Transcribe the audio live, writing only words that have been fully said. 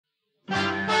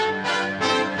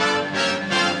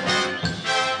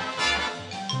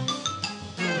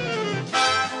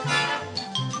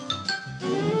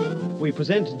we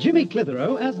present Jimmy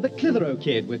Clitheroe as the Clitheroe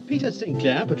Kid with Peter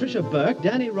Sinclair, Patricia Burke,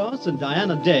 Danny Ross and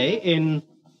Diana Day in...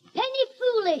 Penny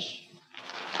Foolish.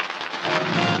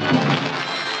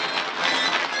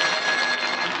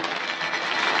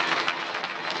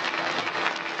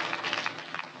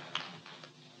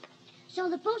 So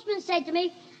the postman said to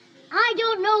me, I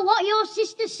don't know what your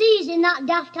sister sees in that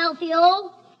daft Alfie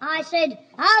Hall. I said,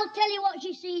 I'll tell you what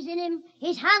she sees in him.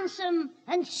 He's handsome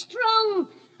and strong,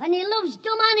 and he loves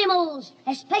dumb animals,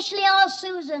 especially our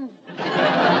Susan.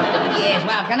 Yes,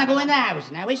 well, can I go in the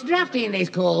house now? It's drafty in this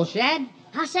coal shed.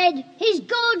 I said, he's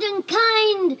good and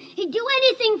kind. He'd do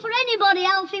anything for anybody,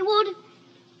 Alfie would.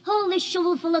 Hold this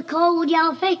shovel full of coal, would you,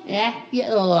 Alfie? Yeah?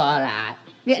 All right.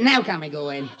 Yeah, now can we go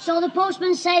in? So the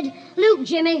postman said, look,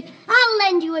 Jimmy, I'll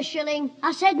lend you a shilling.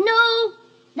 I said, no,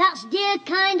 that's dear,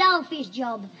 kind Alfie's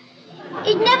job.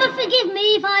 He'd never forgive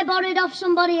me if I borrowed off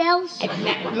somebody else.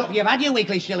 Now, look, you've had your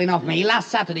weekly shilling off me last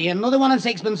Saturday, another 1 and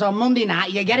sixpence on Monday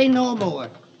night. You're getting no more.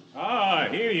 Ah,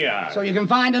 here you are. So you can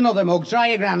find another mug. Try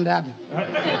your grandad.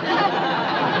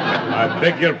 I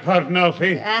beg your pardon,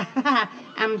 Alfie.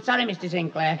 I'm sorry, Mr.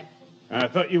 Sinclair. I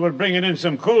thought you were bringing in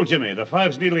some coal, Jimmy. The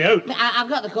five's nearly out. I've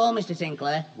got the coal, Mr.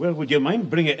 Sinclair. Well, would you mind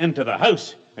bring it into the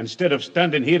house instead of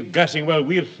standing here gassing while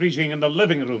we're freezing in the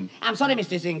living room? I'm sorry,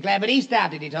 Mr. Sinclair, but he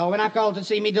started it all when I called to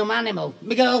see me dumb animal.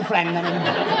 My girlfriend,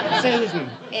 Susan.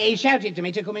 He shouted to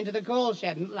me to come into the coal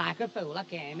shed, and like a fool, I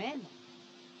came in.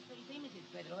 But you see, Mrs.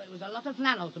 Clitheroe, it was a lot of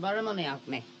flannel to borrow money off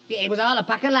me. It was all a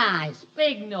pack of lies.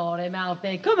 Ignore him,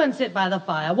 Alfie. Come and sit by the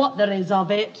fire, what there is of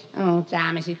it. Oh,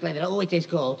 time, Mrs. Clitheroe. Oh, it is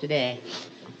cold today.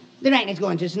 The rain is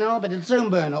going to snow, but it'll soon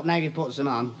burn up now you've put some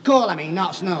on. Coal, I mean,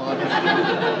 not snow.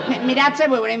 My dad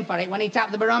said we were in for it when he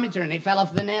tapped the barometer and it fell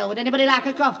off the nail. Would anybody like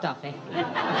a cough toffee?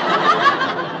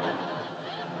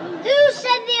 Who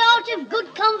said the art of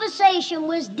good conversation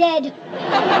was dead?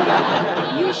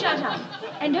 You shut up.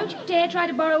 And don't you dare try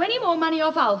to borrow any more money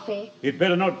off Alfie. You'd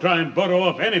better not try and borrow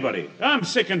off anybody. I'm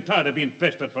sick and tired of being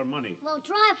pestered for money. Well,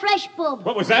 try a fresh pub.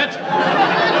 What was that?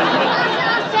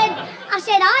 I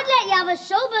said I'd let you have a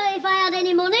sober if I had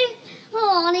any money.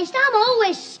 Oh, honest, I'm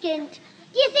always skint.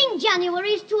 Do you think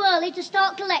January's too early to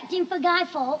start collecting for Guy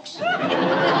Fawkes? You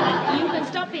can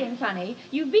stop being funny.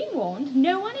 You've been warned.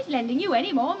 No one is lending you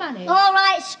any more money. All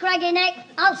right, scraggy neck.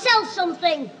 I'll sell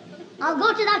something. I'll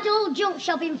go to that old junk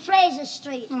shop in Fraser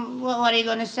Street. What are you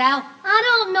going to sell? I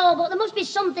don't know, but there must be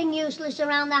something useless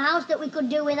around the house that we could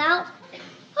do without.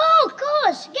 Oh, of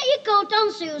course. Get your coat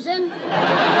on, Susan.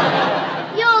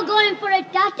 You're going for a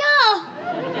tattoo.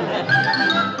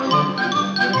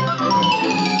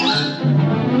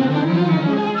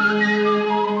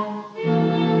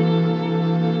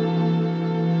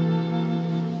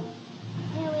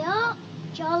 Here we are.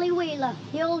 Charlie Wheeler,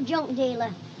 the old junk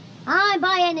dealer. I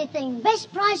buy anything.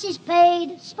 Best prices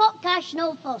paid. Spot cash,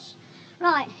 no fuss.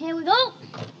 Right, here we go.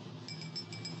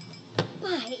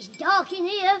 Why, it's dark in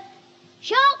here.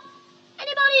 Shop!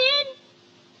 Anybody in?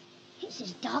 It's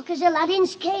as dark as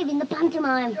Aladdin's cave in the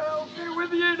pantomime. I'll be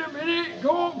with you in a minute.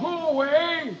 Don't go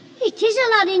away. It is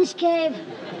Aladdin's cave.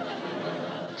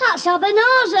 That's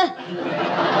Abanazar.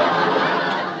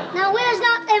 Now, where's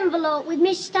that envelope with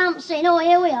Miss Stamps in? Oh,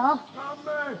 here we are.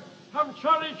 I'm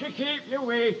sorry to keep you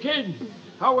waiting.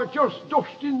 I was just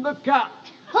dusting the cat.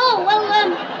 Oh, well,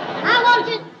 I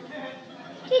wanted...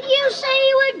 Did you say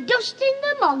you were dusting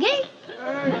the moggy?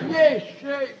 Yes,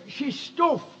 she's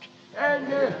stuffed.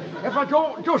 And if I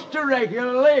don't dust her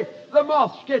regularly, the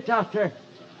moths get at her.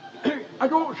 I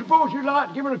don't suppose you'd like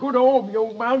to give her a good home,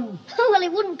 young man. Well,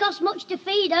 it wouldn't cost much to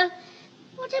feed her.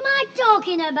 What am I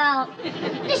talking about?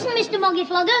 Listen, Mr. Moggy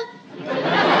Flogger.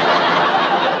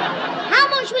 How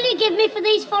much will you give me for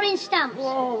these foreign stamps?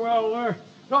 Oh, well,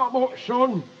 not much,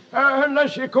 son.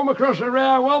 Unless you come across a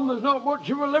rare one, there's not much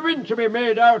of a living to be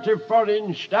made out of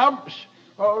foreign stamps.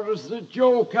 Or as the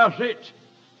joke has it,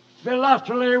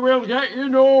 philately will get you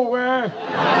nowhere.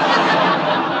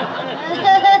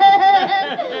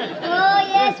 Oh,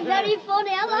 yes, very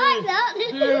funny. I like that. Do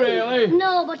you really?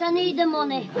 No, but I need the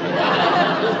money.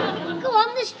 Go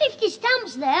on, there's 50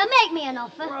 stamps there. Make me an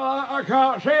offer. Well, I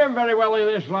can't see them very well in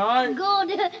this light.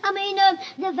 Good. I mean,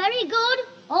 they're very good.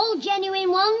 All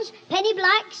genuine ones. Penny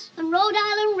blacks and Rhode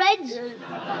Island reds.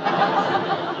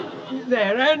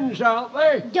 They're hens, aren't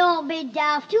they? Don't be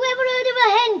daft. Who ever heard of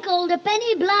a hen called a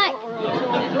penny black?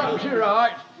 Oh, perhaps you're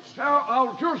right. Now,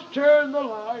 I'll just turn the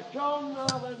light on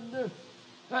now and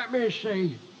let me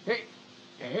see.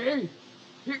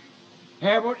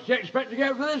 How much do you expect to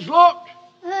get for this lot?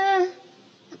 £1.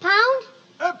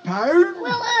 £1?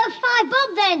 Well,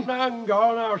 £5 then. Hang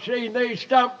on, I've seen these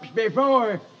stamps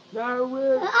before. Now,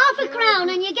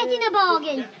 £0.5 and you're getting a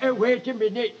bargain. Wait a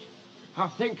minute. I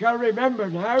think I remember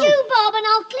now. You, Bob, and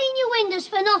I'll clean your windows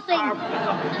for nothing.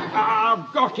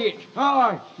 I've got it.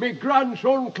 Aye, me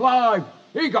grandson Clive.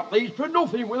 He got these for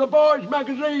nothing with a boys'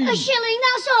 magazine. A shilling,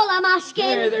 that's all I'm asking.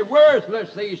 Yeah, they're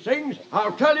worthless, these things.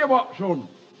 I'll tell you what, son.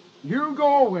 You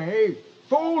go away,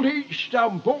 fold each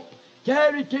stamp up,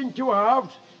 tear it into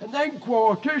halves, and then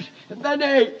quarters, and then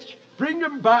eighths. Bring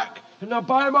them back, and I'll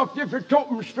buy them off you for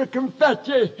tuppence for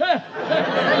confetti.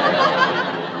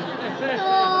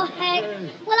 Oh, heck.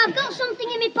 Well, I've got something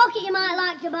in my pocket you might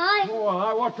like to buy. Oh,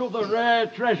 aye, what other rare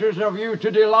treasures have you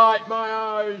to delight my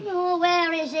eyes? Oh,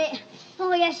 where is it?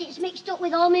 Oh, yes, it's mixed up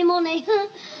with all my money.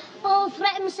 Oh,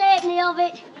 threat and certainty of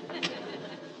it.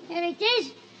 Here it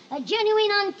is. A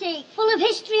genuine antique, full of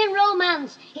history and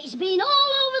romance. It's been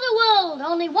all over the world,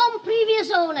 only one previous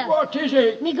owner. What is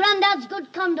it? Me granddad's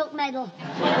good conduct medal.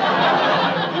 He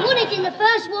won it in the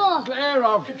First War. Clear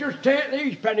off. Just take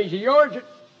these pennies of yours.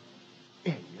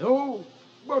 Hello,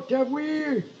 what have we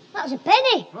here? That's a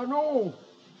penny. I know.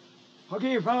 I'll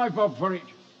give you 5 bob for it.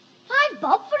 5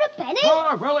 bob for a penny?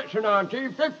 Ah, well, it's a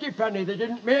 1950 penny. They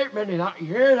didn't make many that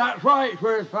year. That's why it's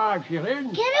worth 5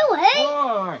 shillings. Get away.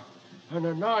 Aye. And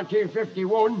a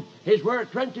 1951 is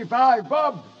worth 25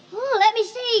 bob. Oh, let me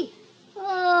see.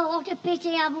 Oh, what a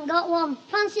pity I haven't got one.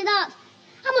 Fancy that.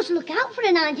 I must look out for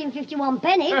a 1951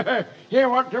 penny. You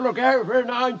want to look out for a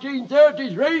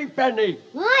 1933 penny.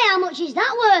 Why, how much is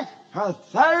that worth?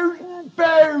 £1,000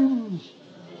 pounds.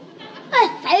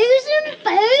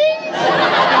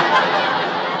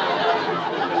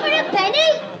 £1,000? For a penny?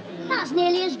 That's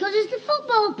nearly as good as the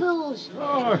football pools.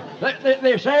 Oh,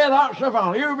 they say that's the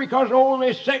value because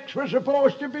only 6 were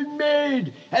supposed to be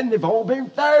made, and they've all been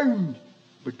found.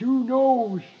 But who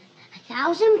knows?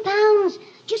 £1,000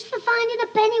 just for finding a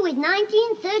penny with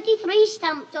 1933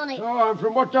 stamped on it. Oh, and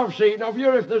from what I've seen of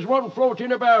you, if there's one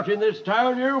floating about in this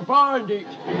town, you'll find it.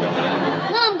 No,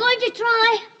 I'm going to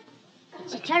try.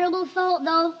 It's a terrible thought,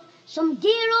 though. Some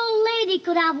dear old lady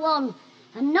could have one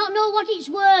and not know what it's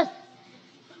worth.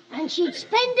 And she'd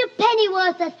spend a penny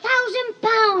worth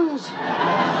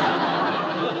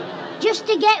 £1,000 just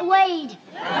to get weighed.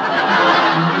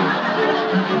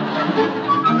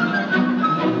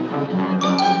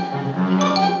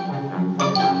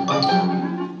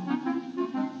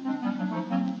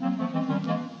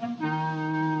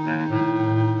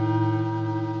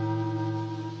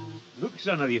 Look,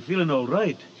 son, are you feeling all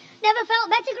right? Never felt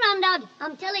better, Grandad.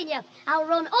 I'm telling you, I'll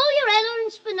run all your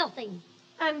errands for nothing.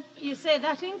 And you say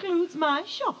that includes my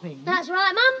shopping? That's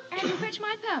right, Mum. And you fetch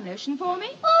my perm lotion for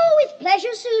me? Oh, with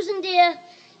pleasure, Susan, dear.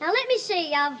 Now, let me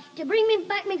see. I've to bring me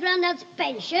back my granddad's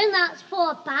pension. That's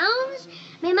 £4.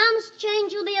 My mum's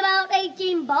change will be about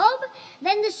 18 bob.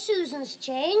 Then there's Susan's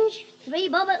change, 3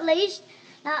 bob at least.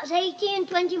 That's 80 and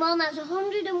 21. That's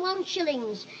 101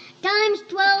 shillings. Times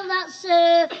 12, that's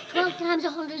 12 times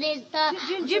 100 is...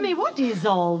 Jimmy, what is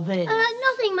all this?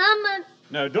 Nothing, Mum.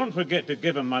 Now, don't forget to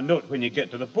give him my note when you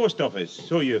get to the post office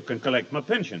so you can collect my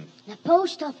pension. The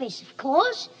post office, of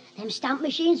course. Them stamp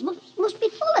machines must be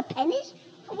full of pennies.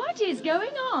 What is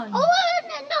going on? Oh,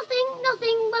 nothing.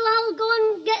 Well, I'll go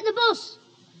and get the bus.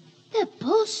 The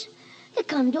bus? The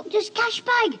conductor's cash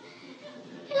bag.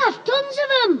 He'll have tons of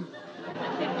them.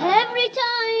 Every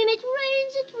time it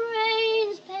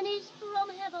rains, pennies from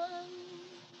heaven.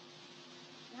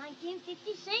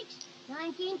 1956,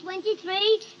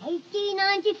 1923,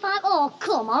 1895. Oh,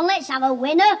 come on, let's have a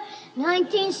winner.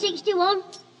 1961.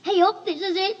 Hey, up, this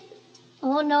is it.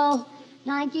 Oh, no.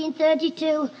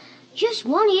 1932. Just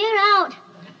 1 year out.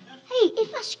 Hey,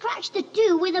 if I scratch the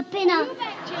 2 with a pin out. Of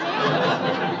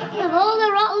all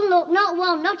the rotten luck, not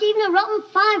one, not even a rotten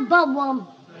 5 bob one.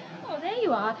 Oh, there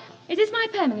you are. Is this my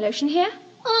perming lotion here?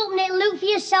 Open it and look for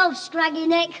yourself, scraggy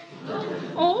neck.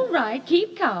 All right,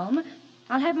 keep calm.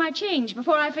 I'll have my change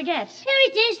before I forget. Here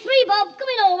it is, 3 bob,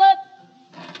 coming over.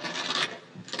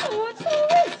 Oh, what's all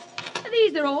this?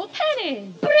 These are all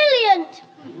pennies. Brilliant!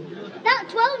 That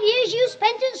 12 years you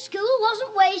spent at school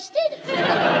wasn't wasted.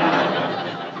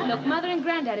 Look, Mother and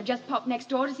Grandad have just popped next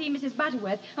door to see Mrs.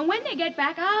 Butterworth, and when they get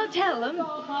back, I'll tell them.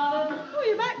 Oh,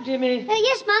 you're back, Jimmy.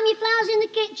 Yes, Mum, your flour's in the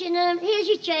kitchen. Here's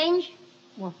your change.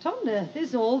 What on earth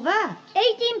is all that?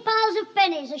 18 piles of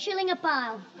pennies, a shilling a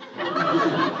pile.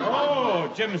 Oh,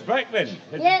 Jim's back then.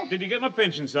 Yeah. Did you get my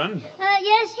pension, son?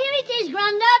 Yes, here it is,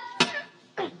 Grandad.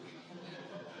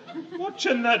 What's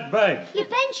in that bag? Your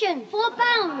pension, £4.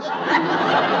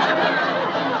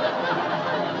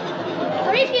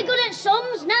 Or if you're good at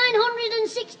sums,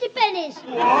 960 pennies.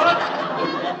 What?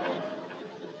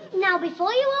 Now,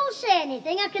 before you all say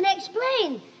anything, I can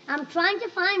explain. I'm trying to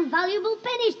find valuable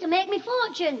pennies to make me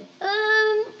fortune.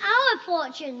 Our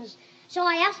fortunes. So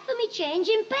I asked for me change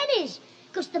in pennies,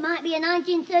 'cause there might be a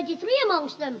 1933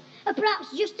 amongst them, or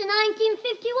perhaps just a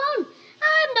 1951.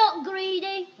 I'm not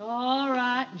greedy. All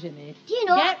right, Jimmy. Do you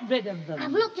know, Get rid of them.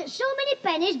 I've looked at so many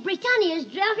pennies, Britannia's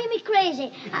driving me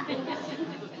crazy.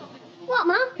 What,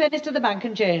 Mum? Pennies to the bank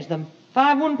and change them.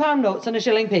 5 £1 notes and a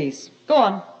shilling piece. Go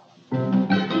on.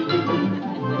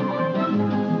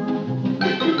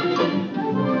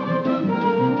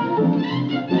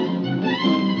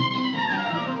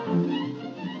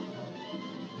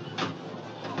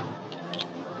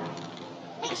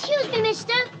 Excuse me,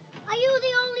 mister. Are you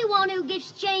the only one who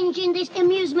gives change in this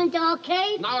amusement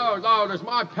arcade? No, there's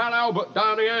my pal Albert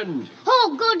down the end.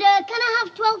 Oh, good. Can I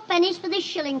have 12 pennies for this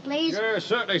shilling, please? Yeah,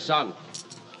 certainly, son.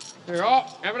 Here you are.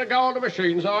 Having a go on the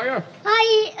machines, are you?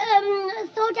 I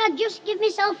thought I'd just give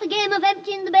myself a game of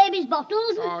emptying the baby's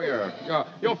bottles. Oh, yeah.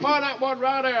 You'll find that one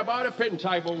right there by the pin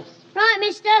table. Right,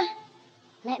 mister.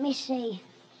 Let me see.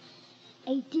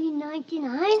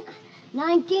 1899,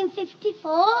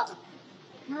 1954,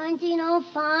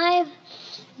 1905.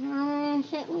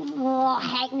 Oh,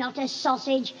 heck, not a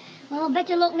sausage. Well,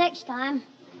 better look next time.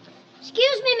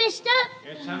 Excuse me, mister.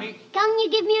 Yes, honey? Can you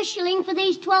give me a shilling for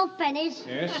these 12 pennies?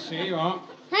 Yes, here you are.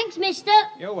 Thanks, mister.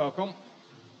 You're welcome.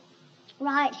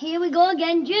 Right, here we go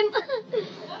again, Jim.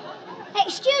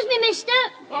 Excuse me, mister.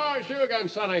 Oh, it's you again,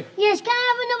 sonny. Yes, can I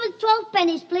have another 12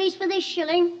 pennies, please, for this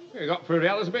shilling? You got through the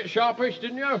others a bit sharpish,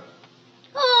 didn't you?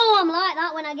 Oh, I'm like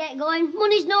that when I get going.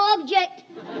 Money's no object.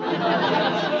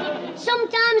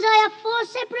 Sometimes I have 4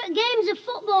 separate games of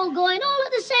football going all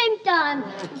at the same time.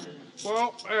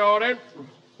 Well, there you are then.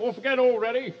 Off again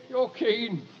already. You're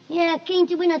keen. Yeah, keen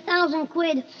to win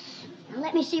 £1,000. Now,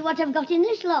 let me see what I've got in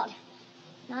this lot.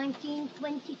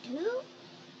 1922,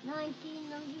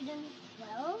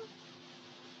 1912.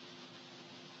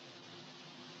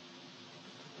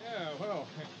 Yeah, well,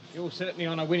 you're certainly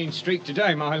on a winning streak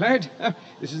today, my lad.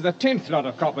 This is the 10th lot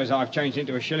of coppers I've changed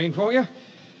into a shilling for you.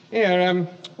 Here,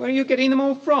 where are you getting them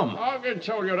all from? I can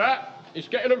tell you that. He's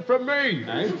getting them from me.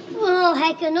 Eh? Oh,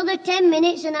 heck, another 10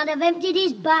 minutes and I'd have emptied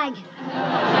his bag.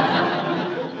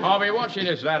 I'll be watching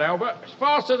this, lad, Albert. As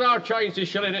fast as I've changed this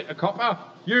shilling into copper,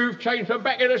 you've changed them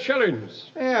back into shillings.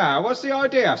 Yeah, what's the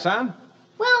idea, son?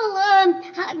 Well,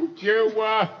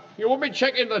 You wouldn't be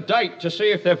checking the date to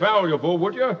see if they're valuable,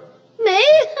 would you? me?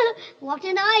 What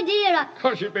an idea.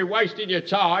 Because you'd be wasting your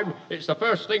time. It's the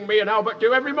first thing me and Albert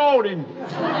do every morning.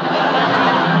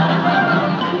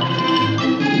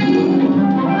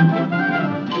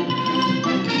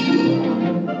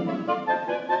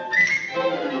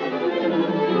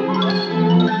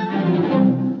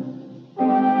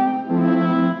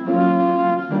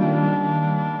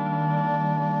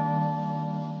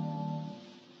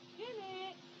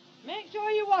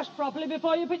 Properly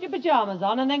before you put your pyjamas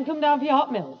on and then come down for your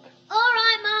hot milk. All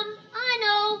right, Mum. I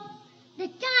know. The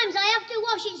times I have to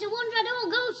wash, it's a wonder I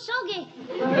don't go soggy.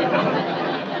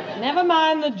 Never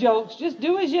mind the jokes. Just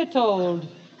do as you're told.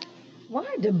 Why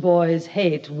do boys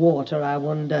hate water, I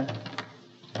wonder?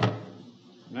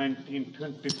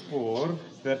 1924,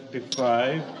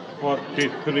 35,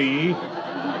 43,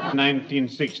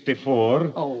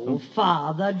 1964. Oh,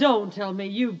 Father, don't tell me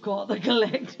you've caught the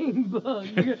collecting bug.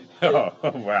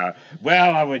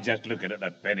 Well, I was just looking at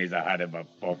the pennies I had in my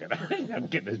pocket. I'm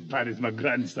getting as bad as my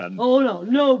grandson. Oh, no,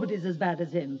 nobody's as bad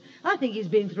as him. I think he's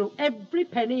been through every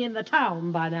penny in the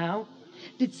town by now.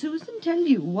 Did Susan tell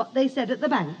you what they said at the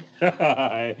bank?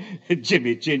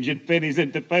 Jimmy changing pennies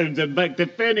into pounds and back to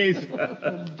pennies.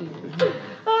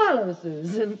 Hello,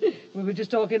 Susan. We were just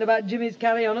talking about Jimmy's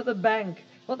carry-on at the bank.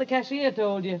 What the cashier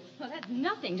told you. Well, that's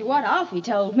nothing to what Alfie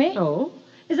told me. Oh?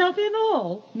 Is Alfie in the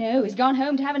hall? No, he's gone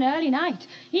home to have an early night.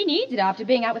 He needs it after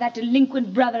being out with that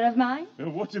delinquent brother of mine.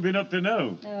 What's he been up to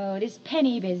now? Oh, this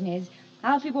penny business.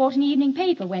 Alfie bought an evening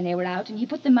paper when they were out, and he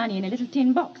put the money in a little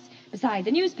tin box beside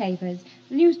the newspapers.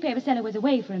 The newspaper seller was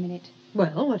away for a minute.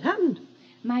 Well, what happened?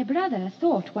 My brother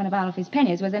thought one of Alfie's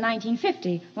pennies was a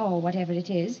 1950, or whatever it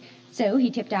is. So he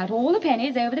tipped out all the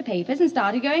pennies over the papers and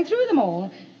started going through them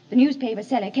all. The newspaper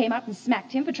seller came up and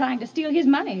smacked him for trying to steal his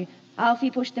money.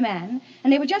 Alfie pushed the man,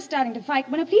 and they were just starting to fight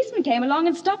when a policeman came along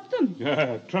and stopped them.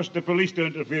 Trust the police to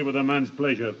interfere with a man's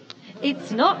pleasure.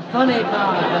 It's not funny,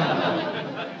 Father.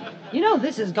 You know,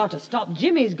 this has got to stop.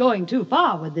 Jimmy's going too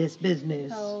far with this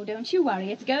business. Oh, don't you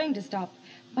worry. It's going to stop.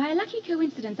 By a lucky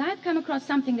coincidence, I've come across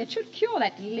something that should cure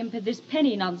that limp of this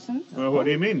penny nonsense. Well, what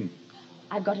do you mean?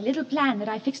 I've got a little plan that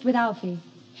I fixed with Alfie.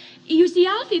 You see,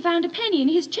 Alfie found a penny in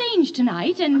his change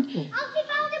tonight, and... Alfie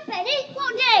found a penny?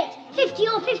 What date? 50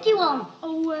 or 51?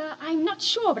 Oh, I'm not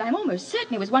sure, but I'm almost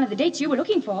certain it was one of the dates you were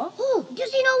looking for. Oh,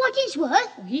 does he know what it's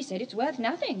worth? Well, he said it's worth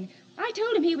nothing. I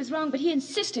told him he was wrong, but he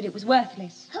insisted it was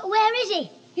worthless. Where is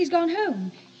he? He's gone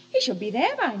home. He should be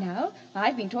there by now.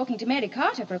 I've been talking to Mary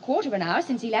Carter for a quarter of an hour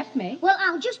since he left me. Well,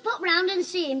 I'll just pop round and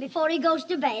see him before he goes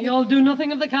to bed. You'll do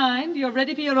nothing of the kind. You're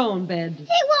ready for your own bed.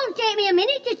 It won't take me a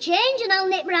minute to change and I'll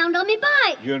nip round on my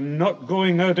bike. You're not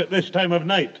going out at this time of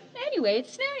night. Anyway,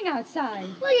 it's snowing outside.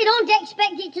 Well, you don't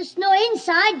expect it to snow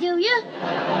inside, do you?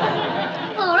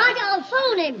 All right, I'll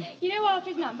phone him. You know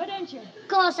Arthur's number, don't you? Of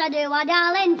course I do. I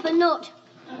dial N for nut.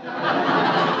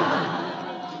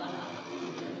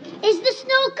 Is the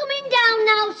snow coming down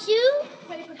now, Sue?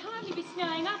 Well, it could hardly be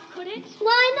snowing up, could it?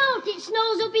 Why not? It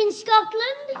snows up in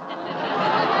Scotland.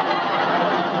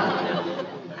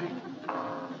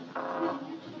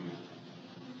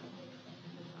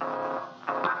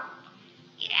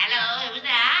 Hello, who's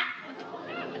that?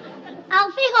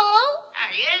 Alfie Hall?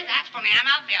 Oh, yes, that's funny. I'm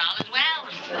Alfie Hall as well.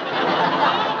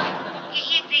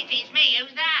 Yes, it's me.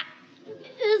 Who's that?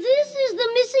 This is the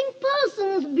Missing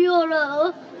Persons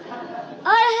Bureau.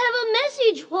 I have a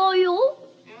message for you.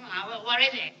 Oh, what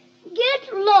is it?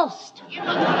 Get lost. Hey,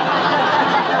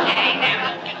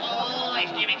 now, oh,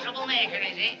 it's Jimmy Troublemaker,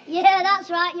 is it? Yeah, that's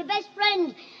right, your best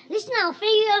friend. Listen,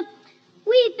 Alfie,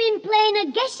 we've been playing a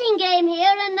guessing game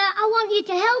here, and I want you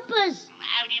to help us.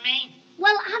 How do you mean?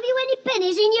 Well, have you any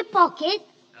pennies in your pocket?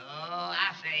 Oh,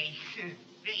 I see.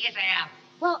 Yes, I have.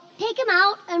 Well, take them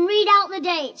out and read out the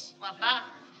dates. What for?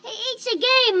 It's a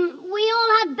game. We all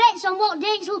had bets on what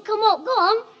dates will come up. Go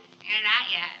on. Yeah, right,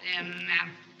 yeah.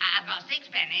 I've got 6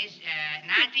 pennies.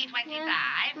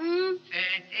 1925, 30,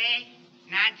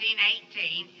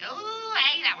 1918. Oh,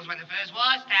 hey, that was when the First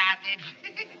War started.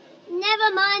 Never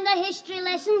mind the history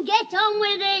lesson. Get on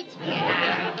with it.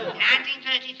 Yeah.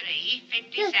 1933,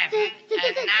 57, 33?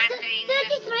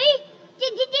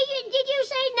 Did you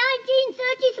say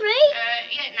 1933?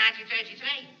 Yeah,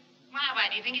 1933.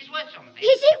 Why do you think it's worth something?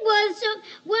 Is it worth?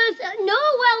 No,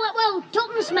 well,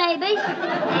 tuppence maybe.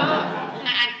 And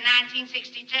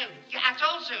 1962. I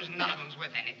told Susan none of them's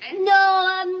worth anything.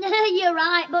 No, you're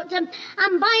right, but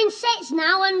I'm buying sets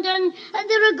now, and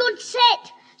they're a good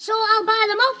set, so I'll buy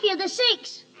them off you, the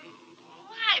 6.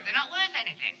 Why? They're not worth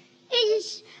anything.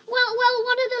 Well,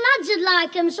 one of the lads would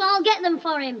like them, so I'll get them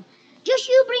for him. Just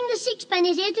you bring the 6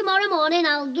 pennies here tomorrow morning.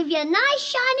 I'll give you a nice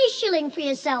shiny shilling for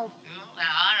yourself. Oh, well,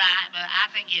 all right, but I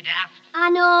think you're daft. I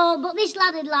know, but this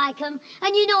lad would like them,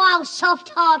 and you know how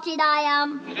soft-hearted I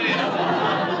am. No,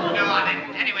 I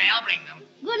didn't. Anyway, I'll bring them.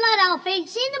 Good lad, Alfie.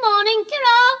 See you in the morning.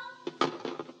 Ta-ra!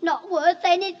 Not worth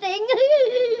anything.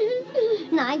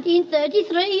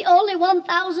 1933, only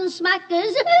 1,000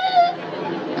 smackers.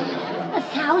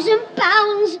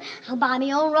 £1,000. I'll buy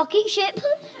my own rocket ship,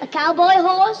 a cowboy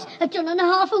horse, 1.5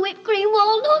 tons of whipped cream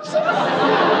walnuts.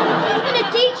 I'm going to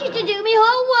teach you to do my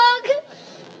homework.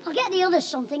 I'll get the others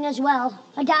something as well.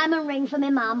 A diamond ring for my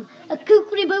mum, a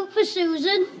kukri boot for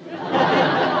Susan,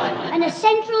 and a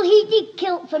central heated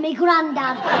kilt for me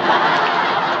granddad.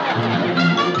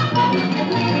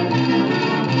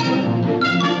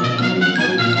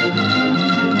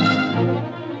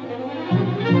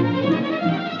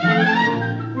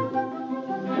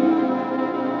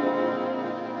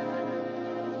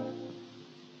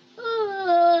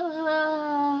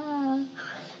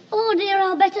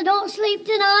 I don't sleep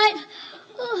tonight.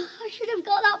 Oh, I should have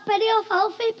got that penny off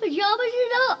Alfie. Pyjamas, you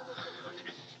know.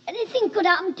 Anything could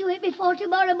happen to it before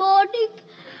tomorrow morning.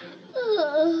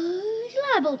 He's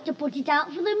liable to put it out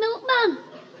for the milkman.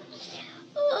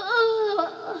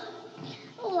 Oh,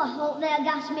 I hope their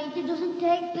gas meter doesn't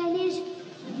take pennies.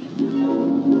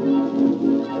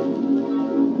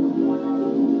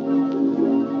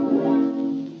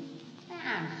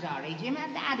 Sorry, Jim.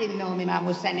 I didn't know my man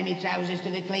was sending me trousers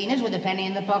to the cleaners with a penny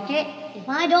in the pocket. If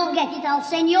I don't get it, I'll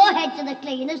send your head to the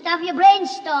cleaners to have your brains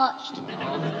starched.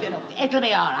 It'll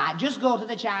be all right. Just go to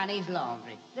the Chinese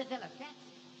laundry. Very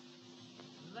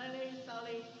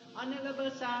sorry. Honorable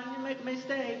son, you make a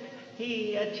mistake.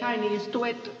 He a Chinese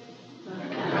twit.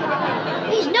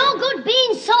 He's no good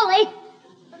being solid.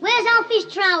 Where's Alfie's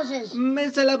trousers?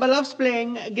 Mr. Lebeloff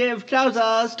Spring give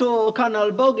trousers to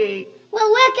Colonel Bogey. Well,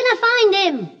 where can I find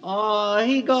him?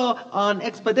 He go on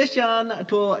expedition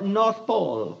to North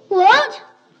Pole. What?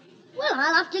 Well,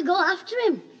 I'll have to go after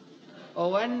him.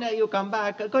 When you come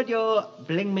back, could you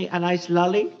bring me a nice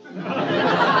lolly?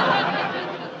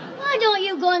 Why don't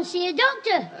you go and see a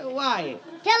doctor? Why?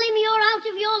 Tell him you're out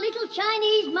of your little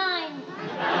Chinese mind.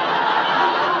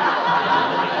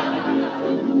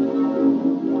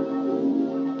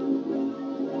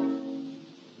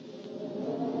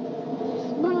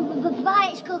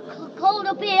 It's cold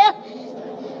up here.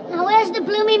 Now, where's the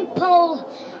blooming pole?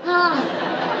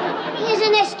 Here's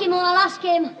an Eskimo, I'll ask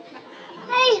him.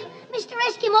 Hey, Mr.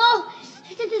 Eskimo,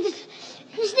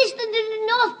 is this the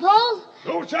North Pole?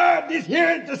 No, sir, this here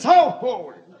is the South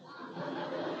Pole.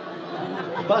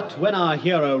 But when our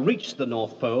hero reached the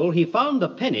North Pole, he found the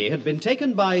penny had been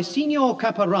taken by Signor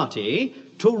Caparati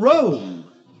to Rome.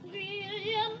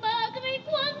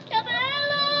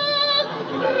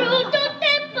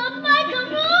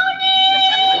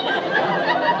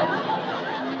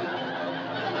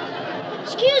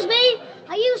 Excuse me,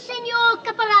 are you Signor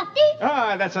Caparati?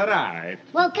 Ah, that's all right.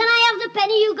 Well, can I have the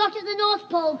penny you got at the North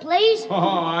Pole, please?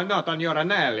 Oh, not on your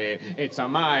anelli. It's a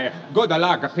my good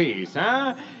luck piece,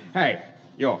 huh? Hey,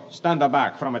 you, stand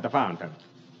back from the fountain.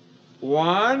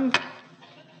 1,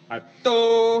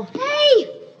 2, Hey,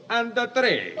 and 3. what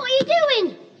are you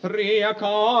doing? 3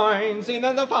 coins in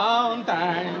the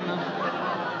fountain.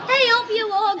 Hey up,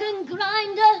 you organ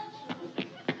grinder.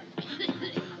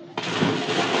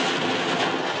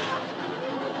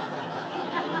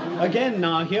 Again,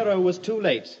 our hero was too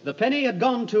late. The penny had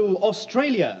gone to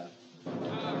Australia.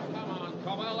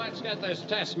 Come on, let's get this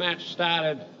test match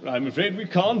started. I'm afraid we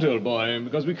can't, old boy,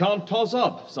 because we can't toss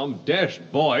up. Some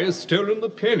dashed boy has stolen the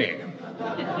penny.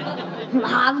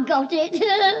 I've got it.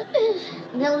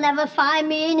 They'll never find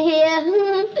me in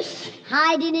here,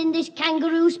 hiding in this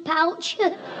kangaroo's pouch.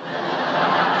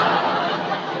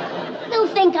 They'll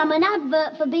think I'm an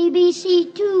advert for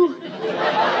BBC Two.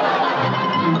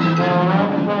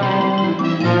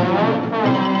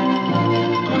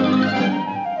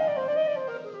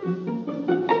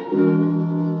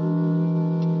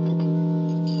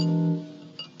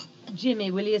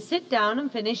 Jimmy, will you sit down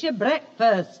and finish your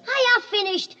breakfast? I have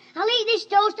finished. I'll eat this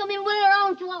toast on my way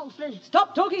around to Alfred.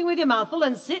 Stop talking with your mouth full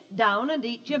and sit down and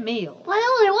eat your meal. Well,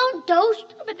 I only want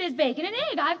toast. But there's bacon and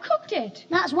egg. I've cooked it.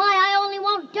 That's why I only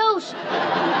want toast.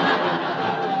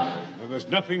 Well, there's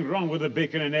nothing wrong with the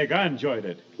bacon and egg. I enjoyed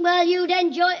it. Well, you'd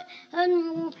enjoy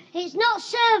it. It's not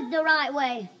served the right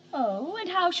way. Oh, and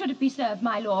how should it be served,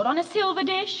 my lord? On a silver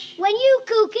dish? When you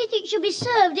cook it, it should be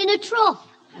served in a trough.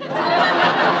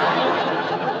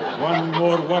 One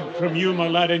more word from you, my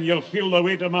lad, and you'll feel the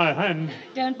weight of my hand.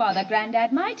 Don't bother,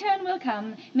 Grandad. My turn will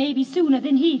come. Maybe sooner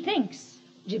than he thinks.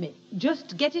 Jimmy,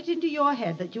 just get it into your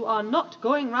head that you are not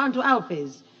going round to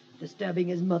Alfie's, disturbing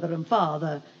his mother and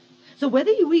father. So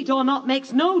whether you eat or not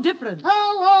makes no difference.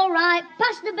 Oh, all right.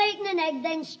 Pass the bacon and egg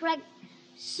then,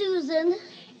 Susan.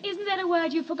 Isn't there a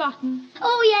word you've forgotten?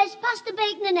 Oh, yes. Pass the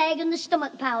bacon and egg and the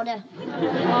stomach powder.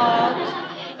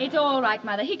 It's all right,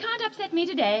 Mother. He can't upset me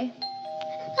today.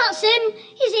 That's him.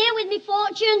 He's here with me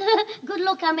fortune. Good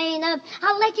luck, I mean.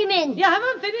 I'll let him in. You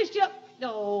haven't finished your...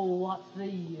 Oh, what's the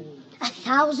use?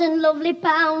 1,000 lovely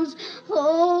pounds.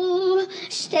 Oh,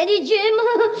 steady, Jim.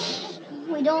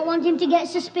 We don't want him to get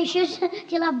suspicious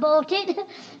till I've bought it.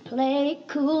 Play it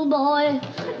cool, boy.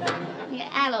 Yeah,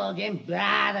 hello, Jim.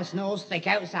 Ah, the snow's thick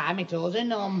outside. My toes are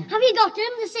numb. Have you got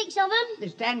 'em, the 6 of 'em?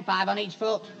 There's 10, 5 on each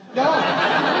foot. Go on.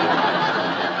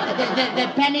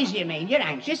 the pennies, you mean? You're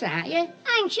anxious, aren't you?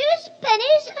 Anxious?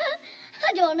 Pennies?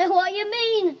 I don't know what you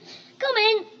mean. Come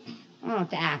in. Oh,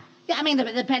 I mean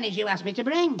the pennies you asked me to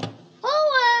bring.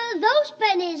 Oh, those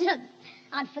pennies.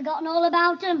 I'd forgotten all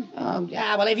about 'em. Oh,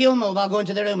 yeah, well, if you'll move, I'll go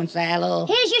into the room and say hello.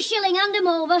 Here's your shilling, hand 'em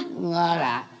over. All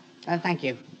right. Thank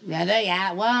you. Yeah, there you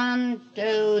are. 1,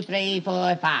 2, 3,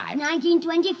 4, 5.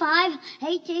 1925,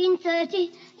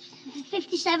 1830,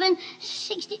 57,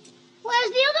 60...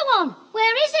 Where's the other one?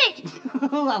 Where is it?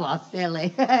 Oh, I was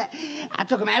silly. I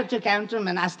took 'em out to count 'em,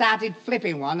 and I started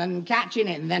flipping one and catching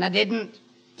it, and then I didn't.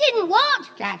 Didn't what?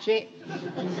 Catch it.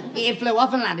 It flew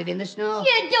off and landed in the snow.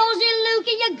 You dozy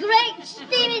Lukey, you great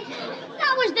steaming...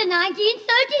 That was the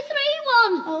 1933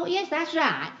 one. Oh, yes, that's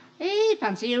right. Hey,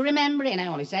 fancy you remembering. I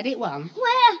only said it once.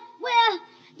 Where?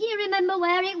 Do you remember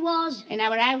where it was? In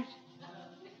our house.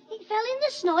 It fell in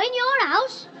the snow in your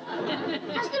house?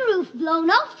 Has the roof blown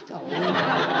off? Oh,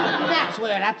 that's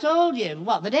where I told you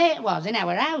what the day it was, in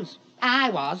our house. I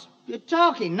was. You're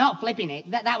talking, not flipping it.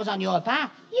 That was on your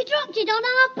path. You dropped it on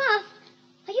our path?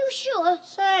 Are you sure?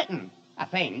 Certain, I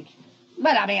think.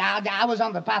 But, I mean, I was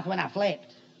on the path when I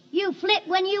flipped. You flipped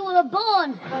when you were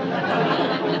born.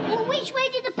 Well, which way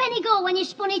did the penny go when you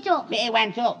spun it up? It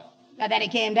went up. And then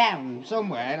it came down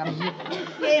somewhere.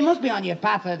 It must be on your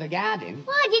path of the garden.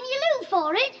 Why didn't you look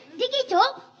for it? Dig it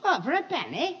up? What, for a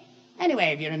penny?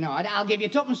 Anyway, if you're annoyed, I'll give you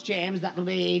 2pence change. That'll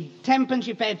be 10pence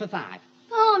you paid for 5.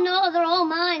 Oh, no, they're all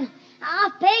mine.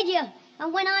 I've paid you.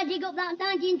 And when I dig up that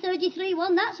 1933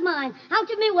 one, that's mine.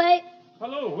 Out of my way.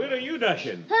 Hello, where are you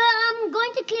dashing? I'm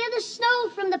going to clear the snow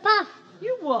from the path.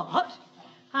 You what?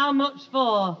 How much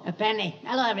for? A penny.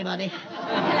 Hello, everybody.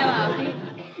 Hello, Alfie.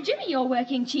 Jimmy, you're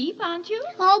working cheap, aren't you?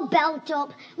 Oh, belt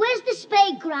up. Where's the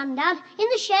spade, Grandad? In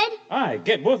the shed? Aye,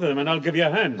 get both of them and I'll give you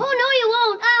a hand. Oh, no, you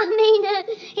won't.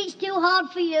 It's too hard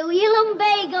for you. You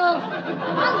lumbago.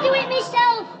 I'll do it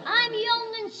myself. I'm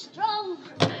young and strong.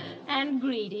 And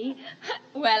greedy.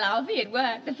 Well, Alfie, it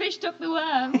worked. The fish took the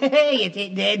worm. Yes,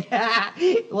 it did.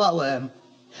 What worm?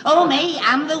 Oh, me,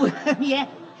 I'm the worm, yeah.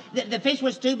 The fish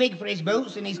was too big for his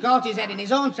boots, and he's caught his head in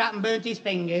his own trap and burnt his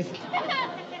fingers.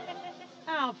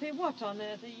 Alfie, what on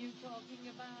earth are you talking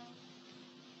about?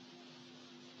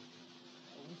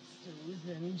 Oh,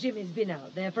 Susan, Jimmy's been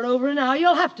out there for over an hour.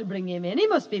 You'll have to bring him in. He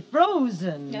must be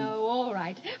frozen. No, all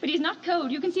right. But he's not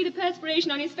cold. You can see the perspiration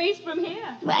on his face from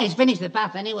here. Well, he's finished the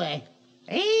path anyway.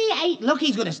 Hey, look,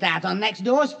 he's going to start on next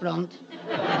door's front.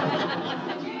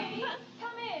 Jimmy,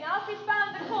 come in. Alfie's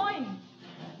found the coin.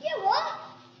 You what?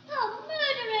 I'll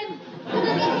murder him. And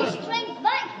I'll get his strength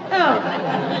back.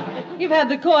 Oh, you've had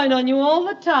the coin on you all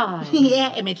the time.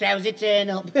 Yeah, and my trouser turn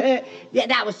up. Yeah,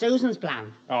 that was Susan's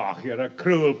plan. Oh, you're a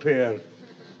cruel pair.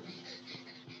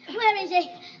 Where is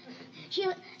he?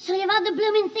 So you've had the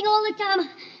blooming thing all the time.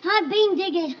 I've been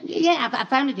digging. Yeah, I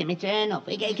found it in my turn up.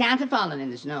 It can't have fallen in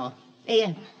the snow.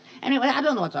 Here. Anyway, I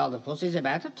don't know what all the fuss is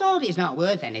about. I told you it's not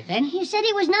worth anything. You said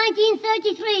it was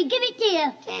 1933. Give it to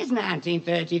you. There's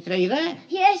 1933 there.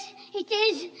 Yes, it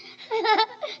is.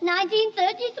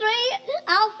 1933.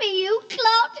 Alfie, you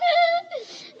clot.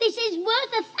 This is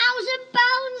worth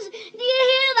 £1,000. Do you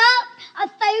hear that? £1,000.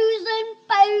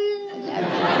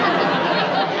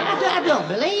 I don't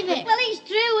believe it. Well, it's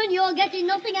true, and you're getting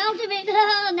nothing out of it.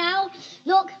 Now,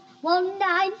 look.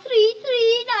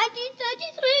 1933,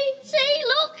 1933. See,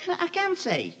 look. I can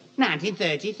see.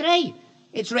 1933.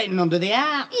 It's written under the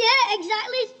ark. Yeah,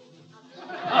 exactly.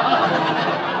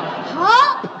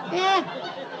 Hop? Yeah.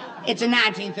 It's a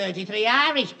 1933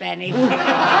 Irish penny. Oh,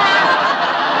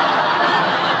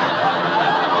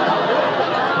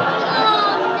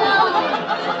 no.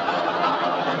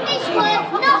 It's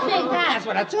worth nothing. That's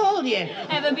what I told you.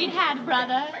 Ever been had,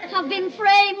 brother? I've been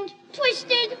framed,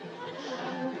 twisted.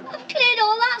 I've cleared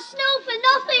all that snow for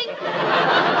nothing.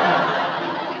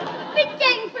 Been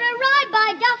taken for a ride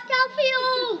by Daft Alfie.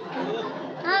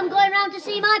 I'm going round to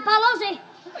see my pal Ozzy.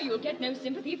 Oh, you'll get no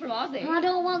sympathy from Ozzy. I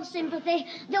don't want sympathy.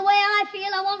 The way I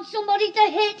feel, I want somebody to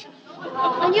hit.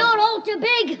 And you're all too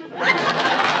big.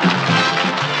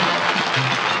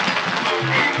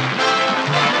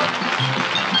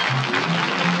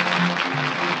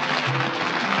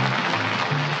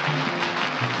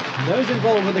 Those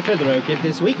involved with the Clitheroe Kid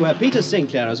this week were Peter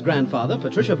Sinclair as grandfather,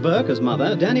 Patricia Burke as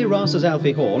mother, Danny Ross as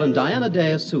Alfie Hall, and Diana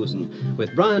Day as Susan,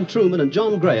 with Brian Truman and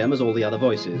John Graham as all the other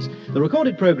voices. The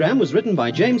recorded programme was written by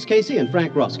James Casey and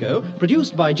Frank Roscoe,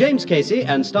 produced by James Casey,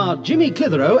 and starred Jimmy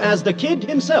Clitheroe as the Kid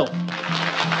himself.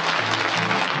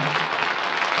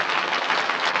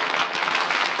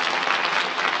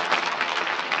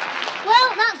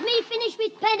 Well, that's me finished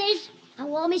with pennies. I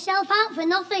wore myself out for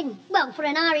nothing. Well, for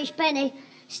an Irish penny.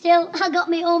 Still, I got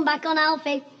my own back on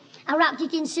Alfie. I wrapped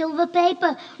it in silver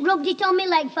paper, rubbed it on my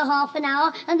leg for half an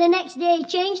hour, and the next day he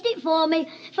changed it for me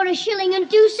for £1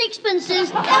 and 2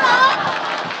 sixpences.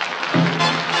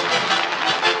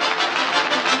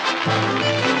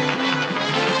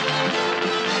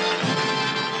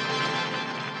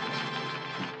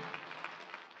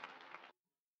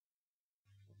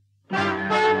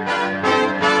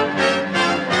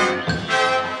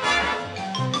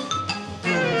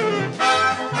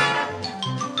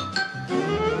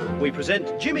 We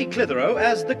present Jimmy Clitheroe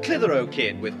as the Clitheroe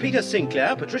Kid, with Peter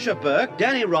Sinclair, Patricia Burke,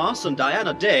 Danny Ross, and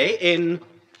Diana Day in...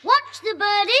 Watch the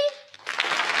birdie.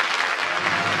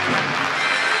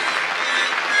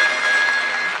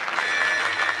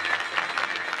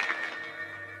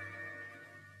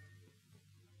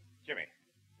 Jimmy,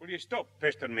 will you stop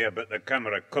pestering me about the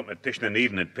camera competition in the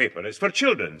evening paper? It's for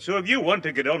children, so if you want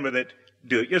to get on with it,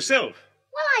 do it yourself.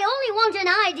 Well, I only want an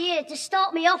idea to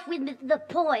start me off with the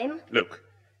poem. Look,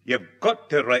 you've got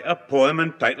to write a poem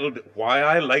entitled Why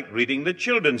I Like Reading the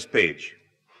Children's Page.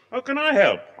 How can I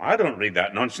help? I don't read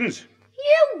that nonsense.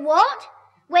 You what?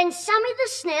 When Sammy the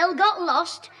Snail got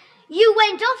lost, you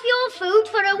went off your food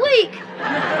for a week.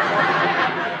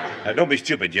 Now, don't be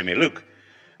stupid, Jimmy. Look,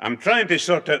 I'm trying to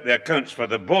sort out the accounts for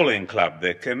the bowling club.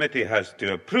 The committee has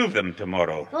to approve them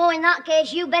tomorrow. Oh, in that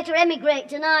case, you better emigrate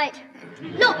tonight.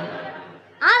 Look,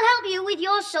 I'll help you with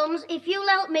your sums if you'll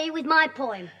help me with my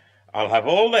poem. I'll have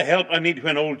all the help I need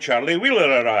when old Charlie Wheeler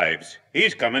arrives.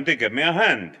 He's coming to give me a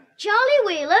hand. Charlie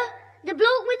Wheeler? The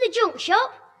bloke with the junk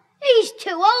shop? He's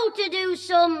too old to do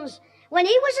sums. When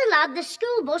he was a lad, the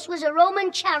school bus was a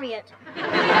Roman chariot.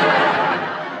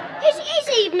 He's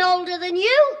even older than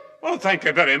you. Oh, thank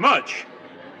you very much.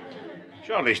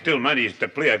 Charlie still managed to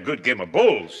play a good game of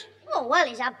bowls. Oh, well,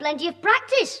 he's had plenty of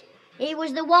practice. He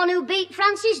was the one who beat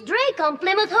Francis Drake on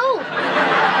Plymouth Hole.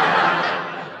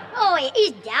 Oh,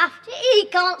 he's daft. He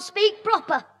can't speak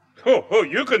proper. Oh,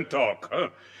 you can talk, huh?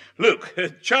 Look,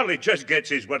 Charlie just gets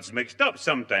his words mixed up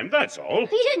sometimes, that's all.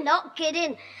 You're not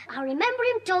kidding. I remember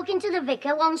him talking to the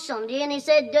vicar one Sunday and he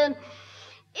said,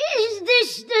 is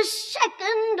this the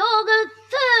second or the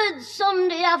third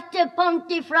Sunday after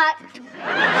Pontefract?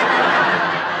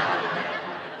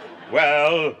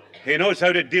 Well, he knows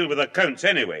how to deal with accounts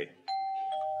anyway.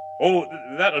 Oh,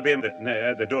 that'll be in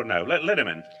the door now. Let him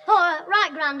in. Oh,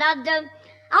 right, Grandad.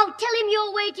 I'll tell him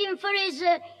you're waiting for his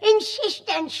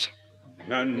insistence.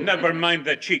 Now, never mind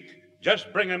the cheat.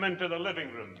 Just bring him into the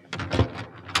living room.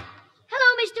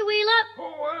 Hello, Mr. Wheeler.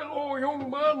 Oh, hello,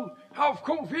 young man. I've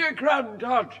come for your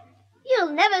granddad.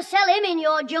 You'll never sell him in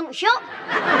your junk shop.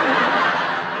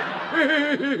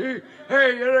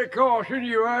 Hey, you're a caution,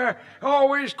 you are.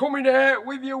 Always coming out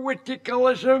with your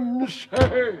witticisms.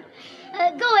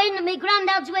 Go in, my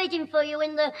granddad's waiting for you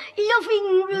in the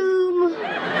loving room.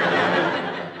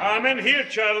 I'm in here,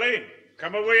 Charlie.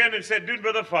 Come away in and sit down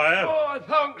by the fire. Oh,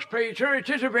 thanks, Peter. It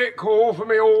is a bit cold for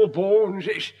me old bones.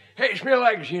 It's my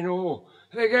legs, you know.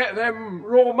 They get them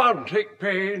romantic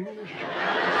pains.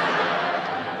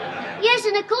 Yes,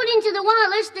 and according to the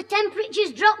wireless, the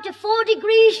temperature's dropped to 4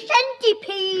 degrees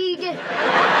centipede.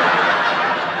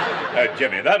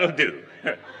 Jimmy, that'll do.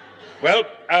 Well,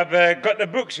 I've got the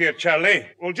books here, Charlie.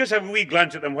 We'll just have a wee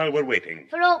glance at them while we're waiting.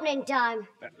 For opening time.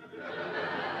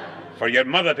 For your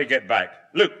mother to get back.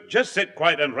 Look, just sit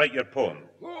quiet and write your poem.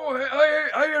 Oh,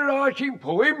 are you writing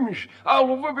poems? I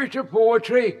love a bit of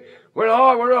poetry. When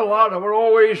I were a lad, I were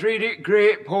always reading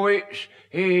great poets.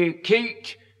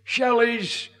 Keats,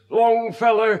 Shelley's,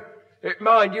 Longfellow.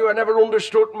 Mind you, I never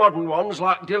understood modern ones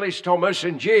like Dilys Thomas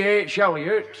and G.H.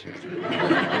 Eliot.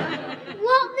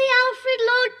 What the Alfred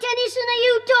Lord Tennyson are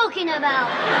you talking about?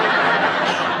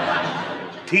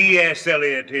 T.S.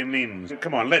 Eliot, he means.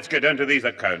 Come on, let's get down to these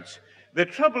accounts. The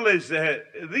trouble is,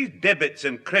 these debits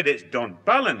and credits don't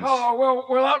balance. Oh, well,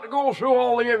 we'll have to go through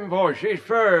all the invoices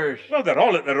first. Well, they're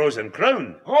all at the Rose and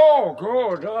Crown. Oh,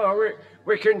 good. Oh,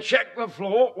 we can check the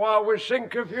float while we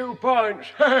sink a few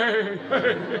pints.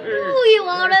 Oh, you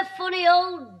are a funny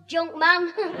old junk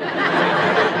man.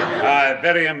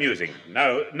 Very amusing.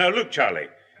 Now look, Charlie.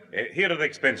 Here are the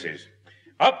expenses.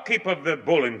 Upkeep of the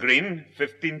bowling green,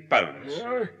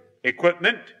 £15.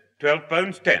 Equipment,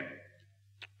 £12.10.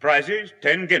 Prizes,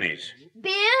 10 guineas.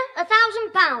 Beer,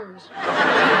 £1,000.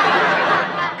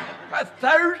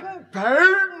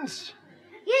 £1,000?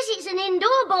 Yes, it's an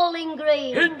indoor bowling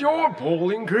green. Indoor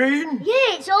bowling green?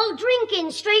 Yeah, it's all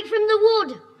drinking straight from the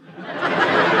wood.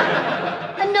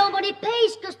 And nobody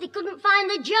pays because they couldn't find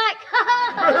the jack.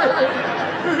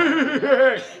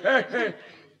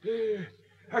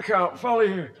 I can't follow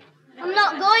you. I'm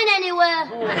not going anywhere.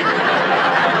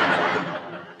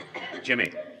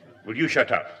 Jimmy, will you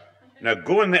shut up? Now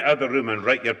go in the other room and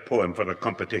write your poem for the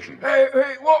competition.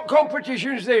 What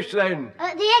competition's this, then?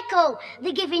 The Echo.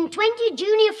 They're giving 20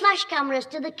 junior flash cameras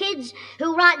to the kids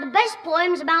who write the best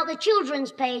poems about the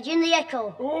children's page in the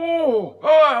Echo. Oh,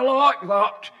 I like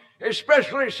that.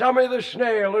 Especially Sammy the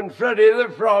Snail and Freddy the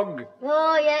Frog.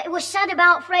 Oh, yeah. It was sad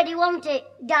about Freddy, wasn't it?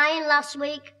 Dying last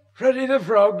week. Freddy the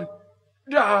Frog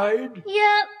died?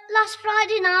 Yeah, last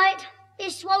Friday night. He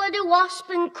swallowed a wasp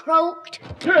and croaked.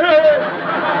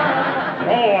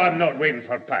 Oh, I'm not waiting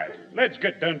for Pat. Let's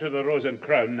get down to the Rose and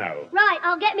Crown now. Right,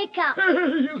 I'll get me cap.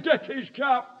 You'll get his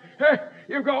cap.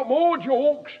 You've got more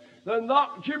jokes than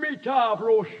that Jimmy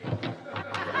Tarbrush.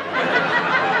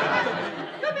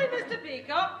 Come in, Mr.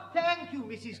 Peacock. Thank you,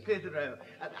 Mrs. Clitheroe.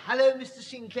 Hello, Mr.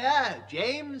 Sinclair.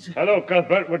 James. Hello,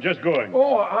 Cuthbert. We're just going.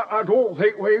 Oh, I don't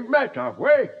think we've met, have we?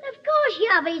 Of course you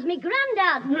have. He's me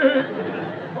granddad.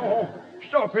 Oh,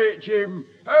 stop it, Jim.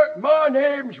 My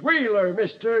name's Wheeler,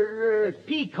 Mr.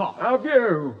 Peacock. Have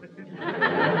you?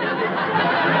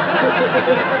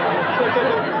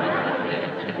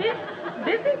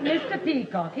 This is Mr.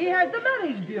 Peacock. He has the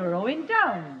marriage bureau in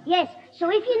town. Yes, so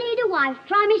if you need a wife,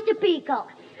 try Mr. Peacock.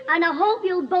 And I hope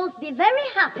you'll both be very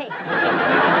happy.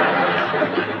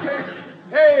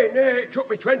 Hey, it took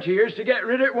me 20 years to get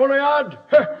rid of one I had.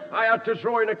 I had to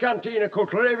throw in a canteen of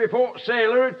cutlery before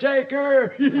sailor would take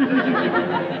her.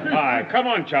 Come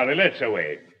on, Charlie, let's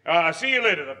away. I'll see you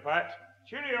later, Pat.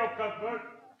 Cheerio, Cuthbert.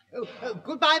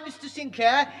 Goodbye, Mr.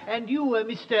 Sinclair, and you,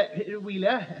 Mr.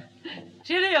 Wheeler.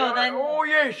 Cheerio, then. Oh,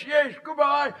 yes,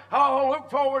 goodbye. I'll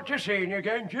look forward to seeing you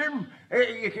again, Jim.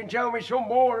 You can tell me some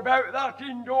more about that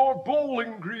indoor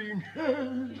bowling green.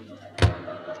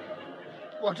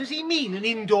 What does he mean, an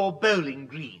indoor bowling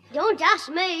green? Don't ask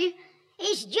me.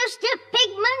 It's just a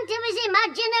pigment of his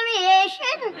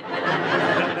imagination.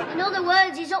 In other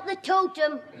words, he's up the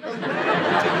totem.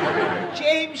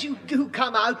 James, you do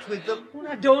come out with them. Oh,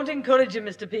 now, don't encourage him,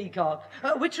 Mr. Peacock.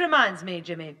 Which reminds me,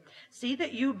 Jimmy, see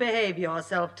that you behave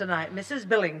yourself tonight. Mrs.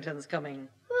 Billington's coming.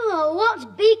 Oh, what's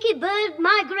Beaky Bird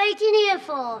migrating here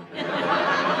for?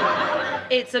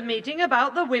 It's a meeting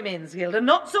about the Women's Guild, and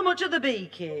not so much of the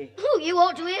Beaky. Oh, you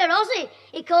ought to hear Ozzy.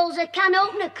 He calls a can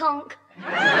opener conk.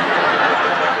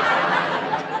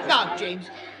 Now, James,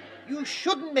 you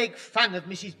shouldn't make fun of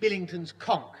Mrs. Billington's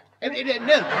conk.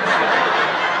 No.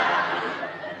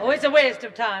 Oh, it's a waste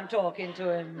of time talking to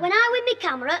him. When I'm with my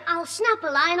camera, I'll snap a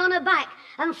line on her back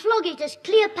and flog it as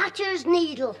Cleopatra's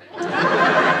needle.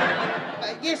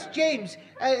 Yes, James,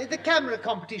 the camera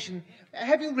competition.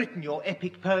 Have you written your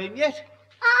epic poem yet?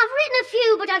 I've written a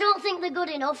few, but I don't think they're good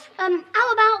enough. How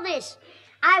about this?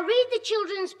 I read the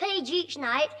children's page each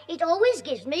night. It always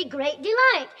gives me great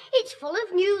delight. It's full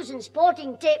of news and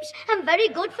sporting tips and very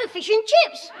good for fish and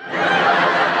chips.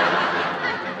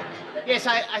 Yes,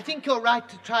 I think you're right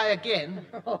to try again.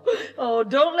 Oh,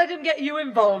 don't let him get you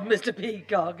involved, Mr.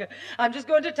 Peacock. I'm just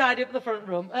going to tidy up the front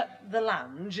room, the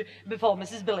lounge, before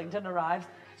Mrs. Billington arrives.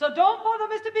 So don't bother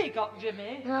Mr. Peacock,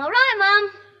 Jimmy. All right,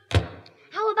 Mum.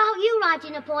 How about you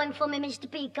writing a poem for me, Mr.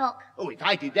 Peacock? Oh, if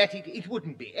I did that, it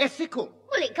wouldn't be ethical.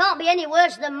 Well, it can't be any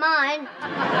worse than mine.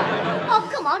 Oh,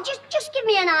 come on, just give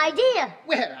me an idea.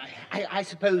 Well, I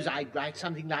suppose I'd write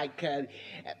something like,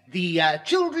 the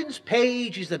children's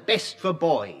page is the best for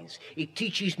boys. It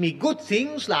teaches me good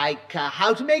things like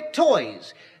how to make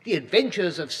toys. The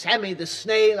adventures of Sammy the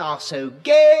Snail are so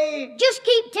gay. Just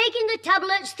keep taking the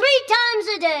tablets 3 times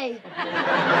a day.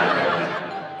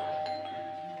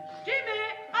 Jimmy,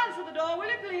 answer the door, will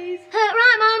you please?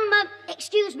 Right, Mum.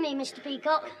 Excuse me, Mr.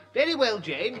 Peacock. Very well,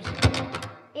 James.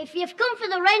 If you've come for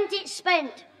the rent, it's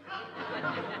spent.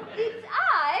 It's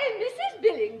I, Mrs.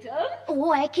 Billington.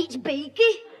 Oh, heck, it's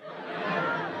Beaky.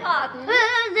 Pardon?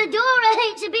 The door,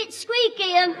 it's a bit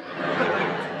squeaky.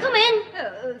 Come in.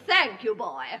 Oh, thank you,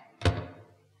 boy.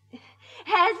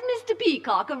 Has Mr.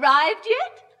 Peacock arrived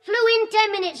yet? Flew in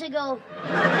 10 minutes ago.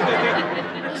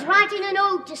 He's writing an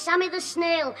ode to Sammy the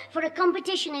Snail for a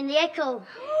competition in the Echo.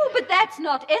 Oh, but that's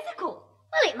not ethical.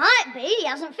 Well, it might be. He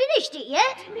hasn't finished it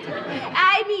yet.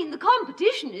 I mean, the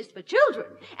competition is for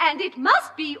children, and it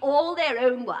must be all their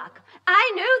own work.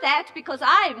 I know that because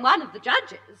I'm one of the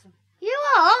judges. You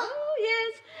are? Oh,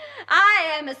 yes.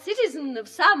 I am a citizen of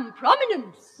some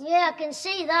prominence. Yeah, I can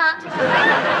see that.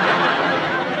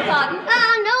 Pardon?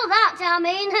 I know that, I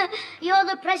mean. You're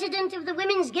the president of the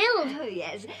Women's Guild. Oh,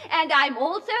 yes. And I'm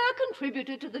also a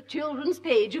contributor to the children's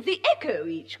page of the Echo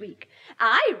each week.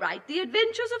 I write the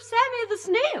adventures of Sammy the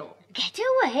Snail. Get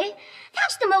away?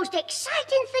 That's the most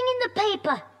exciting thing in the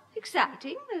paper.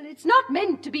 Exciting? Well, it's not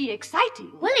meant to be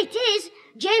exciting. Well, it is.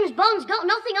 James Bond's got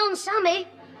nothing on Sammy.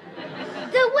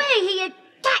 The way he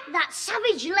attacked that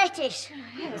savage lettuce.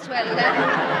 Yes, well,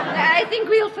 I think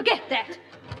we'll forget that.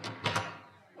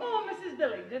 Oh, Mrs.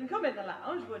 Billington, come in the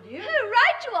lounge, would you?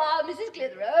 Right you are, Mrs.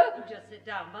 Clitheroe. Just sit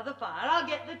down by the fire. I'll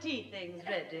get the tea things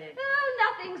ready.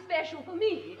 Oh, nothing special for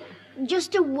me.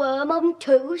 Just a worm on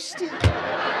toast.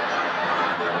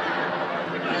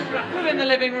 Come in the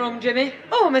living room, Jimmy.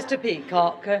 Oh, Mr.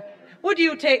 Peacock, would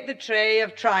you take the tray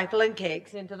of trifle and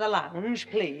cakes into the lounge,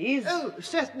 please? Oh,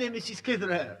 certainly, Mrs.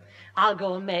 Clitheroe. I'll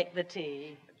go and make the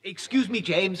tea. Excuse me,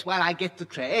 James, while I get the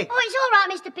tray. Oh, it's all right,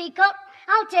 Mr. Peacock.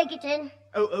 I'll take it in.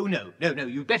 Oh, no,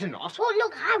 you'd better not. Oh,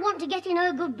 look, I want to get in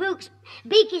her good books.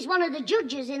 Beaky's one of the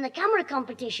judges in the camera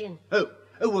competition. Oh,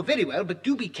 well, very well, but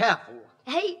do be careful.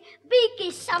 Hey,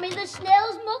 Beaky's Sammy the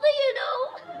Snail's mother, you know.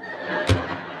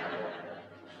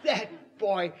 That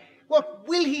boy. What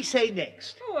will he say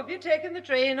next? Oh, have you taken the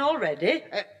tray in already?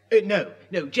 No,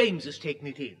 James has taken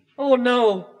it in. Oh,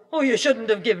 no. Oh, you shouldn't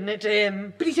have given it to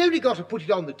him. But he's only got to put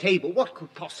it on the table. What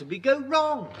could possibly go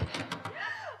wrong?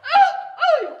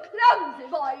 Oh, you clumsy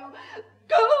boy, you.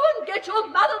 Go and get your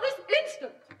mother this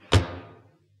instant.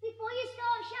 Before you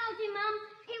start shouting, Mum,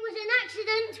 it was an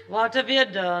accident. What have you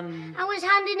done? I was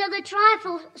handing her the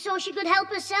trifle so she could help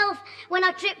herself when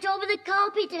I tripped over the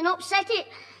carpet and upset it.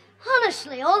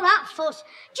 Honestly, all that fuss,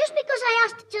 just because I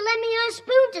asked her to lend me her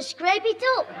spoon to scrape it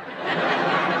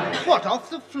up. What, off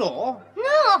the floor? No,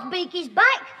 off Beaky's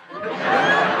back.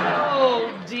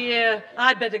 Oh, dear.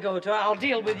 I'd better go to her. I'll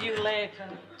deal with you later.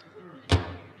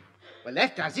 Well,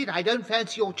 that does it. I don't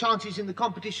fancy your chances in the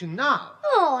competition now.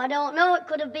 Oh, I don't know. It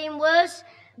could have been worse.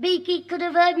 Beaky could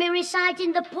have heard me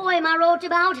reciting the poem I wrote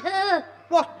about her.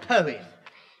 What poem?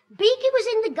 Beaky was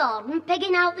in the garden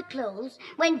pegging out the clothes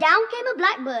when down came a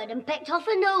blackbird and pecked off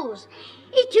her nose.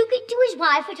 He took it to his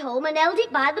wife at home and held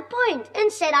it by the point and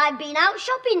said, "I've been out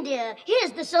shopping, dear.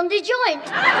 Here's the Sunday joint."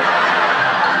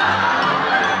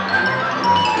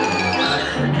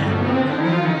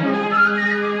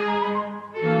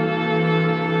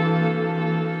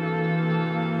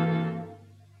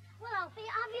 Well, Alfie,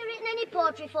 have you written any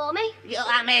poetry for me? Yeah,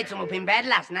 I made some up in bed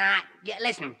last night. Yeah,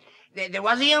 listen. There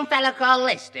was a young fella called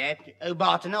Lister who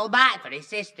bought an old bike for his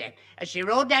sister. As she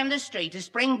rode down the street, a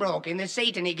spring broke in the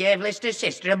seat and he gave Lister's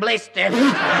sister a blister. What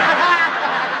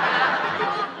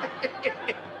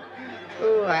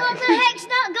the heck's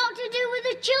that got to do with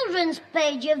the children's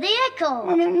page of the Echo?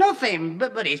 Well, nothing,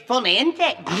 but it's funny, isn't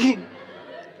it?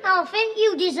 Alfie,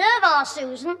 you deserve our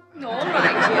Susan. All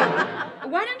right, you.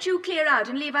 Why don't you clear out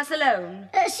and leave us alone?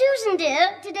 Susan,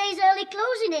 dear, today's early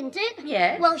closing, isn't it?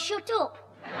 Yes. Well, shut up.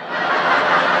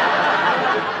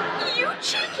 You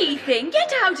cheeky thing,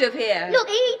 get out of here. Look,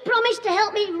 he promised to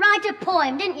help me write a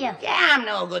poem, didn't you? Yeah, I'm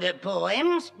no good at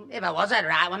poems. If I was, I'd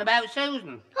write one about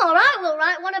Susan. All right, we'll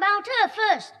write one about her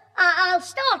first. I'll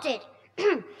start it.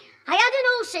 I had an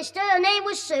old sister, her name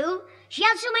was Sue. She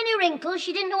had so many wrinkles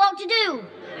she didn't know what to do.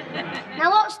 Now,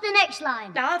 what's the next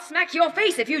line? I'll smack your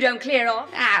face if you don't clear off.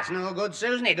 That's no good,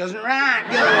 Susan. It doesn't rhyme.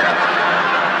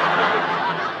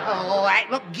 Oh, right.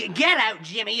 Look, get out,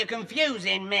 Jimmy. You're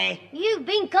confusing me. You've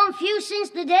been confused since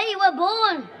the day you were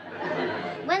born.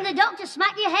 When the doctor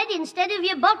smacked your head instead of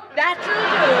your butt. That'll do.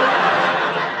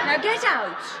 Now get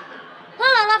out.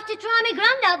 Well, I'll have to try my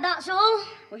granddad, that's all.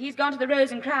 Well, he's gone to the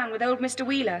Rose and Crown with old Mr.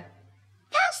 Wheeler.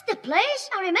 That's the place.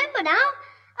 I remember now.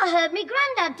 I heard me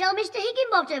granddad tell Mr.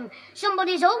 Higginbottom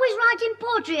somebody's always writing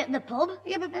poetry at the pub.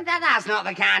 Yeah, but that's not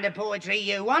the kind of poetry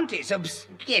you want. It's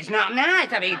not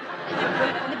nice. I mean,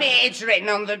 it's written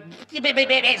on the...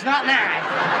 It's not nice.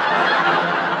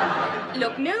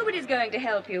 Look, nobody's going to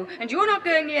help you, and you're not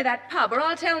going near that pub, or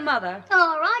I'll tell Mother.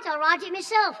 All right, I'll write it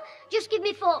myself. Just give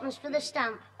me fourpence for the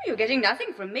stamp. You're getting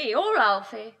nothing from me or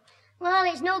Alfie. Well,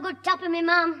 it's no good tapping me,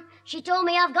 ma'am. She told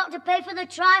me I've got to pay for the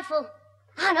trifle.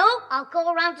 I know. I'll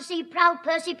call round to see proud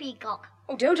Percy Peacock.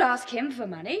 Oh, don't ask him for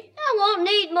money. I won't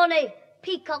need money.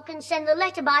 Peacock can send the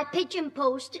letter by pigeon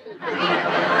post.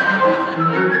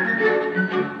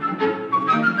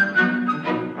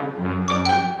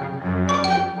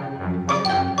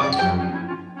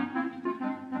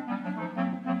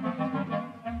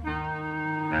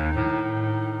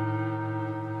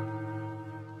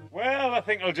 Well, I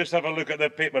think I'll just have a look at the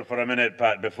paper for a minute,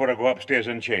 Pat, before I go upstairs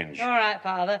and change. All right,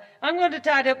 Father. I'm going to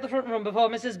tidy up the front room before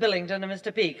Mrs. Billington and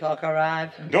Mr. Peacock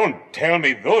arrive. Don't tell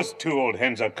me those two old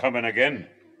hens are coming again.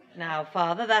 Now,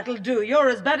 Father, that'll do. You're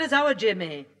as bad as our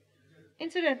Jimmy.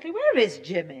 Incidentally, where is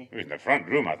Jimmy? He's in the front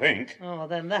room, I think. Oh,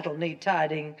 then that'll need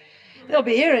tidying. They'll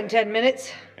be here in 10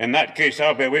 minutes. In that case,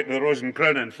 I'll be away to the Rose and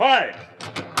Crown in 5.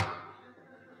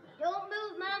 Don't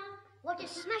move, ma'am. What a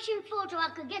smashing photo I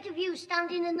could get of you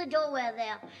standing in the doorway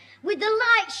there, with the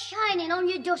light shining on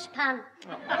your dustpan.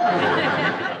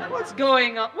 What's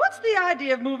going on? What's the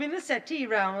idea of moving the settee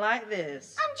round like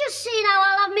this? I'm just seeing how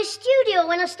I'll have my studio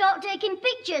when I start taking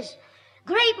pictures.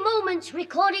 Great moments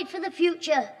recorded for the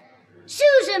future.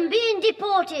 Susan being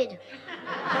deported.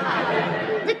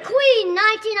 The Queen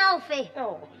knighting Alfie.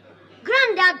 Oh.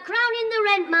 Grandad crowning the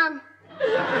rent man.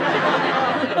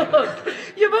 Look,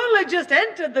 you've only just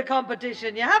entered the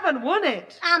competition. You haven't won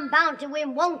it. I'm bound to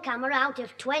win one camera out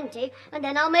of 20, and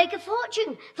then I'll make a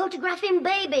fortune photographing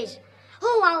babies.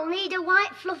 Oh, I'll need a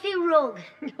white fluffy rug.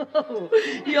 Oh,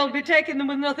 you'll be taking them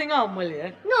with nothing on, will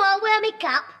you? No, I'll wear my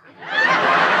cap.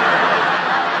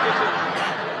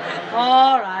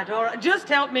 All right. Just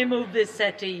help me move this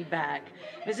settee back.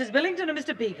 Mrs. Billington and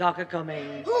Mr. Peacock are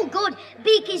coming. Oh, good.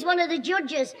 Beaky's one of the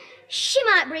judges. She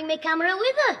might bring me camera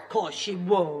with her. Of course she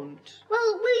won't.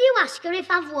 Well, will you ask her if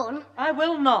I've won? I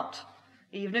will not.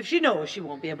 Even if she knows, she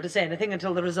won't be able to say anything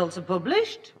until the results are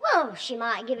published. Well, she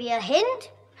might give you a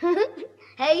hint.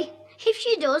 Hey, if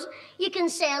she does, you can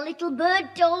say a little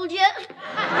bird told you.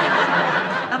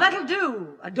 Now, that'll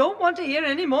do. I don't want to hear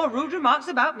any more rude remarks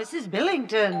about Mrs.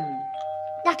 Billington.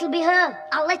 That'll be her.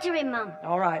 I'll let her in, Mum.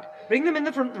 All right. Bring them in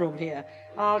the front room here.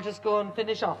 I'll just go and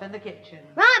finish off in the kitchen.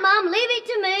 Right, Mum. Leave it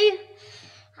to me.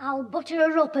 I'll butter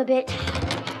her up a bit.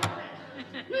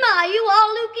 My, you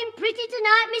are looking pretty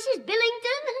tonight, Mrs.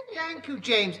 Billington. Thank you,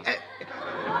 James.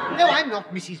 No, I'm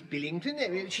not Mrs.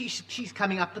 Billington. She's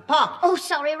coming up the park. Oh,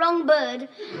 sorry, wrong bird.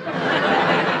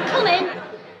 Come in.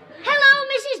 Hello,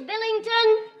 Mrs.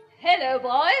 Billington. Hello,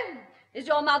 boy. Is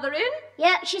your mother in?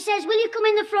 Yeah, she says, will you come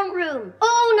in the front room?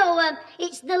 Oh, no,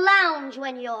 it's the lounge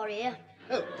when you're here.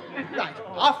 Oh, right.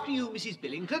 After you, Mrs.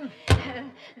 Billington.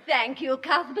 Thank you,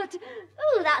 Cuthbert.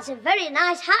 Oh, that's a very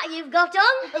nice hat you've got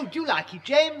on. Oh, do you like it,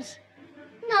 James?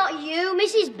 Not you,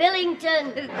 Mrs.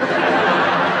 Billington.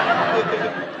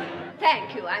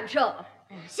 Thank you, I'm sure.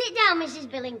 Sit down, Mrs.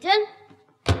 Billington.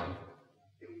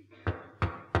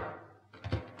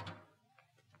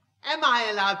 Am I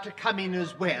allowed to come in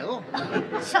as well?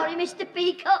 Sorry, Mr.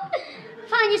 Peacock.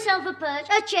 Find yourself a perch,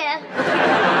 a chair.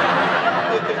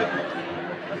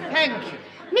 Thank you.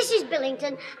 Mrs.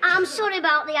 Billington, I'm sorry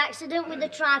about the accident with the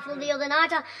trifle the other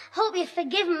night. I hope you've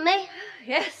forgiven me.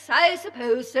 Yes, I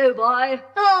suppose so, boy.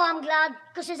 Oh, I'm glad,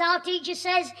 because as our teacher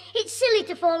says, it's silly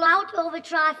to fall out over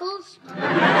trifles.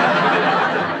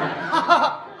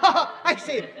 I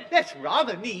say, that's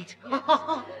rather neat.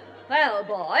 Well,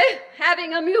 boy,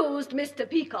 having amused Mr.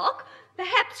 Peacock,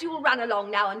 perhaps you'll run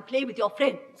along now and play with your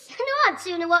friends. No, I'd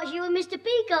sooner watch you and Mr.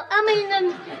 Peacock.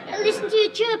 Listen to you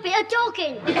chirping or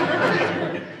talking.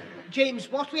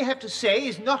 James, what we have to say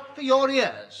is not for your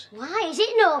ears. Why, is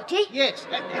it naughty? Yes.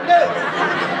 No.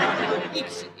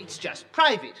 It's just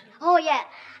private. Oh, yeah.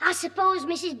 I suppose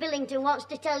Mrs. Billington wants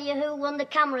to tell you who won the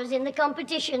cameras in the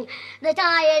competition that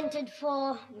I entered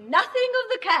for. Nothing of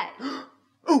the kind.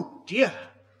 Oh, dear.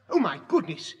 Oh, my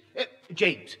goodness.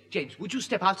 James, would you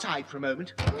step outside for a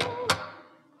moment?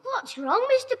 What's wrong,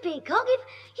 Mr. Peacock?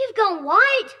 You've gone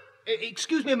white.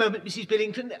 Excuse me a moment, Mrs.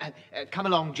 Billington. Come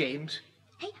along, James.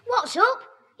 Hey, what's up?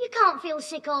 You can't feel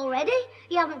sick already.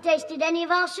 You haven't tasted any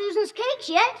of our Susan's cakes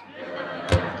yet.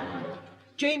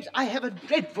 James, I have a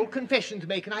dreadful confession to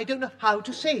make, and I don't know how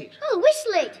to say it. Oh,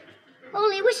 whistle it.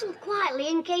 Only whistle quietly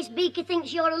in case Beaker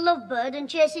thinks you're a lovebird and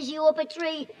chases you up a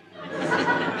tree.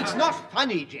 It's not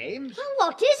funny, James. Well,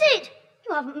 what is it?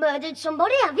 You haven't murdered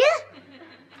somebody, have you?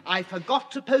 I forgot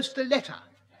to post a letter.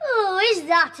 Oh, is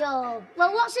that all?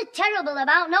 Well, what's so terrible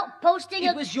about not posting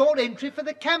It was your entry for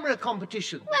the camera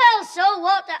competition. Well, so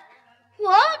what?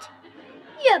 What?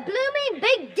 You blooming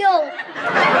big dope.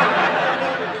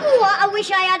 Oh, I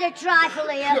wish I had a trifle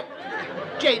here. Look,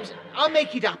 James, I'll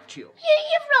make it up to you.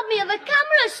 You've robbed me of a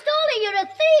camera, stole it, you're a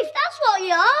thief, that's what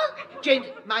you are. James,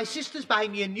 my sister's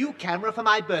buying me a new camera for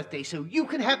my birthday, so you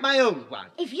can have my old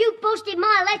one. If you posted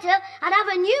my letter, I'd have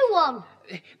a new one.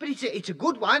 But it's a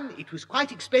good one. It was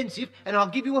quite expensive, and I'll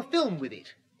give you a film with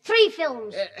it. 3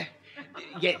 films.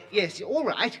 Yes, all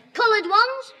right. Coloured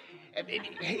ones?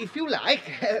 If you like,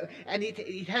 and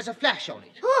it has a flash on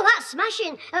it. Oh, that's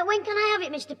smashing. When can I have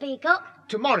it, Mr. Peacock?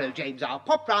 Tomorrow, James. I'll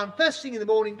pop round first thing in the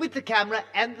morning with the camera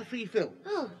and the 3 films.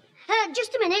 Oh,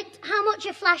 just a minute. How much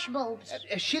are flash bulbs?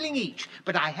 $1 shilling each,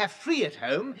 but I have 3 at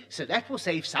home, so that will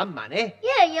save some money.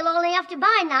 Yeah, you'll only have to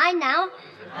buy 9 now.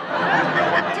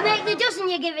 To make the dozen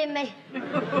you're giving me.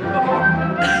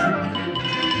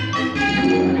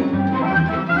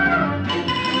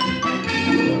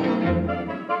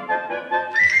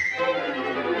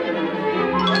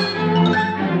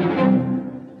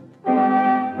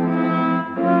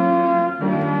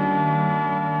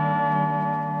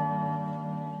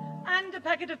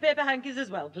 Packet of paper hankies as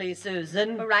well, please,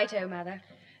 Susan. Righto, Mother.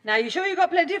 Now, you sure you got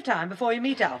plenty of time before you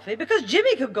meet Alfie? Because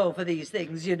Jimmy could go for these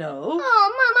things, you know.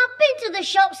 Oh, Mum, I've been to the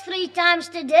shops 3 times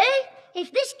today.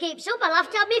 If this keeps up, I'll have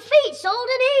to have my feet soled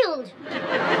and healed.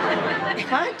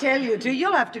 If I tell you to,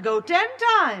 you'll have to go 10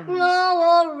 times. Oh,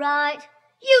 all right.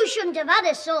 You shouldn't have had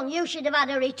a son. You should have had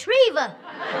a retriever.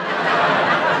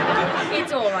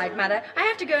 It's all right, Mother. I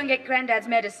have to go and get Grandad's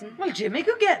medicine. Well, Jimmy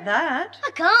could get that.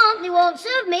 I can't. They won't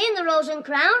serve me in the Rose and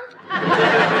Crown.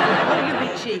 Oh, you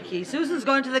be cheeky. Susan's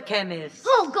going to the chemist.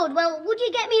 Oh, good. Well, would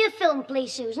you get me a film,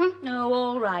 please, Susan? No,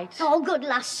 all right. Oh, good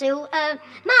lass, Sue. Ma'am,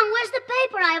 where's the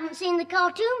paper? I haven't seen the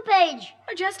cartoon page.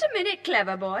 Oh, just a minute,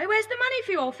 clever boy. Where's the money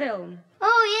for your film?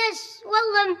 Oh, yes.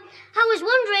 Well, I was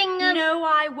wondering... No,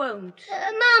 I won't.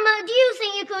 Ma'am, do you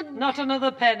think you could... Not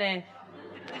another penny.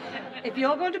 If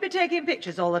you're going to be taking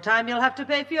pictures all the time, you'll have to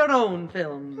pay for your own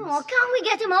films. Oh, can't we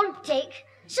get 'em on tick?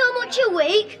 So much a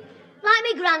week. Like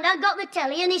me Grandad got the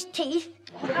telly and his teeth.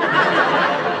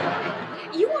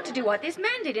 You ought to do what this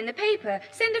man did in the paper.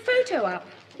 Send a photo up.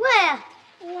 Where?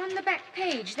 Oh, on the back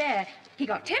page, there. He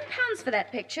got £10 for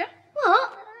that picture.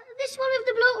 What? This one of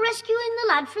the bloke rescuing the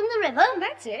lad from the river? Oh,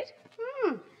 that's it.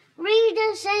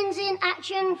 Reader sends in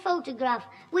action photograph.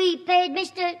 We paid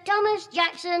Mr. Thomas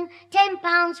Jackson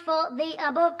 £10 for the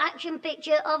above action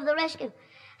picture of the rescue.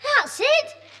 That's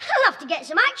it. I'll have to get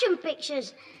some action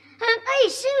pictures. Hey,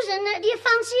 Susan, do you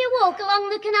fancy a walk along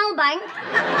the canal bank?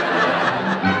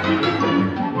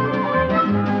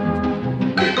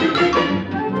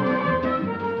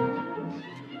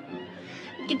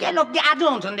 Look, I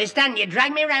don't understand. You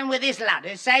drag me round with this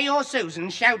ladder, say you're Susan,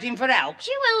 shouting for help.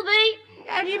 She will be.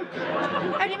 How do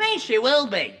you mean she will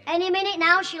be? Any minute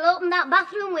now, she'll open that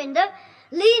bathroom window,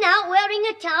 lean out wearing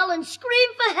a towel and scream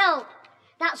for help.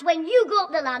 That's when you go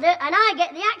up the ladder and I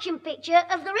get the action picture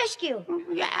of the rescue.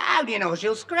 Yeah, how do you know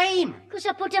she'll scream? Because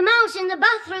I put a mouse in the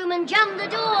bathroom and jammed the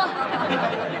door.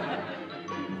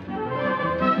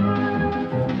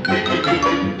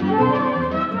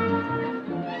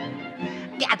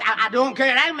 Yeah, I don't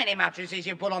care how many mattresses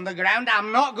you put on the ground,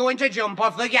 I'm not going to jump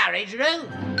off the garage roof.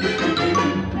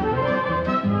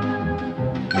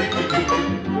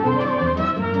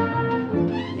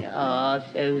 Oh,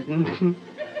 Susan.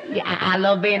 Yeah, I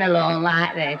love being alone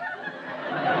like this.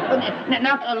 But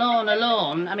not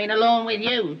alone. I mean alone with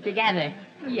you, together.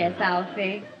 Yes,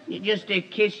 Alfie. Just to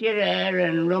kiss your hair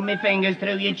and run my fingers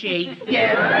through your cheeks.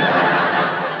 Yeah.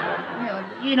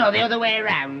 You know, the other way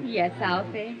around. Yes,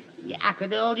 Alfie. Yeah, I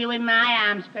could hold you in my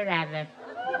arms forever.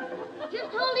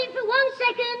 Just hold it for 1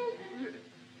 second.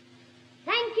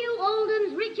 Thank you,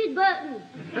 Oldham's Richard Burton.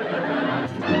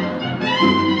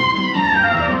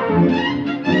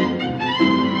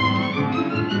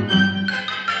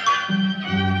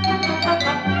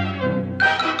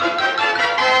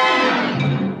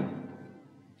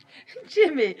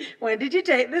 Jimmy, when did you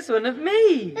take this one of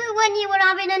me? When you were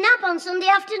having a nap on Sunday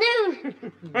afternoon.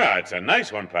 Well, it's a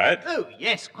nice one, Pat. Oh,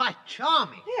 yes, quite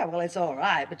charming. Yeah, well, it's all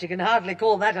right, but you can hardly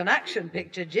call that an action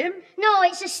picture, Jim. No,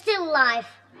 it's a still life.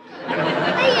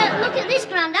 Hey, look at this,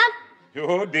 Grandad.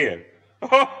 Oh, dear.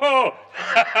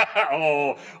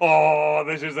 Oh,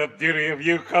 this is the beauty of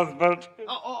you, Cuthbert.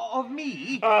 Of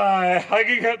me? Aye,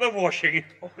 hanging out the washing.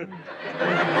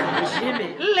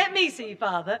 Jimmy, let me see,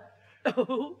 Father.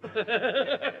 Oh.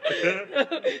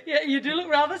 Yeah, you do look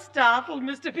rather startled,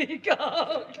 Mr.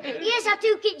 Peacock. Yes, I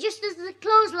took it just as the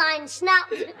clothesline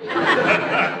snapped.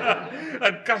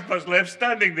 And Cuthbert's left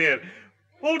standing there,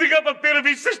 holding up a pair of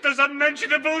his sister's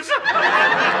unmentionables.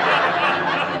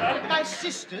 My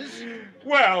sisters?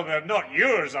 Well, they're not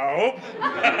yours, I hope.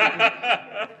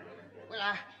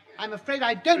 Well, I'm afraid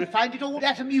I don't find it all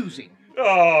that amusing.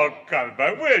 Oh,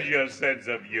 Cuthbert, where's your sense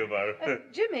of humour?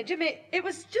 Jimmy, it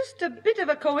was just a bit of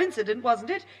a coincidence,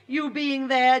 wasn't it? You being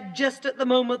there just at the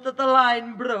moment that the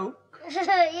line broke.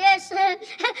 Yes,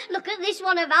 look at this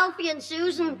one of Alfie and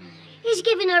Susan. He's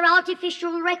giving her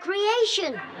artificial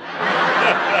recreation.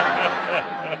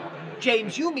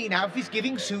 James, you mean Alfie's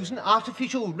giving Susan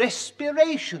artificial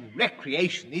respiration.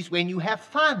 Recreation is when you have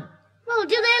fun. Well,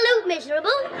 do they look miserable?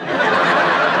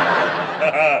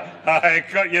 I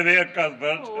caught you there,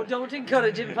 Cuthbert. Oh, don't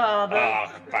encourage him, Father.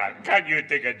 Oh, Pat, can't you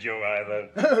take a joke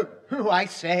either? Oh, I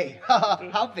say.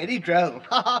 How very droll.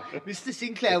 Mr.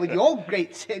 Sinclair, with your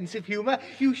great sense of humour,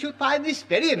 you should find this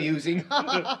very amusing.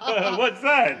 What's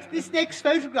that? This next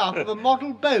photograph of a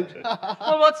model boat.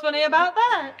 Well, what's funny about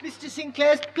that? Mr.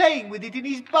 Sinclair's playing with it in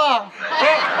his bath.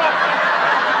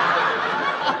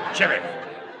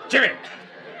 Jimmy,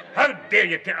 how dare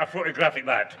you take a photograph like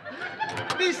that?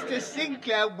 Mr.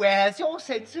 Sinclair, where's your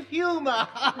sense of humour?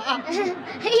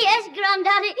 Yes,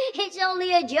 Grandaddy, it's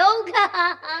only a joke.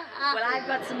 Well, I've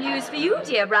got some news for you,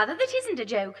 dear brother, that isn't a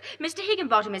joke. Mr.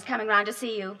 Higginbottom is coming round to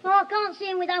see you. Oh, I can't see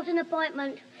him without an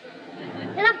appointment.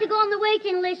 He'll have to go on the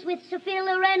waiting list with Sophia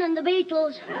Loren and the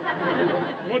Beatles.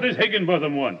 What does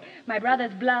Higginbotham want? My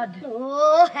brother's blood.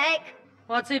 Oh, heck.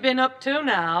 What's he been up to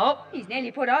now? He's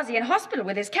nearly put Ozzy in hospital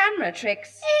with his camera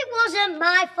tricks. It wasn't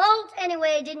my fault.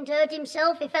 Anyway, he didn't hurt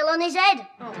himself. He fell on his head.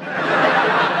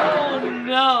 Oh,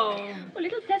 no. Well,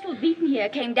 little Cecil Beaton here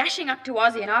came dashing up to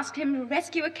Ozzy and asked him to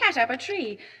rescue a cat up a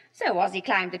tree. So Ozzy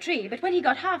climbed the tree, but when he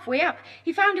got halfway up,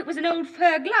 he found it was an old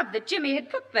fur glove that Jimmy had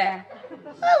put there.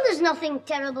 Well, there's nothing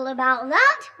terrible about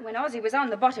that. When Ozzy was on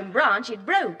the bottom branch, it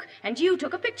broke, and you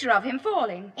took a picture of him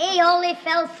falling. He only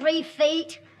fell 3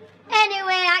 feet.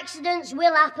 Anyway, accidents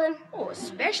will happen. Oh,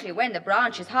 especially when the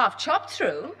branch is half chopped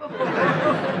through.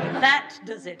 That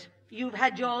does it. You've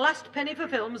had your last penny for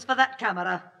films for that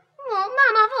camera. Oh,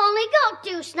 Mum, I've only got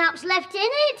 2 snaps left in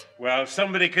it. Well,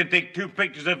 somebody can take 2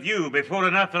 pictures of you before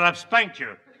and after I've spanked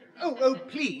you. Oh,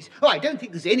 please. Oh, I don't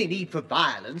think there's any need for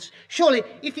violence. Surely,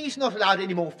 if he's not allowed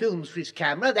any more films for his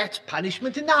camera, that's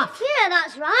punishment enough. Yeah,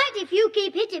 that's right. If you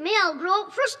keep hitting me, I'll grow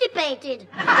up frustipated.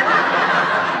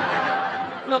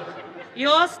 Look,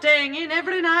 you're staying in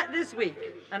every night this week.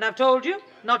 And I've told you,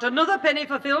 not another penny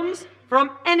for films from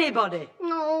anybody.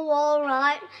 Oh, all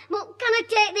right. But can I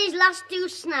take these last 2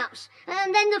 snaps?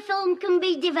 And then the film can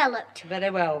be developed.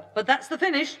 Very well. But that's the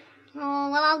finish. Oh,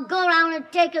 well, I'll go round and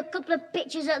take a couple of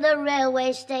pictures at the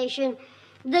railway station.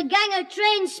 The gang of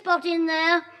train spotting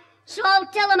there. So I'll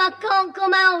tell them I can't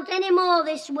come out any more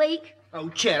this week. Oh,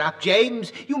 cheer up,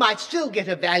 James. You might still get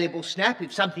a valuable snap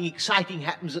if something exciting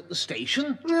happens at the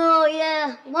station. Oh,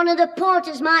 yeah. One of the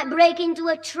porters might break into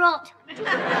a trot.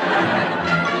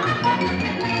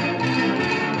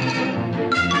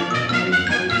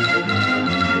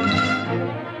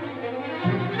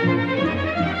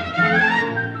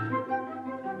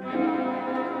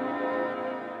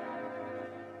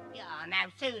 Now,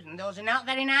 Susan, those are not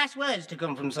very nice words to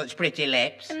come from such pretty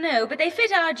lips. No, but they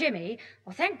fit our Jimmy.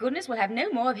 Well, thank goodness we'll have no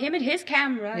more of him and his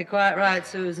camera. You're quite right,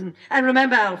 Susan. And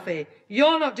remember, Alfie,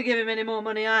 you're not to give him any more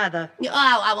money either. Oh,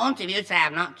 I won't if you say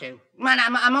I'm not to. Man,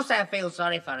 I must say I feel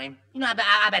sorry for him. You know,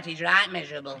 I bet he's right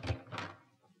miserable.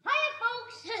 Hiya,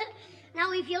 folks.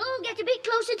 Now, if you'll all get a bit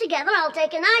closer together, I'll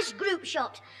take a nice group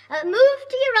shot. Move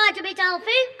to your right a bit,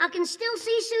 Alfie. I can still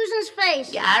see Susan's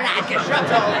face. Yeah, all right, just shut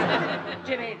up.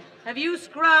 Jimmy, have you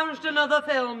scrounged another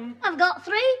film? I've got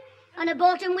 3, and I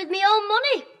bought 'em with my own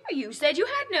money. You said you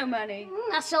had no money.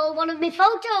 I sold one of my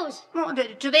photos. What,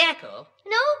 to the Echo?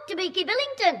 No, to Beaky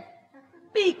Billington.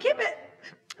 Beaky,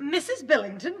 Mrs.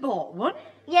 Billington bought one?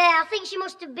 Yeah, I think she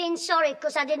must have been sorry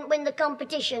because I didn't win the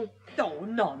competition. Oh,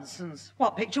 nonsense.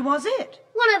 What picture was it?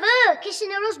 One of her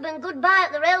kissing her husband goodbye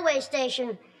at the railway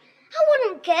station. I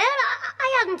wouldn't care.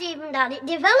 I hadn't even had it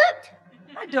developed.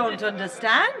 I don't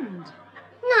understand.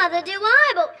 Neither do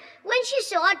I, but when she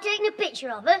saw I'd taken a picture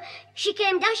of her, she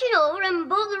came dashing over and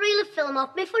bought the reel of film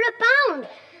off me for £1.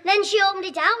 Then she opened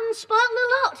it out and spoiled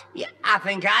the lot. Yeah, I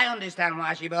think I understand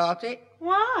why she bought it.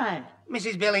 Why?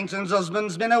 Mrs. Billington's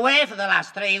husband's been away for the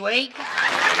last 3 weeks.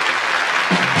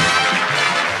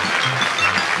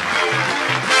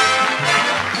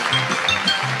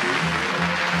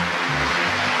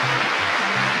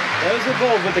 Those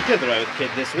involved with the Clitheroe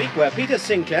kid this week were Peter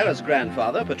Sinclair as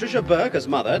grandfather, Patricia Burke as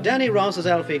mother, Danny Ross as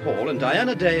Alfie Hall, and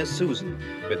Diana Day as Susan,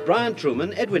 with Brian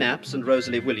Truman, Edwin Apps, and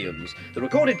Rosalie Williams. The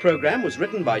recorded programme was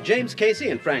written by James Casey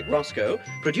and Frank Roscoe,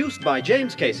 produced by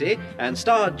James Casey, and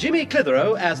starred Jimmy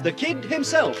Clitheroe as the kid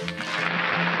himself.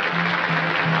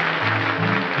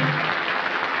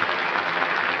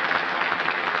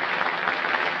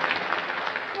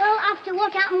 Well, after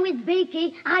what happened with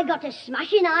Beaky, I got a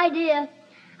smashing idea.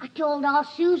 I told our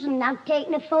Susan I'd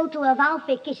taken a photo of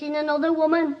Alfie kissing another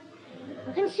woman.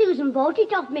 And Susan bought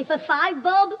it off me for £5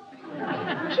 bob.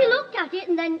 She looked at it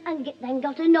and then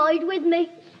got annoyed with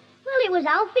me. Well, it was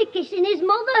Alfie kissing his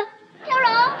mother.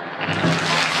 Ta-ra!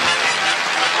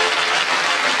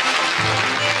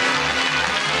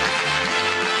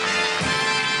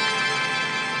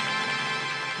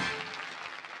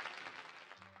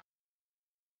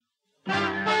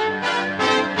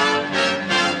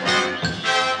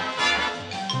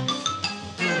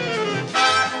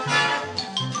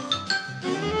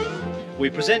 We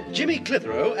present Jimmy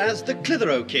Clitheroe as the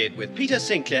Clitheroe Kid with Peter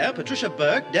Sinclair, Patricia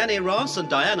Burke, Danny Ross and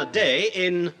Diana Day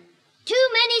in... Too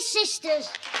Many Sisters.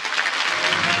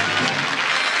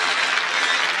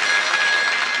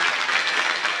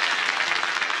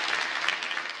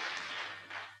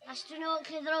 Astronaut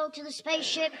Clitheroe to the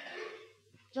spaceship.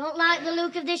 Don't like the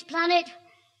look of this planet.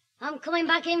 I'm coming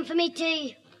back in for me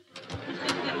tea.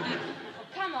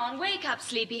 Come on, wake up,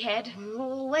 sleepyhead.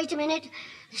 Oh, wait a minute.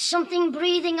 There's something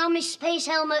breathing on my space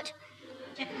helmet.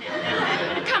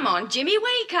 Come on, Jimmy,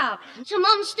 wake up. It's a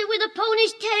monster with a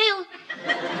pony's tail.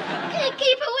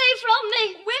 Keep away from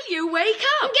me. Will you wake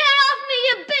up? Get off me,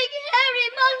 you big, hairy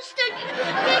monster.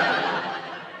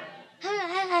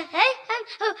 Hey?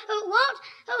 What?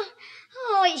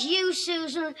 Oh, it's you,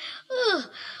 Susan. Oh,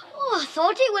 I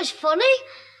thought it was funny.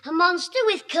 A monster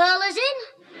with curlers in.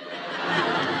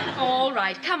 All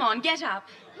right, come on, get up.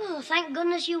 Oh, thank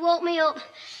goodness you woke me up.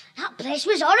 That place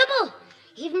was horrible.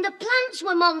 Even the plants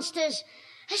were monsters.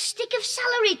 A stick of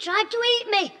celery tried to eat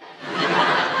me.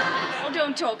 Oh,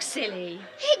 don't talk silly.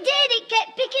 It did. It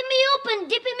kept picking me up and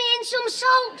dipping me in some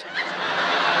salt.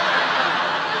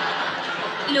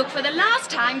 Look, for the last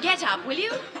time, get up, will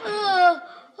you? Oh,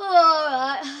 all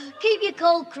right. Keep your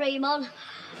cold cream on.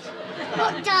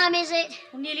 What time is it?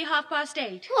 Nearly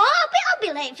 8:30. Oh, I'll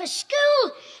be late for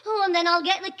school. Oh, and then I'll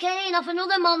get the cane off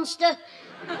another monster.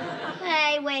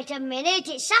 Hey, wait a minute.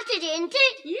 It's Saturday, isn't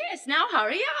it? Yes, now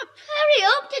hurry up. Hurry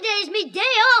up. Today's me day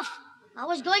off. I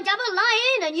was going to have a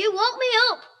lie-in and you woke me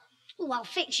up. Oh, I'll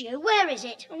fix you. Where is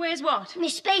it? Where's what? My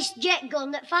space jet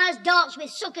gun that fires darts with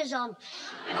suckers on.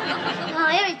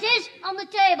 Here it is, on the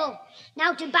table.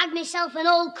 Now to bag myself an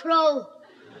old crow.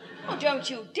 Oh, don't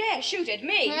you dare shoot at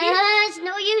me. It's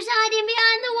no use hiding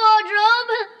behind the wardrobe.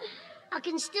 I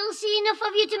can still see enough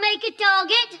of you to make a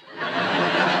target.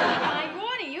 I'm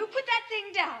warning you, put that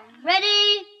thing down.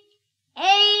 Ready?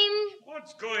 Aim.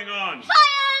 What's going on?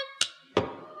 Fire!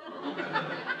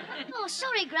 Oh,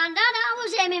 sorry, Grandad. I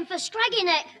was aiming for Scraggy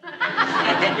Neck.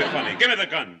 Now, don't be funny. Give me the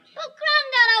gun. But,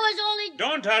 Grandad, I was only...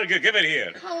 Don't argue. Give it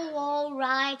here. Oh, all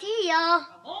right. Here you are.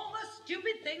 All the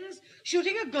stupid things.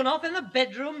 Shooting a gun off in the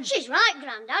bedroom. She's right,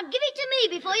 Grandad. Give it to me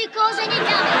before you cause any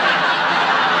damage.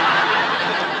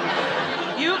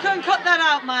 You can cut that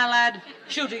out, my lad.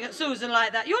 Shooting at Susan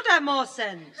like that. You'd have more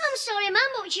sense. I'm sorry, ma'am,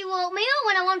 but she woke me up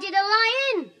when I wanted to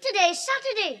lie in. Today's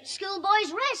Saturday.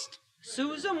 Schoolboys rest.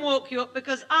 Susan woke you up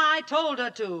because I told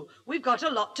her to. We've got a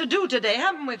lot to do today,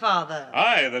 haven't we, Father?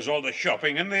 Aye, there's all the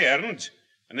shopping and the errands.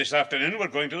 And this afternoon we're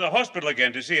going to the hospital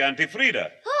again to see Auntie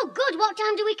Frida. Oh, good. What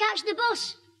time do we catch the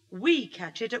bus? We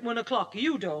catch it at 1 o'clock.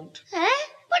 You don't. Eh?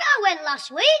 But I went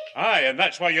last week. Aye, and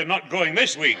that's why you're not going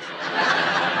this week.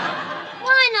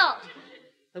 Why not?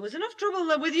 There was enough trouble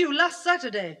there with you last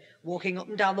Saturday, walking up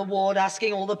and down the ward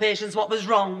asking all the patients what was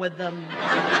wrong with them.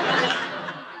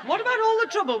 What about all the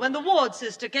trouble when the ward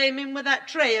sister came in with that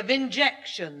tray of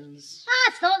injections?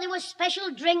 I thought there were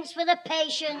special drinks for the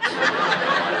patients.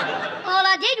 All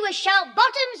I did was shout,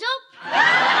 "Bottoms up!"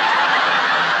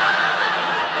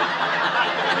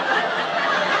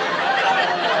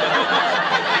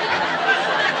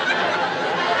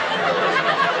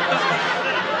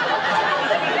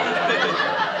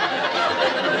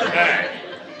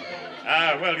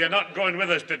 Well, you're not going with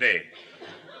us today.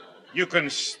 You can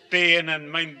stay in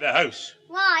and mind the house.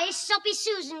 Why, is Soppy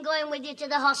Susan going with you to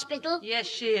the hospital? Yes,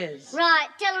 she is. Right,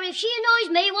 tell her if she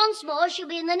annoys me once more, she'll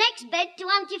be in the next bed to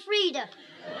Auntie Frida.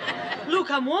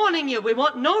 Luke, I'm warning you, we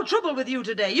want no trouble with you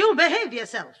today. You'll behave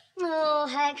yourself. Oh,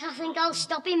 heck, I think I'll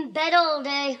stop in bed all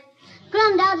day.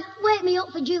 Grandad, wake me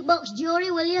up for jukebox jury,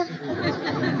 will you?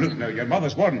 Look, now, your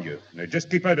mother's warned you. Now,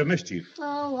 just keep out of mischief.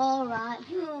 Oh, all right.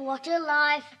 Oh, what a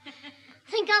life.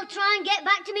 Think I'll try and get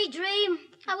back to me dream.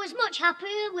 I was much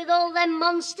happier with all them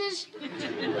monsters.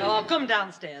 Oh, come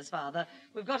downstairs, Father.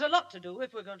 We've got a lot to do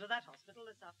if we're going to that hospital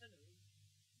this afternoon.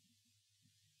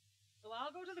 So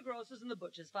I'll go to the grocer's and the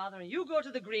butcher's, Father, and you go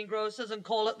to the greengrocer's and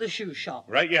call at the shoe shop.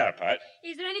 Right you are, Pat.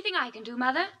 Is there anything I can do,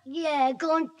 Mother? Yeah,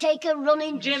 go and take a run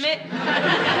in. Jimmy.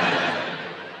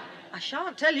 I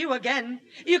shan't tell you again.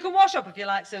 You can wash up if you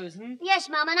like, Susan. Yes,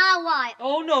 Mum, and I'll wipe.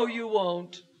 Oh, no, you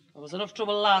won't. There was enough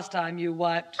trouble last time you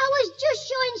wiped. I was just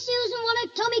showing Susan one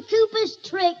of Tommy Cooper's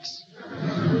tricks.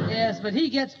 Yes, but he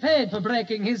gets paid for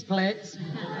breaking his plates.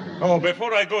 Oh,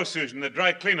 before I go, Susan, the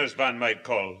dry cleaner's van might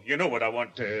call. You know what I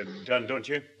want done, don't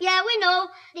you? Yeah, we know.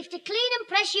 If to clean and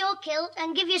press your kilt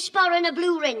and give your sporran a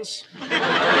blue rinse.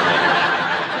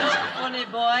 Funny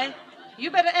boy.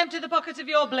 You better empty the pockets of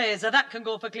your blazer. That can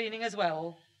go for cleaning as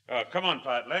well. Oh, come on,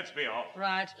 Pat. Let's be off.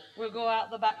 Right. We'll go out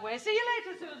the back way. See you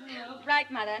later, Susan. Right,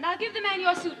 Mother. And I'll give the man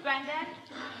your suit, Grandad.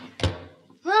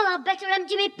 Well, I'd better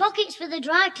empty me pockets for the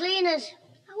dry cleaners.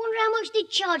 I wonder how much they'd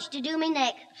charge to do me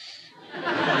neck.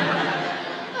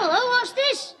 Hello, what's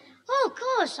this? Oh, of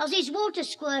course, Ozzy's water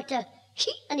squirter.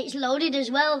 And it's loaded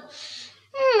as well.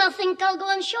 I think I'll go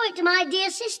and show it to my dear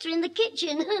sister in the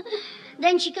kitchen.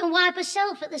 Then she can wipe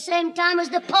herself at the same time as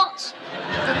the pots.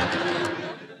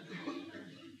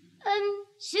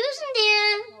 Susan,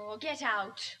 dear. Oh, get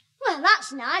out. Well,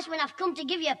 that's nice when I've come to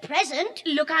give you a present.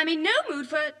 Look, I'm in no mood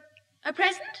for a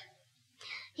present.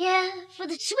 Yeah, for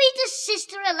the sweetest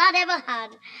sister a lad ever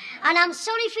had. And I'm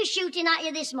sorry for shooting at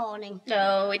you this morning.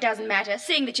 No, it doesn't matter,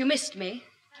 seeing that you missed me.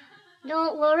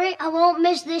 Don't worry, I won't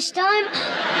miss this time.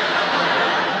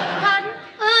 Pardon?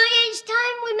 It's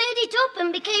time we made it up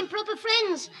and became proper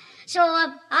friends. So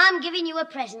I'm giving you a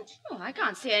present. Oh, I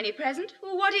can't see any present.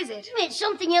 Well, what is it? It's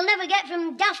something you'll never get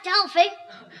from Daft Alfie.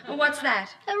 What's that?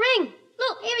 A ring.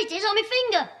 Look, here it is on my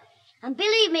finger. And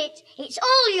believe me, it's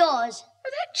all yours. Oh,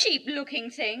 that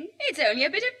cheap-looking thing. It's only a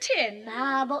bit of tin.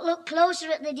 Ah, but look closer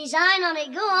at the design on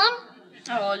it. Go on.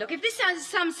 Oh, look, if this sounds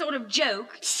some sort of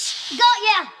joke... Got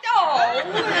ya! Oh,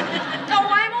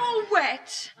 I'm all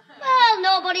wet. Well,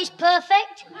 nobody's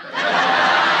perfect.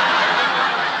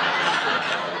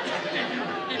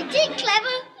 Isn't it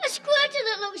clever? A squirter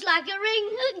that looks like a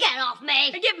ring. Get off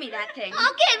me. Give me that thing.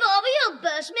 I'll give over, you'll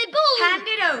burst me balls. Hand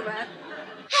it over.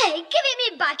 Hey, give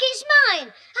it me back, it's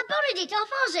mine. I borrowed it off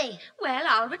Ozzy. Well,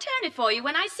 I'll return it for you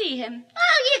when I see him.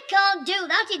 Well, you can't do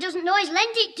that. He doesn't know he's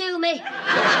lent it to me.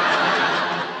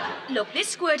 Look, this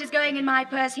squirt is going in my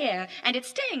purse here, and it's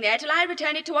staying there till I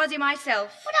return it to Ozzy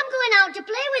myself. But I'm going out to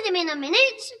play with him in a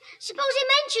minute. Suppose he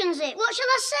mentions it. What shall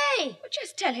I say? Well,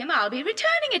 just tell him I'll be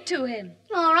returning it to him.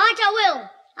 All right, I will.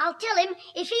 I'll tell him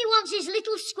if he wants his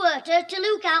little squirter to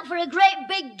look out for a great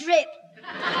big drip.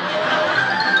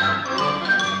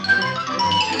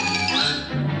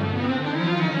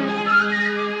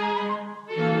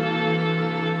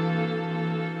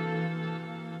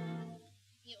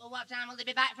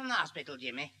 hospital,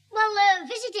 Jimmy? Well,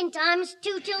 visiting time's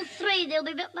 2 till 3. They'll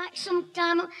be back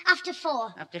sometime after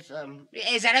 4.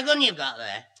 Is that a gun you've got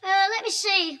there? Let me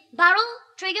see. Barrel,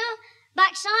 trigger,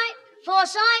 backside,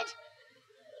 foresight.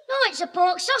 No, it's a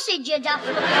pork sausage, you daft.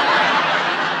 All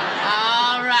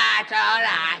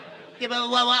right. Yeah, but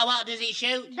what does it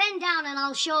shoot? Bend down and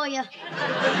I'll show you.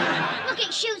 Look,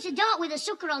 it shoots a dart with a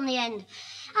sucker on the end.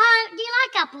 Do you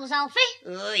like apples, Alfie?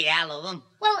 Oh, yeah, I love them.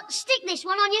 Well, stick this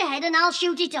one on your head and I'll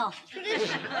shoot it off.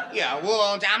 Yeah, I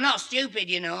won't. I'm not stupid,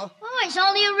 you know. Oh, it's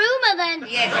only a rumour then.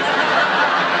 Yes.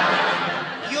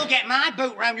 You'll get my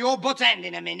boot round your butt end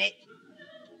in a minute.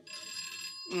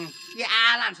 Yeah,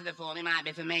 I'll answer the phone. It might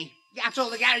be for me. I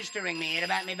told the garage to ring me here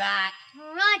about me bike.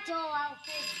 Right-o,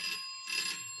 Alfie.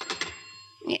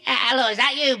 Hello, is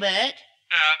that you, Bert?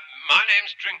 My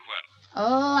name's Drinkwell.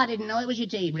 Oh, I didn't know it was your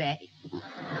tea break.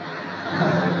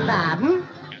 Pardon?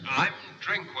 I'm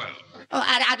Drinkwell. Oh,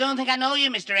 I don't think I know you,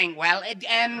 Mr. Inkwell.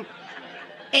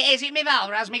 Is it me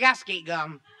valve or has me gasket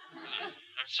gone?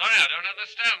 I'm sorry, I don't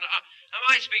understand. Am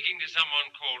I speaking to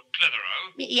someone called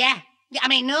Clitheroe? Yeah. I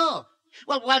mean, no.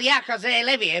 Well, yeah, because they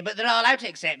live here, but they're all out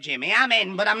except Jimmy. I'm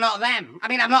in, but I'm not them. I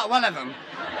mean, I'm not one of them.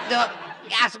 Though,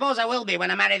 I suppose I will be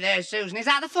when I marry their Susan. Is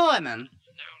that the foreman?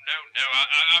 No.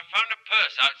 I found a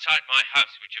purse outside my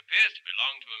house which appears to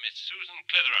belong to a Miss Susan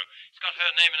Clitheroe. It's got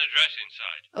her name and address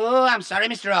inside. Oh, I'm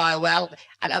sorry, Mr. Oilwell.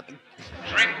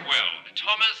 Drinkwell.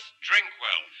 Thomas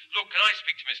Drinkwell. Look, can I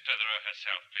speak to Miss Clitheroe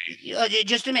herself, please?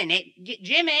 Just a minute.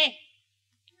 Jimmy?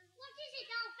 What is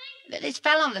it, Alfie? This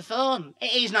fell on the phone.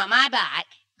 He's not my bike.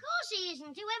 Of course he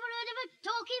isn't. Who ever heard of a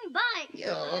talking bike?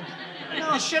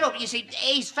 No, shut up. You see,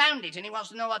 he's found it and he wants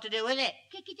to know what to do with it.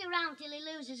 Kick it around till he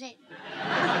loses it.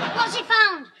 What's he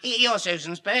found? Your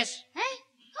Susan's purse. Eh?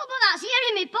 Oh, but that's here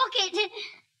in my pocket.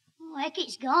 Oh, heck,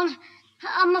 it's gone.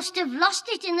 I must have lost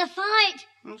it in the fight.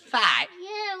 Fight?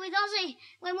 Yeah, with Ozzy,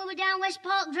 when we were down West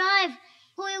Park Drive.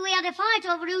 We had a fight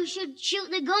over who should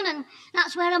shoot the gun, and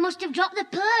that's where I must have dropped the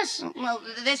purse. Well,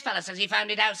 this fella says he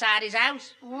found it outside his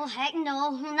house. Oh, heck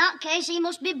no. In that case, he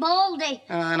must be baldy.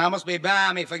 And I must be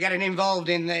balmy for getting involved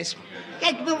in this.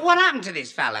 Yeah, but what happened to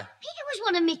this fella? He was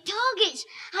one of my targets.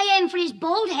 I aimed for his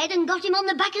bald head and got him on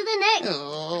the back of the neck.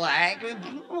 Oh, heck.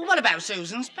 What about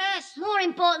Susan's purse? More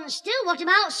important still, what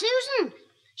about Susan?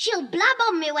 She'll blab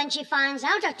on me when she finds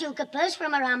out I took a purse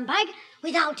from her handbag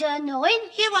without her knowing.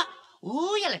 Yeah, what?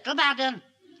 Oh, you little bad un.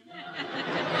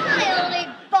 I only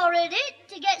borrowed it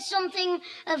to get something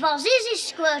of Ozzy's, his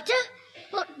squirter.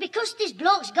 But because this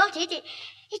bloke's got it,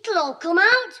 it'll all come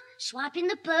out. Swiping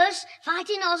the purse,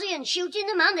 fighting Ozzy and shooting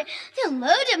the man. They'll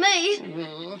murder me.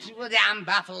 Well, I'm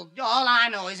baffled. All I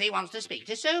know is he wants to speak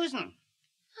to Susan.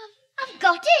 I've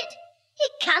got it. He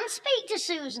can speak to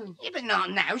Susan. Yeah, but not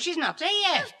now. She's not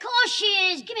here. Of course she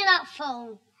is. Give me that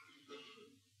phone.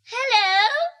 Hello?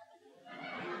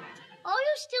 Are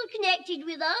you still connected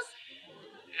with us?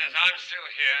 Yes, I'm still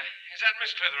here. Is that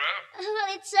Miss Clitheroe? Well,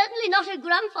 it's certainly not her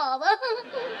grandfather.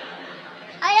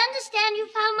 I understand you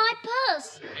found my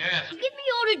purse. Yes. Give me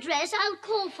your address. I'll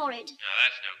call for it. No,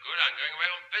 that's no good. I'm going away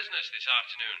on business this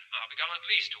afternoon. I'll be gone at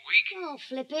least a week. Oh,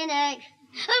 flippin' heck.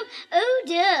 Oh,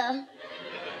 dear.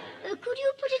 Could you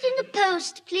put it in the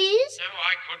post, please? No,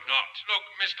 I could not. Look,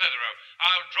 Miss Clitheroe,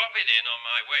 I'll drop it in on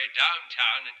my way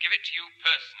downtown and give it to you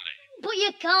personally. But you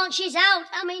can't. She's out.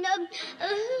 I mean,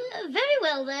 very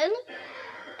well then.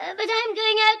 But I'm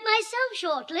going out myself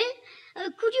shortly.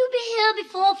 Could you be here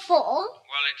before 4?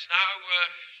 Well, it's now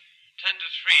 10 to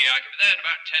 3. I can be there in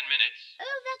about 10 minutes.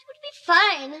 Oh, that would be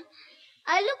fine.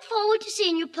 I look forward to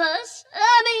seeing your purse.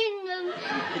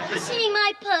 Seeing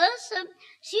my purse.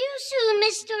 See you soon,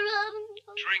 Mr.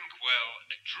 Drink well.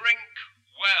 Drink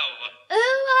well.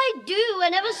 Oh, I do.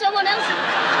 Whenever someone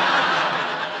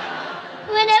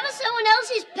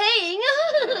else is paying.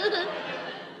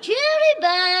 Cheery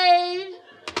bye.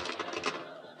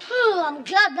 Oh, I'm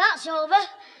glad that's over.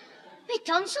 My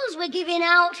tonsils were giving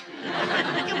out.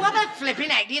 What the flipping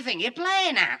heck do you think you're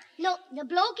playing at? Look, the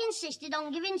bloke insisted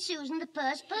on giving Susan the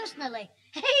purse personally.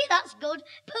 Hey, that's good.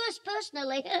 Purse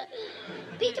personally.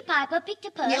 Peter Piper picked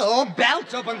a purse. Oh,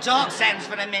 belt up and talk sense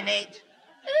for a minute.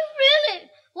 Oh, really?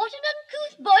 What an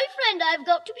uncouth boyfriend I've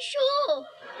got, to be sure.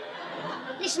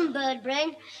 Listen,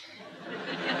 Birdbrain.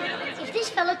 If this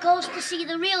fella calls to see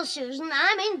the real Susan,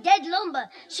 I'm in dead lumber,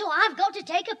 so I've got to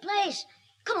take her place.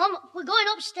 Come on, we're going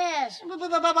upstairs.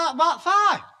 What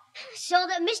for? So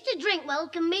that Mr.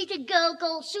 Drinkwell can meet a girl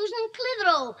called Susan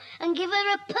Clitheroe and give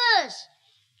her a purse.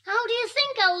 How do you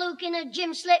think I'll look in a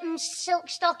gym slip and silk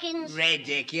stockings?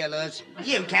 Ridiculous.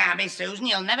 You can't be Susan.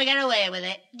 You'll never get away with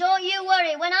it. Don't you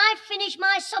worry. When I finish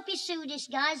my soppy Sue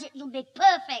disguise, it'll be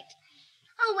perfect.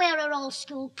 I wear her old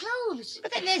school clothes.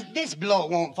 But then this bloke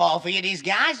won't fall for your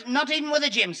disguise, not even with a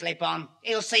gym slip on.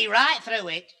 He'll see right through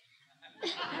it.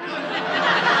 Well,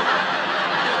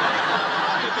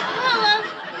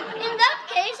 in that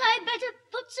case, I'd better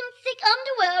put some thick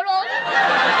underwear on.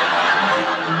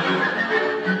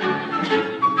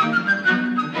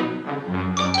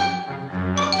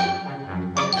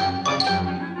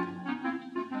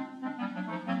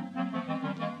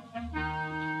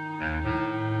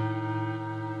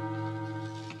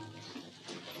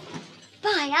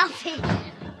 Bye, Alfie.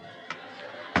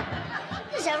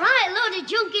 There's a right load of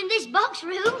junk in this box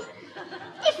room.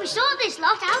 If we sold this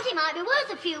lot out, it might be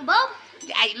worth a few bob.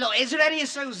 Hey, look, is there any of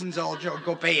Susan's old junk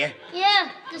up here?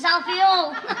 Yeah, there's Alfie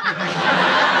all.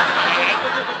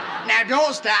 Now,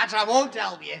 don't start, or I won't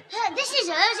help you. This is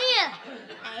hers here.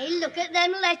 Hey, look at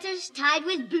them letters tied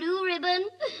with blue ribbon.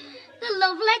 The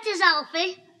love letters,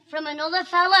 Alfie, from another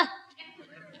fella.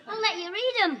 I'll let you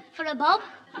read them for a bob.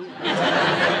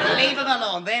 Leave them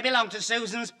alone. They belong to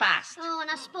Susan's past. Oh, and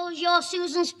I suppose you're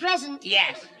Susan's present?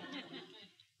 Yes.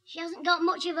 She hasn't got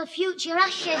much of a future,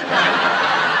 has she?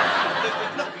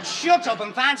 Look, shut up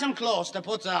and find some clothes to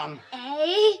put on.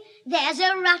 Hey, there's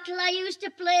a rattle I used to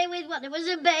play with when I was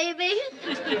a baby.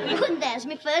 And there's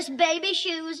my first baby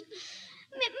shoes.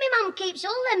 Me mum keeps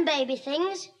all them baby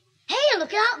things. Hey,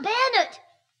 look at that bayonet.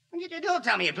 Don't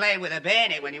tell me you played with a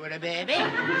bayonet when you were a baby.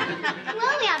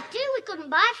 Well, we had to. We couldn't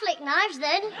buy flick knives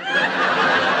then.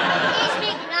 Here's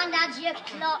me granddad's your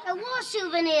clock, a war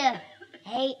souvenir.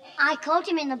 Hey, I caught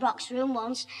him in the box room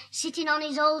once, sitting on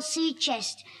his old sea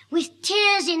chest, with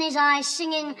tears in his eyes,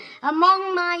 singing,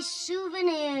 "Among my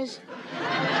souvenirs."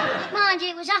 Mind you,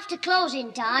 it was after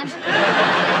closing time.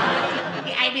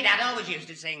 Hey, my dad always used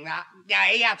to sing that. Yeah,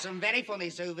 he had some very funny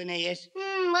souvenirs.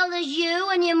 Well, there's you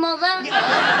and your mother.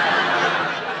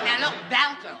 Now, look,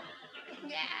 Balto.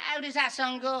 How does that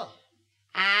song go?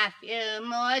 A few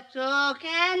more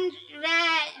tokens,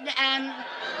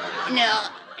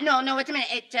 No, wait a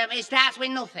minute. It starts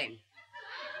with nothing.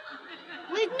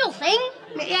 With nothing?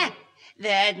 Yeah.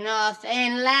 There's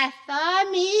nothing left for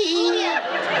me. Oh, yeah.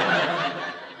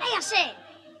 Hey, I say,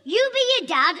 you be your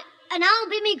dad and I'll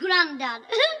be me granddad.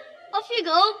 Off you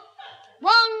go.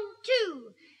 1,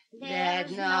 2.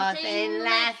 There's nothing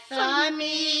left for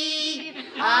me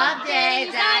of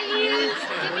days I used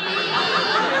to be.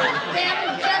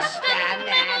 They're just a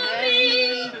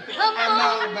memory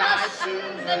among my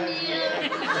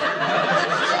souvenirs.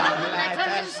 Some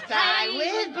letters tied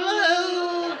with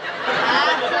blue, a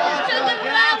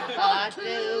photograph or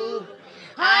two.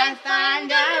 I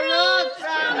find I wrote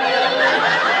from you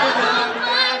among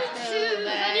my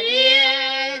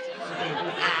souvenirs.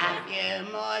 A few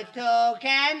more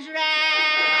tokens within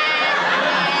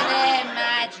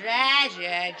my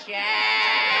treasure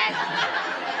chest.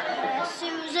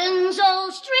 Susan's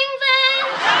old string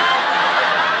vase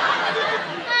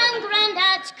and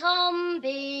Grandad's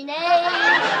combination.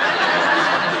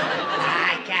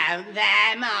 I count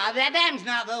them, them's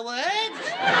not the words.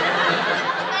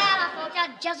 Well, I thought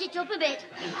I'd jazz it up a bit.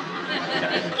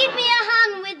 Give me a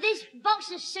hand with this box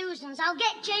of Susan's. I'll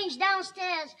get changed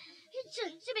downstairs. It's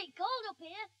a bit cold up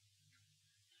here.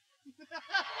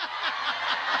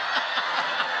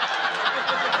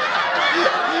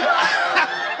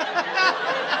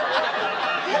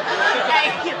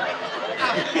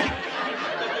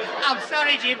 I'm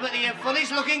sorry, Jim, but you're the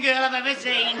funniest looking girl I've ever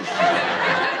seen.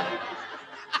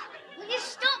 Will you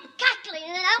stop cackling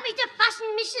and help me to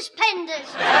fasten my suspenders?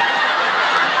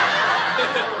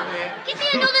 Give me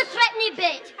another threepenny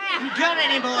bit. I haven't got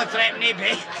any more threepenny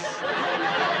bits.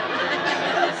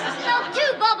 Well,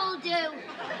 2 bob will do.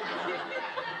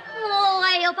 Oh,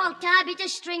 hey up, I'll tie a bit of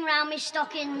string round my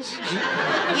stockings.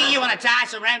 You want to tie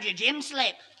some round your gym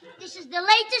slip? This is the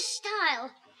latest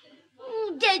style.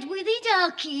 Oh, dead with it,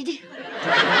 our kid.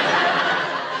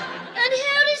 And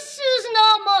here is Susan,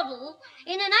 our model,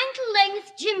 in an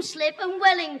ankle-length gym slip and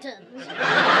Wellingtons.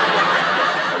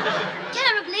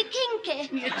 Terribly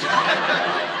kinky.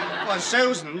 Well,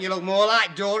 Susan, you look more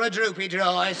like Dora Droopy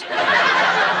Drawers.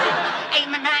 Hey,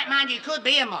 mind you, could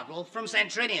be a model from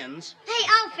St. Trinian's. Hey,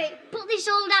 Alfie, put this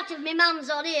old hat of me man's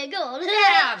on here, go.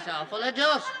 Yeah, it's all full of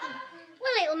dust.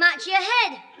 Well, it'll match your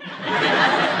head.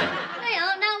 Hey,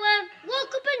 now,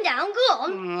 walk up and down, go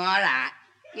on. All right.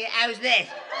 Yeah, how's this?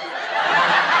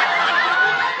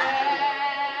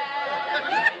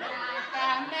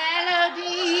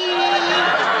 Melody.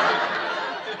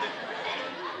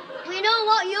 We know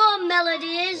what your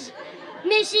melody is.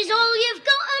 Mrs. All you've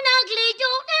got an ugly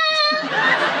daughter.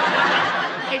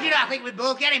 You know, I think we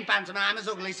both get in pantomime as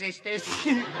ugly sisters.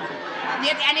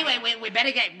 Anyway, we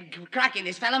better get cracking.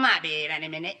 This fella might be here any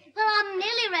minute. Well, I'm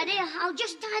nearly ready. I'll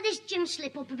just tie this gym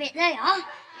slip up a bit. There you are.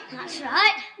 That's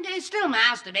right. It's still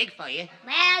miles too big for you.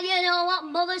 Well, you know what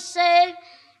mothers say.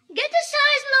 Get a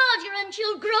size larger and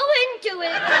she'll grow into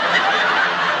it.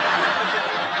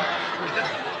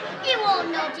 You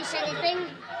won't notice anything.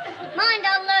 Mind,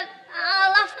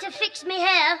 I'll have to fix me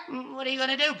hair. What are you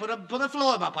going to do? Put a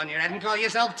floor mop on your head and call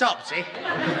yourself Topsy?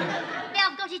 Yeah,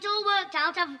 I've got it all worked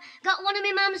out. I've got one of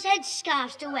my mum's head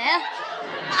scarves to wear.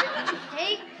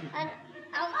 See?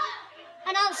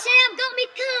 And I'll say I've got me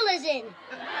curlers in.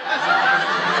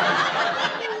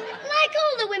 Like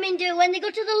all the women do when they go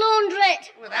to the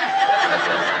laundrette. Well,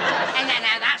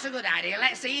 now that's a good idea.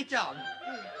 Let's see it on.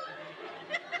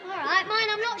 All right, mind,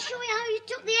 I'm not sure how you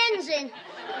took the ends in.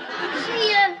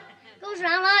 See, goes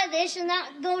round like this and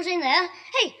that goes in there.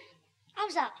 Hey,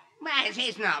 how's that? Well,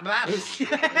 it's not bad.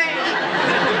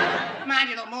 Mind,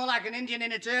 you look more like an Indian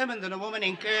in a turban than a woman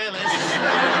in curlers.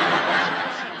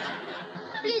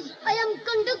 Please, I am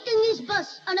conducting this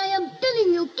bus, and I am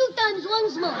telling you 2 times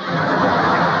once more. I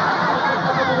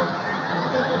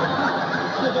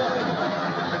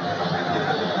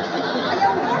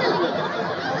am telling you.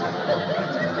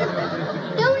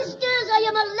 Downstairs, I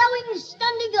am allowing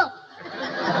standing up.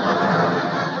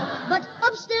 But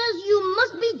upstairs, you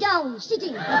must be down,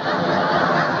 sitting.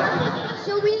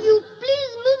 So will you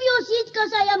please move your seat,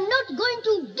 because I am not going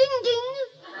to ding-ding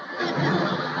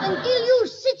until you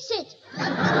sit.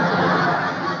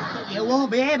 You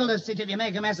won't be able to sit if you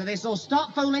make a mess of this, so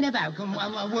stop fooling about and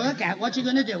work out what you're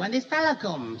going to do when this fella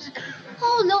comes.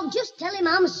 Oh, look, just tell him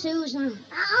I'm Susan.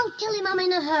 I'll tell him I'm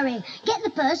in a hurry. Get the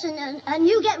purse and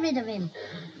you get rid of him.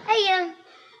 Hey,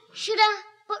 should I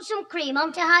put some cream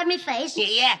on to hide my face?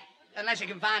 Yeah, unless you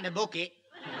can find a bucket.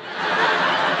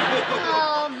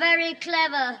 Oh, very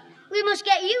clever. We must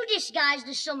get you disguised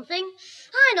as something.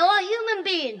 I know, a human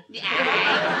being.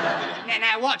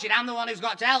 Now, watch it. I'm the one who's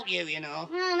got to help you, you know.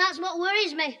 That's what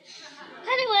worries me.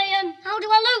 Anyway, how do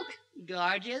I look?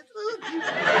 Gorgeous.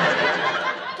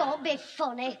 Don't be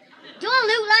funny. Do I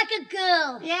look like a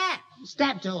girl? Yeah.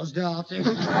 Steptoe's daughter.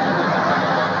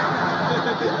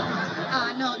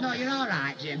 Oh, no, you're all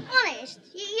right, Jim. Honest?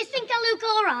 You think I look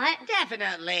all right?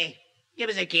 Definitely. Give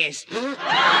us a kiss.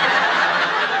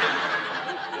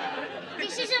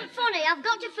 This isn't funny. I've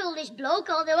got to fool this bloke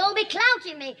or they'll all be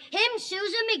clouting me. Him,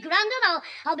 Susan, me grandad,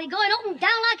 I'll be going up and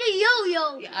down like a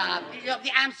yo-yo.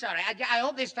 I'm sorry. I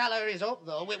hope this fella is up,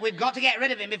 though. We've got to get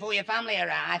rid of him before your family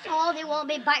arrive. Oh, they won't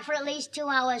be back for at least 2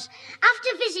 hours.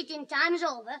 After visiting time's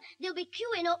over, they'll be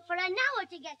queuing up for an hour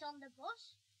to get on the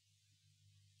bus.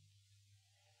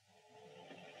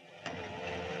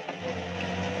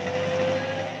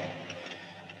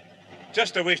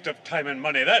 Just a waste of time and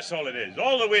money, that's all it is.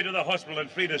 All the way to the hospital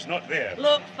and Frida's not there.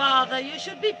 Look, Father, you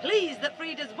should be pleased that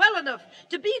Frida's well enough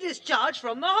to be discharged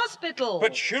from the hospital.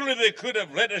 But surely they could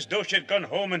have let us know she'd gone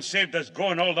home and saved us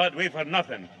going all that way for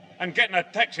nothing. And getting a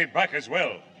taxi back as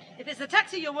well. If it's the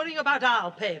taxi you're worrying about,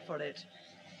 I'll pay for it.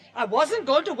 I wasn't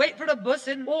going to wait for a bus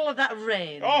in all of that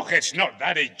rain. Oh, it's not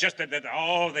that. It's just that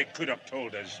they could have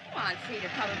told us. Well, Frida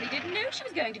probably didn't know she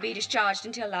was going to be discharged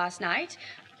until last night.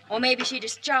 Or maybe she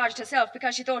discharged herself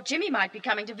because she thought Jimmy might be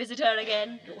coming to visit her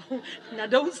again. Now,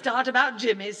 don't start about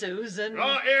Jimmy, Susan.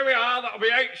 Right, here we are. That'll be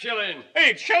 8 shillings.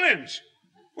 8 shillings?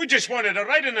 We just wanted to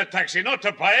ride in the taxi, not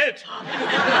to buy it.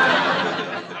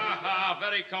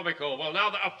 Very comical. Well, now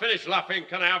that I've finished laughing,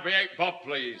 can I have the 8 bob,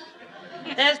 please?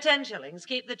 There's 10 shillings.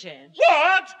 Keep the change.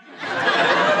 What?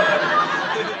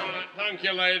 Thank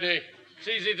you, lady. It's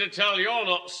easy to tell you're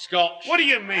not Scotch. What do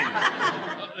you mean?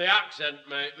 The accent,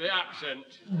 mate, the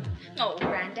accent. Oh,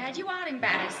 Grandad, you are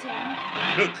embarrassing.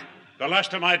 Look, the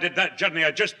last time I did that journey, I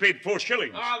just paid 4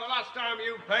 shillings. The last time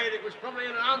you paid, it was probably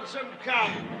in a hansom cab.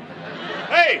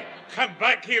 Hey, come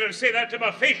back here and say that to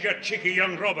my face, you cheeky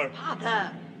young robber.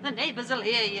 Father, the neighbours will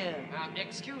hear you.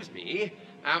 Excuse me.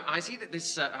 I see that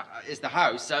this is the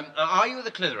house. Are you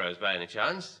the Clitheroes by any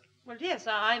chance? Well, yes,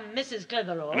 I'm Mrs.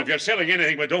 Clitheroe. And if you're selling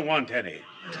anything, we don't want any.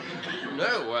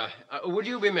 No. Would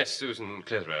you be Miss Susan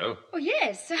Clitheroe? Oh,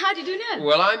 yes. How did you know?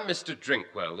 Well, I'm Mr.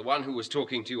 Drinkwell, the one who was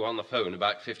talking to you on the phone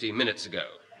about 15 minutes ago.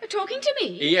 You're talking to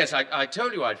me? Yes, I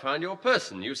told you I'd find your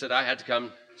person. You said I had to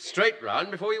come straight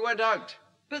round before you went out.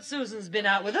 But Susan's been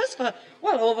out with us for,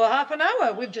 over half an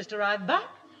hour. We've just arrived back.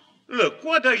 Look,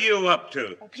 what are you up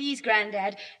to? Oh, please,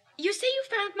 Grandad. You say you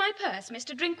found my purse,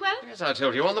 Mr. Drinkwell? Yes, I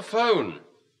told you on the phone.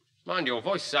 Mind, your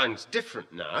voice sounds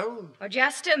different now. Oh,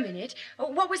 just a minute.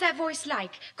 What was that voice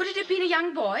like? Could it have been a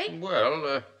young boy?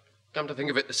 Well, come to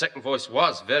think of it, the second voice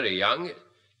was very young.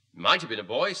 Might have been a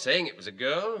boy saying it was a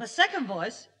girl. The second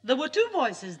voice? There were two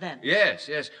voices then. Yes.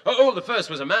 Oh, the first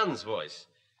was a man's voice,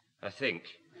 I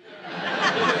think.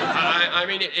 I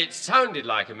mean, it sounded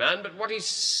like a man, but what he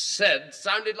said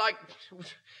sounded like...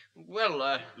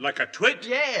 Well, Like a twit?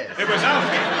 Yes. It was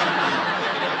Alfie.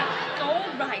 All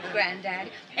right, Grandad.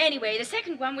 Anyway, the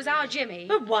second one was our Jimmy.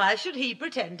 But why should he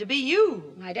pretend to be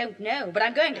you? I don't know, but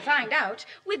I'm going to find out,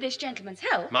 with this gentleman's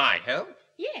help. My help?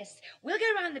 Yes. We'll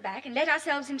go round the back and let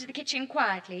ourselves into the kitchen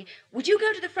quietly. Would you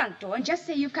go to the front door and just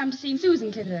say you've come to see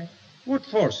Susan Clitheroe? What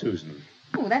for, Susan?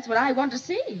 Oh, that's what I want to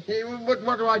see.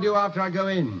 What do I do after I go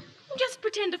in? Just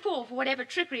pretend to fall for whatever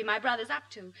trickery my brother's up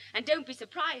to, and don't be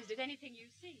surprised at anything you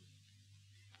see.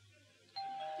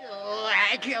 Oh,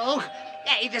 Incl.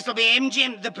 Hey, this'll be him,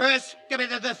 Jim. The purse.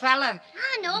 The fella.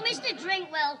 I know, Mr.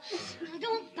 Drinkwell.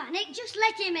 Don't panic, just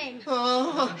let him in.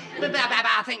 Oh, but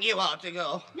I think you ought to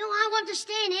go. No, I want to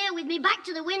stay in here with me back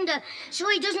to the window so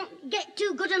he doesn't get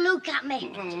too good a look at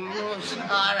me. All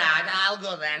right, I'll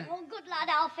go then. Oh, good lad,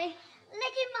 Alfie.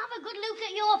 Let him have a good look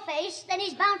at your face, then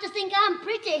he's bound to think I'm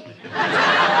pretty.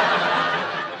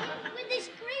 With this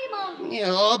cream on.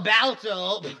 Oh, belt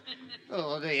up.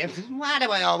 Oh, dear. Why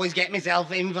do I always get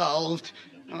myself involved?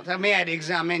 Not have my head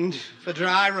examined for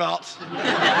dry rot.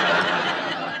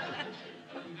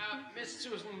 Miss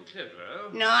Susan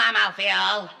Clitheroe? No, I'm Alfie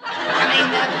Hall.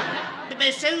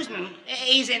 But Susan,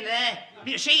 he's in there.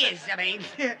 She is, I mean.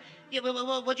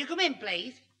 Would you come in,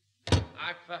 please?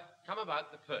 I've come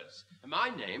about the purse. My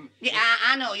name... Yeah,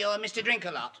 I know you're Mr.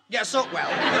 Drink-a-Lot. Yeah, Suckwell.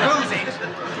 Who's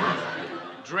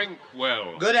it? Drink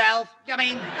well. Good health. I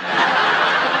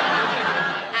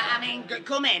mean,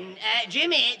 come in.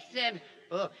 Jimmy,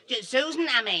 it's... Susan,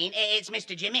 it's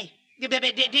Mr. Jimmy.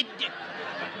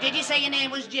 Did you say your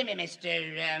name was Jimmy, Mr...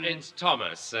 It's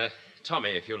Thomas.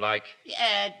 Tommy, if you like.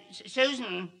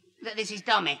 Susan, this is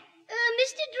Tommy.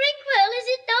 Mr. Drinkwell, is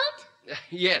it not?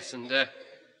 Yes, and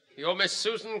you're Miss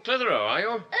Susan Clitheroe, are you?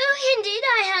 Oh, indeed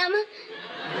I am.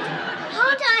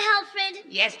 Aren't I, Alfred?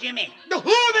 Yes, Jimmy.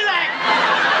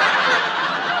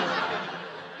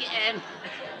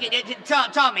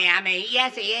 Tommy,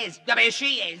 yes, he is.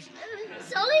 She is.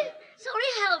 Sorry,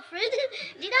 Alfred.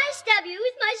 Did I stab you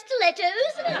with my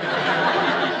stilettos?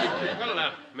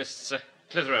 Well, Miss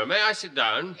Clitheroe, may I sit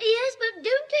down? Yes, but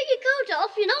don't take your coat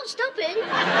off. You're not stopping.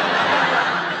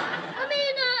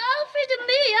 Alfred and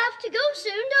me have to go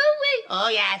soon, don't we? Oh,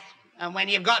 yes. And when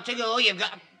you've got to go, you've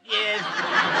got... Yes.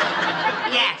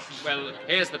 Yes. Well,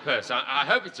 here's the purse. I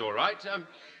hope it's all right.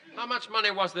 How much money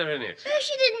was there in it?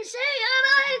 She didn't say.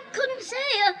 I couldn't say.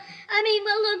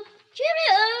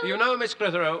 Cheerio. You know, Miss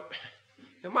Clitheroe,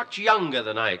 you're much younger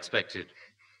than I expected.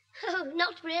 Oh,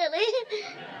 not really.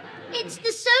 It's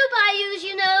the soap I use,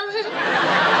 you know.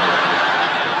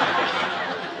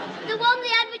 The one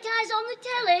they advertise on the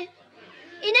telly.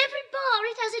 In every bar,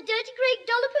 it has a dirty great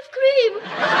dollop of cream.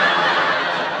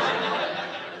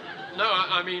 No,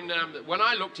 I mean, when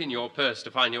I looked in your purse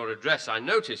to find your address, I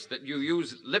noticed that you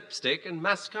use lipstick and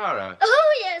mascara.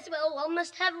 Oh, yes, well, one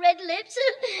must have red lips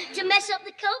to mess up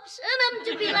the cups,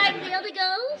 to be like the other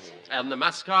girls. And the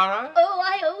mascara? Oh,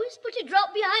 I always put a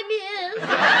drop behind my ears.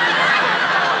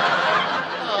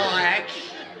 Oh, heck.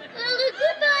 Well,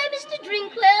 goodbye, Mr.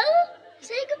 Drinkwell.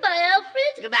 Say goodbye,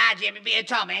 Alfred. Goodbye, Jimmy.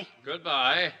 Tommy.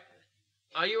 Goodbye.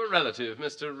 Are you a relative,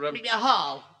 Mr.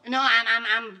 Hall? No,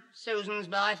 I'm Susan's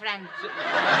boyfriend.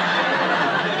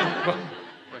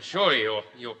 Well, surely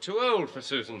you're too old for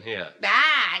Susan here.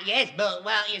 Ah, yes, but,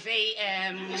 well, you see,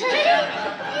 He's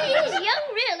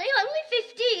young, really. Only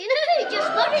 15. He just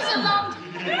worries a lot.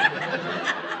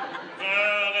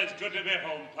 Well, it's good to be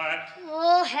home, Pat.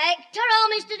 Oh, heck. Ta-ra,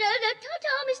 Mr.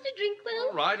 Drinkwell.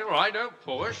 All right, don't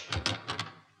push.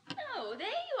 Oh, there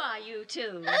you are, you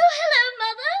two. Oh, hello,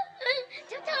 Mother.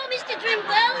 Ta-ta, Mr.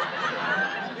 Drinkwell.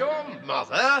 Your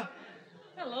mother?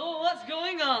 Hello, what's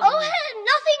going on? Oh,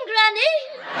 nothing, Granny.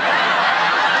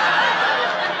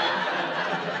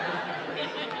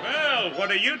 Well, what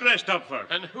are you dressed up for?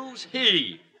 And who's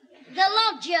he? The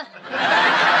lodger.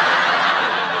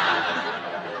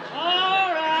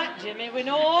 All right, Jimmy, we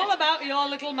know all about your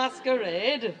little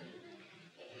masquerade.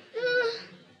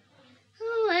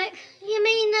 Oh, heck. You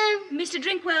mean, Mr.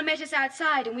 Drinkwell met us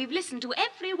outside, and we've listened to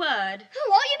every word.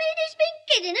 What, you mean he's been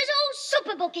kidding us all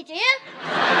supper bucket here?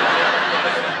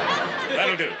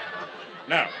 That'll do.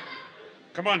 Now,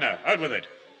 come on now, out with it.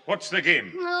 What's the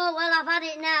game? Oh, well, I've had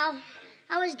it now.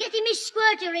 I was getting my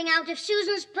squirter ring out of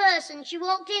Susan's purse, and she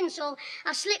walked in, so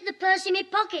I slipped the purse in my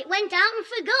pocket, went out and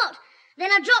forgot. Then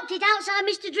I dropped it outside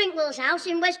Mr. Drinkwell's house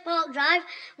in West Park Drive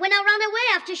when I ran away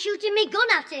after shooting me gun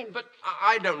at him. But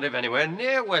I don't live anywhere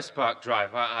near West Park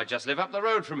Drive. I just live up the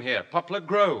road from here, Poplar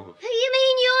Grove. You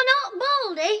mean you're not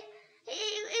Baldy?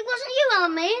 It wasn't you, I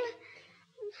mean.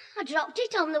 I dropped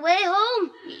it on the way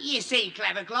home. You see,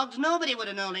 clever clogs, nobody would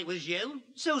have known it was you.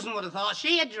 Susan would have thought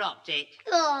she had dropped it.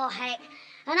 Oh, heck.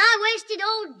 And I wasted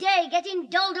all day getting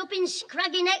dolled up in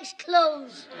Scraggy Neck's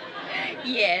clothes.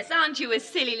 Yes, aren't you a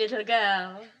silly little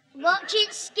girl? Watch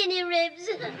it, skinny ribs.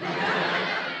 One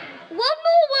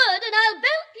more word and I'll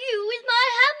belt you with my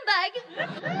handbag.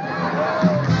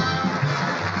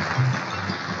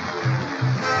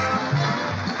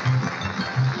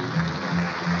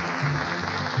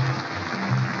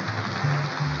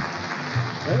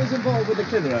 Those involved with the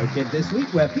Clitheroe Kid this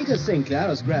week were Peter Sinclair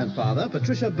as grandfather,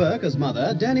 Patricia Burke as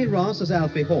mother, Danny Ross as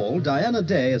Alfie Hall, Diana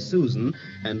Day as Susan,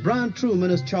 and Brian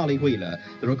Truman as Charlie Wheeler.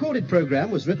 The recorded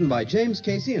program was written by James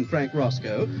Casey and Frank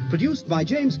Roscoe, produced by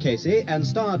James Casey, and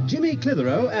starred Jimmy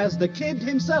Clitheroe as the Kid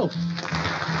himself.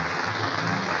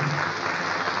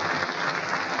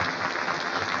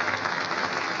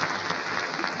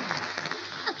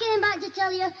 I came back to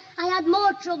tell you I had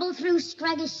more trouble through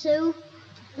Scraggy Sue.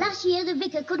 Last year, the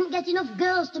vicar couldn't get enough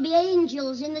girls to be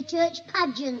angels in the church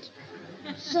pageant.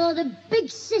 So the big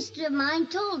sister of mine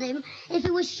told him if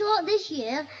it was short this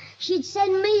year, she'd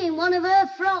send me in one of her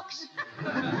frocks.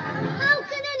 How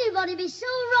can anybody be so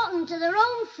rotten to their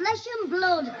own flesh and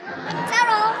blood?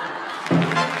 Terrell!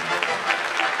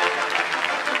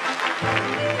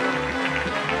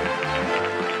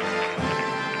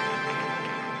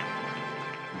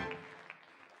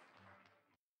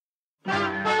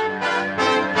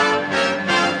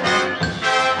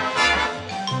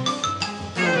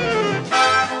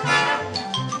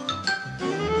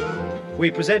 We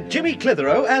present Jimmy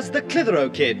Clitheroe as the Clitheroe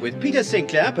Kid with Peter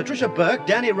Sinclair, Patricia Burke,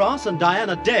 Danny Ross and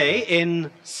Diana Day in...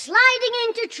 Sliding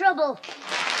into Trouble.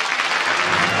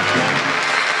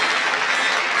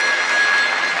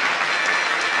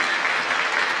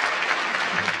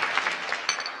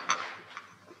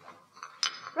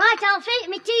 Right, Alfie,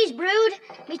 me tea's brewed,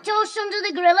 me toast under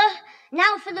the griller.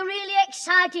 Now for the really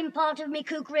exciting part of me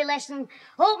cookery lesson,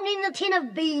 opening the tin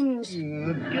of beans.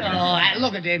 Oh,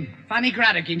 look at him. Fanny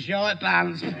Craddock in short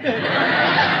pants.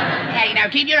 Hey, now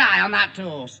keep your eye on that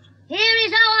toast. Here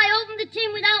is how I open the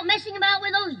tin without messing about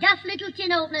with those daft little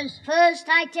tin openers. First,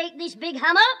 I take this big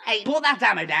hammer. Hey, put that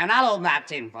hammer down. I'll open that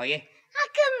tin for you. I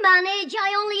can manage.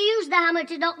 I only use the hammer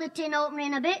to knock the tin opener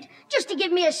in a bit, just to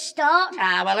give me a start.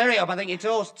 Ah, well, hurry up. I think your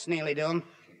toast's nearly done.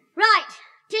 Right.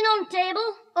 Tin on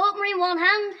table, opener in one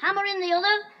hand, hammer in the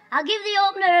other. I'll give the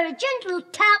opener a gentle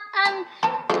tap and...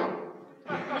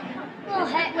 Oh,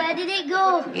 heck, where did it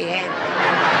go?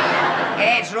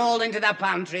 Yeah. It's rolled into the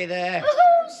pantry there.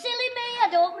 Oh, silly me, I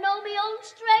don't know my own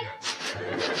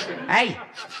strength. Hey,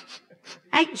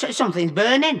 something's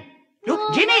burning. Look,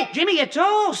 Oh, Jimmy, your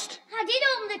toast. I did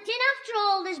open the tin after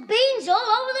all. There's beans all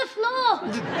over the floor.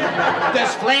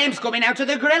 There's flames coming out of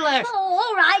the griller. Oh,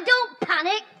 all right, don't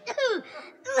panic.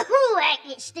 Oh, heck,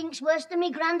 it stinks worse than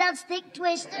me granddad's thick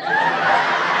twist. Oh,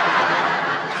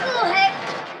 heck,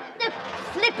 the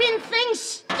flipping thing's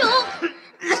stuck.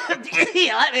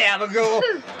 Here, let me have a go.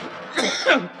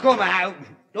 Come out.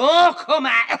 Oh, come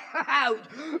out.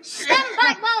 Stand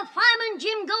back while Fireman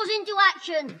Jim goes into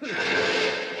action.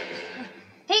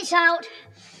 It's out.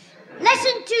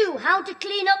 Lesson 2, how to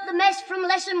clean up the mess from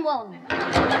lesson 1.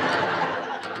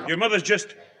 Your mother's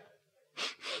just...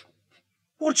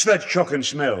 What's that shocking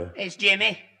smell? It's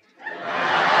Jimmy. Do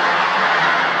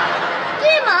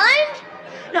you mind?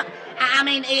 No, I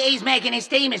mean, he's making his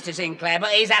tea, Mr. Sinclair,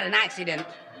 but he's had an accident.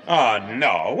 Oh,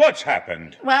 no. What's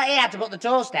happened? Well, he had to put the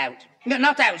toast out. No,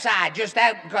 not outside, just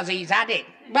out because he's had it.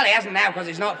 Well, he hasn't now because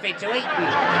it's not fit to eat.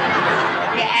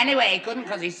 Yeah, anyway, he couldn't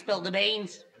because he spilled the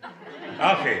beans.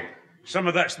 Alfie, some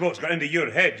of that smoke's got into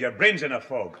your head. Your brain's in a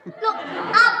fog. Look,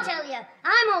 I'll tell you.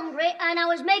 I'm hungry and I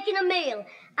was making a meal.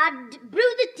 I'd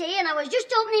brewed the tea and I was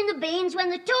just opening the beans when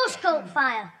the toast caught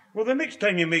fire. Well, the next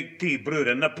time you make tea brewed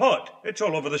in the pot, it's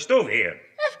all over the stove here.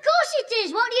 Of course it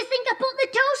is. What do you think I put the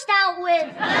toast out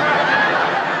with?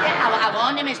 Yeah, I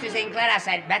warned him, Mr. Sinclair. I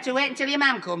said, better wait until your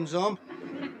man comes home.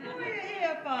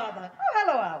 Here, Father. Oh,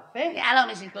 hello, Alfie. Yeah, hello,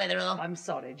 Mrs. Clitheroe. I'm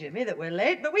sorry, Jimmy, that we're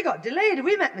late, but we got delayed.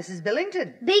 We met Mrs.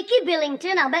 Billington. Beaky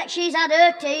Billington, I'll bet she's had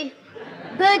her tea.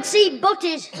 Birdseed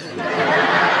butties.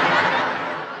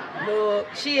 Look,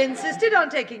 she insisted on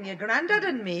taking your granddad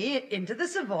and me into the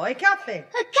Savoy Cafe. A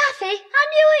cafe? I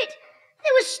knew it.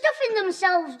 They were stuffing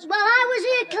themselves while I was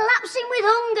here collapsing with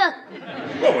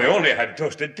hunger. Well, we only had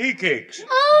toasted tea cakes.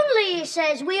 Only Alfie, he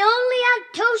says, we only had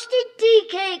toasted tea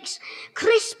cakes,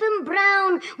 crisp and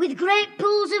brown, with great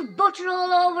pools of butter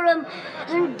all over them,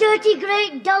 and dirty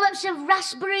great dollops of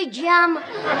raspberry jam. All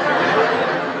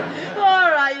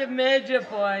right, you've made your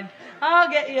point. I'll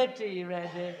get your tea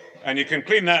ready. And you can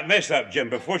clean that mess up, Jim,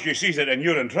 before she sees it and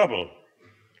you're in trouble.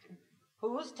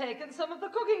 Who's taken some of the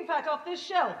cooking fat off this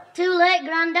shelf? Too late,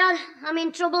 Grandad. I'm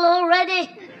in trouble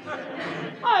already.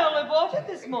 I only bought it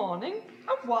this morning.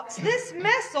 And what's this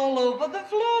mess all over the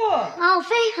floor?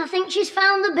 Alfie, I think she's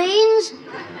found the beans.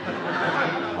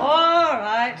 All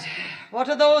right. What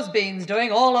are those beans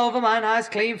doing all over my nice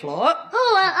clean floor?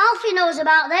 Oh, Alfie knows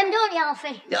about them, don't you,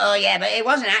 Alfie? Oh, yeah, but it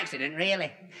was an accident,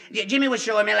 really. Jimmy was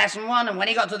showing me lesson 1, and when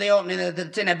he got to the opening of the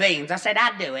tin of beans, I said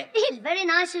I'd do it. It's very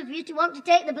nice of you to want to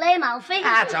take the blame, Alfie.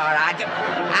 That's all right.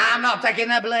 I'm not taking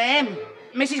the blame.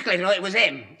 Mrs. Clitheroe, it was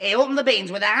him. He opened the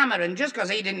beans with a hammer, and just because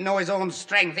he didn't know his own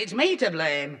strength, it's me to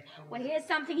blame. Well, here's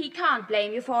something he can't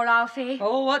blame you for, Alfie.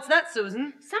 Oh, what's that,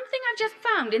 Susan? Something I've just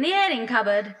found in the airing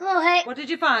cupboard. Oh, hey. What did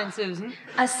you find, Susan?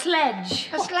 A sledge.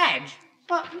 A sledge?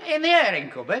 What, in the airing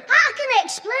cupboard? I can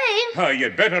explain. Oh,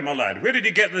 you'd better, my lad. Where did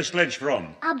you get the sledge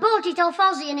from? I bought it off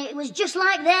Ozzy and it was just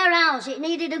like their house. It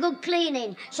needed a good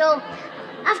cleaning. So,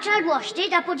 after I'd washed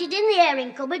it, I put it in the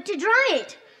airing cupboard to dry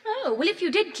it. Oh, well, if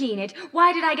you did clean it,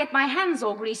 why did I get my hands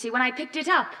all greasy when I picked it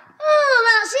up?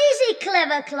 Oh, that's easy,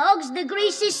 clever clogs. The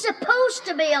grease is supposed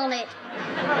to be on it.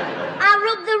 I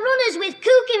rub the runners with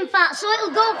cooking fat so it'll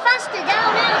go faster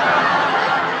downhill.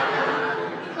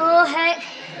 Oh, heck.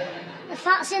 The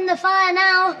fat's in the fire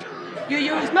now. You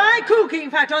used my cooking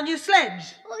fat on your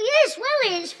sledge? Oh, yes, well,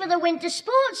 it's for the winter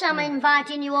sports I'm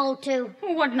inviting you all to.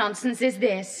 What nonsense is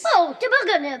this? Oh,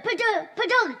 toboggan,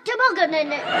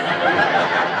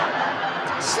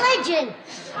 sledging.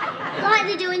 Like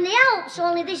they do in the Alps,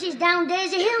 only this is down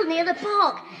Daisy Hill near the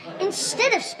park.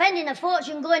 Instead of spending a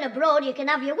fortune going abroad, you can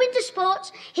have your winter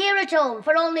sports here at home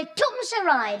for only twopence a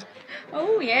ride.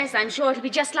 Oh, yes, I'm sure it'll be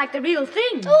just like the real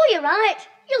thing. Oh, you're right.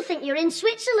 You'll think you're in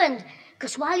Switzerland.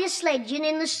 Because while you're sledging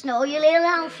in the snow, you'll hear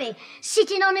Alfie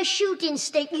sitting on a shooting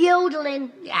stick,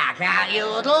 yodeling. I can't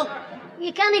yodel.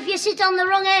 You can if you sit on the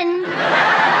wrong end.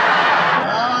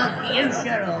 Oh, you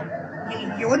shut up.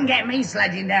 You wouldn't get me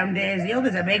sledging down Daisy Hill.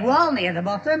 There's a big wall near the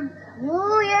bottom.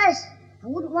 Oh, yes. I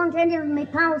wouldn't want any of my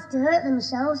pals to hurt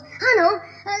themselves. I know.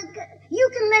 You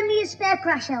can lend me a spare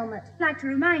crash helmet. I'd like to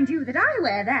remind you that I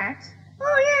wear that.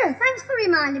 Oh, yeah. Thanks for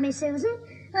reminding me, Susan.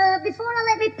 Before I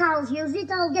let my pals use it,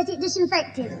 I'll get it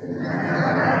disinfected.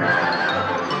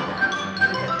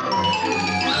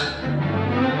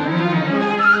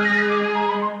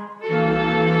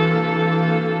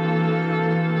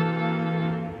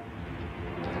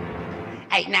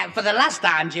 Hey, now, for the last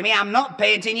time, Jimmy, I'm not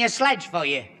painting your sledge for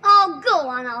you. Oh, go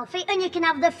on, Alfie, and you can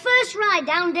have the first ride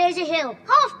down Daisy Hill.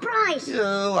 Half price.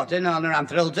 Oh, what an honour. I'm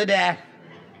thrilled to death.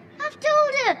 I've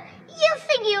told her. You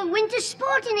think you're winter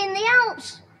sporting in the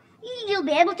Alps. You'll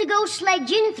be able to go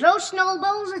sledging, throw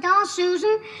snowballs at our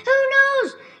Susan. Who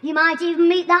knows? You might even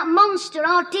meet that monster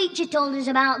our teacher told us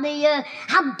about, the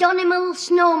abdominal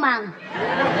snowman.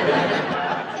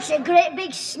 It's a great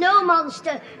big snow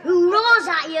monster who roars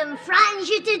at you and frightens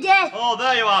you to death. Oh,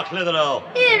 there you are, Clitheroe.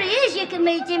 Here he is. You can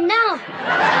meet him now.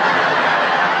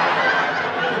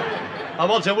 I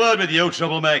want a word with you,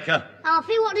 troublemaker.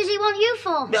 Alfie, what does he want you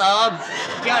for? Oh,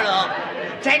 shut up.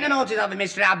 Take the notice of him,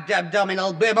 Mr.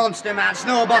 Abdominal Monster Man,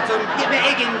 Snowbottom,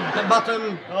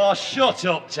 Higginbottom. Oh, shut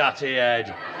up, tatty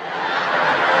head.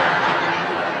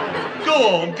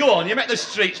 Go on, you make the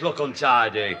streets look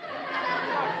untidy.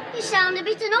 You sound a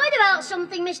bit annoyed about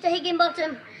something, Mr.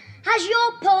 Higginbottom. Has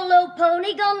your polo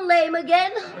pony gone lame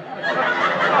again?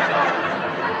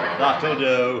 That'll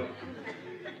do.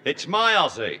 It's my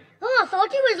Aussie. Oh, I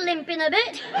thought he was limping a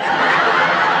bit.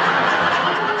 Have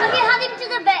you had him to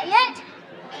the vet yet?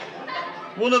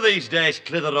 One of these days,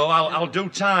 Clitheroe, I'll do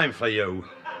time for you.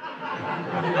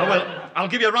 I will. I'll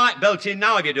give you a right belting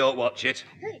now if you don't watch it.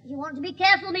 You want to be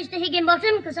careful, Mr.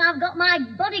 Higginbottom, because I've got my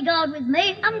bodyguard with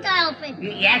me, haven't I, Alfie?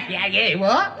 Yes,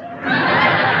 what?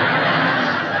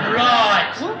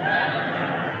 Right.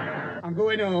 I'm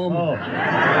going home. Oh.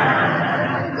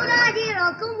 Good idea,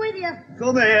 I'll come with you.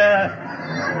 Come here.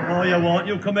 Oh, you won't.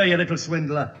 You come here, you little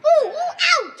swindler. Ooh,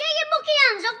 ow! Take your mucky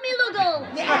hands off me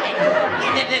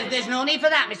luggo. There's no need for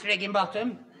that, Mr.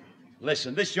 Higginbottom.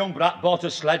 Listen, this young brat bought a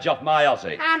sledge off my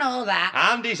Aussie. I know that.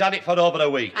 And he's had it for over a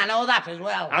week. I know that as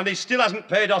well. And he still hasn't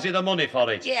paid Aussie the money for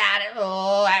it. Yeah,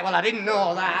 well, I didn't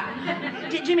know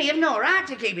that. Jimmy, you've no right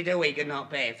to keep it a week and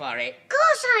not pay for it. Of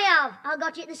course I have. I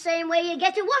got it the same way you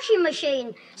get a washing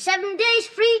machine. 7 days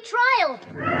free trial.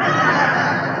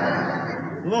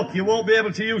 Look, you won't be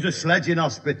able to use a sledge in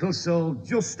hospital, so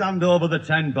just stand over the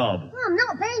 10 bob. Well, I'm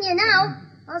not paying you now.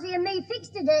 Ozzy and me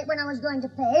fixed a date when I was going to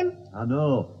pay him. I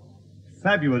know.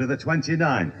 February the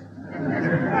 29th.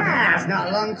 That's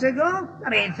not long to go. I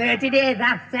mean, 30 days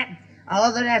after.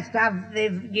 All the rest of the...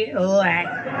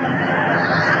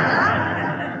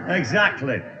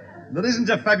 Exactly. There isn't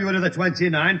a February the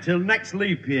 29th till next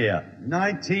leap year,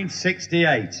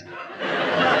 1968.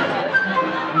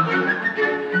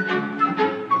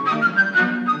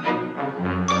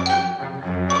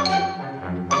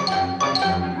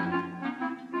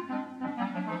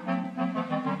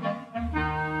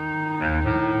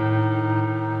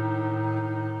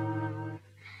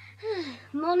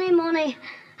 Money.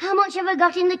 How much have I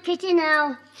got in the kitty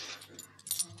now?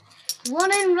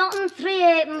 1 and rotten 3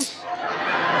 halfpence.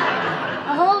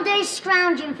 A whole day's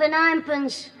scrounging for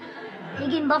 9pence.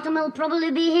 Higginbottom will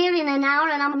probably be here in an hour,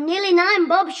 and I'm nearly 9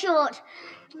 bob short.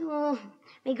 Oh,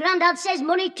 my granddad says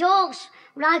money talks,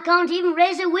 but I can't even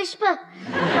raise a whisper.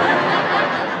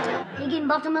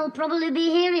 Higginbottom will probably be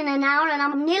here in an hour, and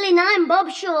I'm nearly 9 bob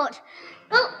short.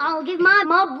 Well, I'll give my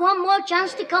mob one more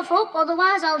chance to cough up,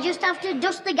 otherwise I'll just have to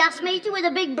dust the gas meter with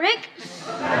a big brick.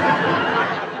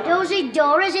 Dozy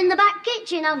Dora's in the back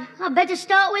kitchen. I'd better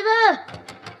start with her.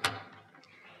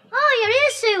 Oh, you're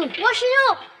here, Sue. Washing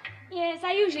up. Yes,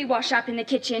 I usually wash up in the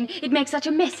kitchen. It makes such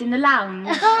a mess in the lounge.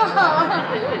 Oh,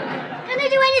 can I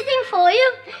do anything for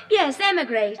you? Yes,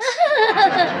 emigrate.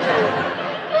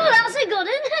 Oh, that's a good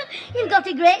one. You've got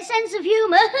a great sense of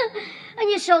humour. And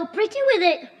you're so pretty with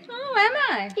it. Oh, am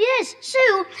I? Yes,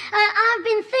 Sue, I've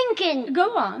been thinking...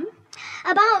 Go on.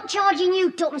 About charging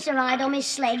you 2pence a ride on my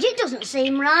sledge. It doesn't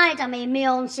seem right. I mean, my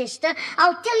own sister.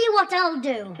 I'll tell you what I'll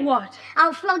do. What?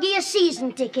 I'll flog you a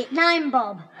season ticket, 9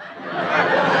 bob.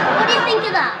 What do you think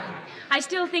of that? I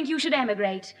still think you should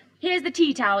emigrate. Here's the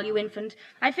tea towel, you infant.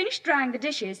 I finished drying the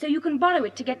dishes, so you can borrow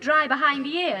it to get dry behind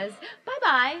the ears.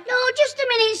 Bye-bye. No, just a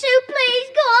minute, Sue, please.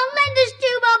 Go on, lend us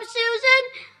 2 bob, Susan.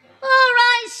 All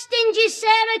right, stingy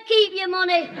Sarah, keep your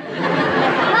money.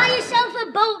 Buy yourself a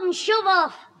boat and shove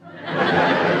off.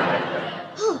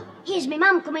 Oh, here's me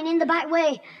mum coming in the back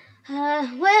way.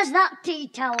 Where's that tea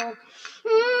towel?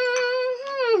 Hello,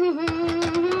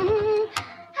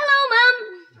 Mum.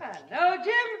 Hello,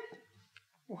 Jim.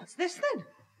 What's this then?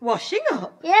 Washing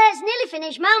up? Yeah, it's nearly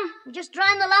finished, Mum. Just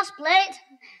drying the last plate.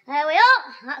 There we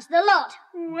are. That's the lot.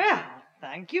 Well,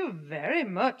 thank you very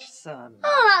much, son.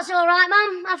 Oh, that's all right,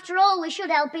 Mum. After all, we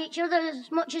should help each other as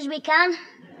much as we can.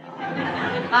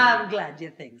 I'm glad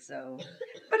you think so.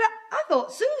 But I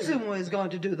thought Susan was going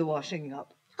to do the washing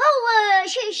up. Oh,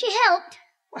 she helped.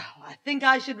 Well, I think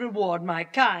I should reward my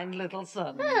kind little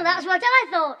son. Well, that's what I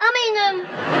thought.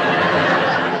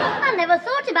 I never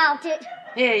thought about it.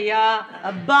 Here you are,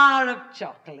 a bar of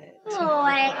chocolate. Oh,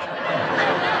 heck.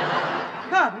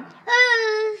 Pardon?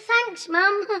 Thanks,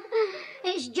 Mum.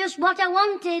 It's just what I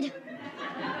wanted.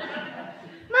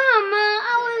 Mum,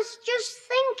 I was just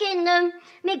thinking,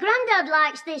 my granddad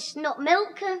likes this nut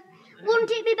milk.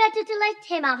 Wouldn't it be better to let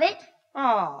him have it?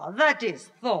 Oh, that is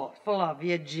thoughtful of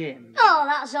you, Jim. Oh,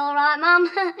 that's all right, Mum.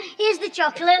 Here's the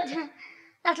chocolate.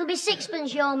 That'll be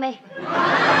 6pence, you owe me.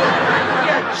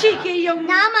 You cheeky young...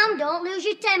 Now, Mum, don't lose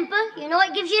your temper. You know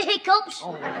it gives you hiccups.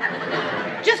 Oh.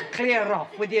 Just clear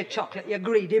off with your chocolate, you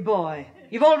greedy boy.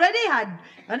 You've already had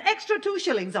an extra 2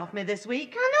 shillings off me this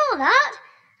week. I know that.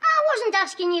 I wasn't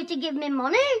asking you to give me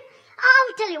money.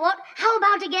 I'll tell you what, how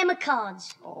about a game of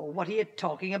cards? Oh, what are you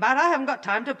talking about? I haven't got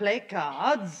time to play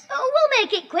cards. Oh, we'll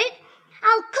make it quick.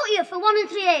 I'll cut you for 1 and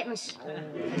 3 halfpence.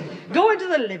 Go into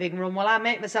the living room while I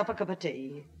make myself a cup of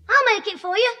tea. I'll make it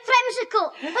for you. 3pence a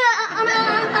cup.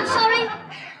 I'm sorry.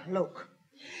 Look,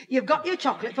 you've got your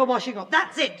chocolate for washing up.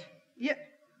 That's it.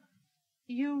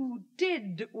 You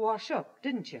did wash up,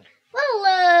 didn't you? Well,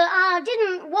 I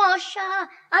didn't wash.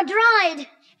 I dried.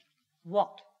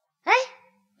 What? Eh?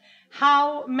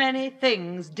 How many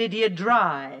things did you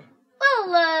dry?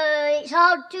 Well, it's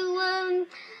hard to,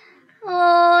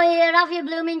 Oh, here, have your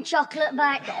blooming chocolate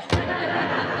back.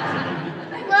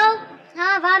 Well,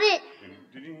 I've had it.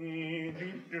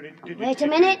 Wait a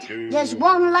minute. There's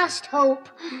one last hope.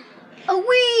 A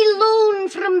wee loan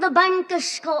from the Bank of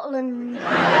Scotland.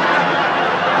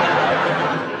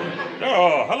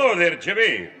 Oh, hello there,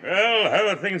 Jimmy. Well, how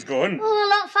are things going? Oh, a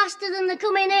lot faster than they're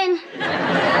coming in.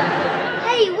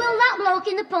 Hey, will that bloke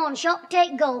in the pawn shop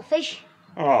take goldfish?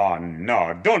 Oh,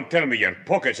 no, don't tell me your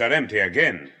pockets are empty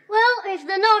again. Well, if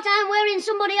they're not, I'm wearing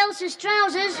somebody else's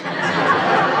trousers.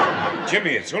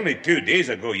 Jimmy, it's only 2 days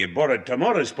ago you borrowed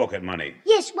tomorrow's pocket money.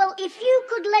 Yes, well, if you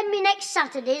could lend me next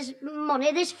Saturday's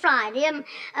money this Friday, and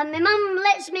my mum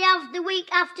lets me have the week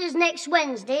after's next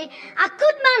Wednesday, I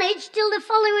could manage till the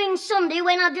following Sunday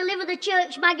when I deliver the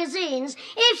church magazines,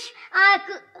 if I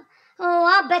could... Oh,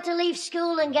 I'd better leave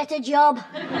school and get a job.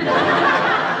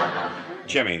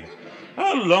 Jimmy,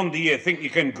 how long do you think you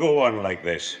can go on like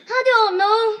this? I don't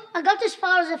know. I got as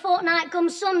far as a fortnight come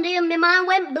Sunday and my mind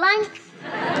went blank.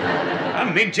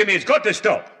 I mean, Jimmy, it's got to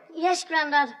stop. Yes,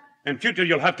 Grandad. In future,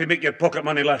 you'll have to make your pocket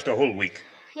money last a whole week.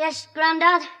 Yes,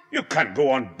 Grandad. You can't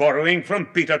go on borrowing from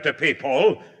Peter to pay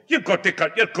Paul. You've got to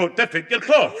cut your coat to fit your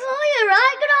cloth. Oh, you're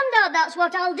right, Grandad. That's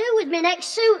what I'll do with my next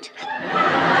suit.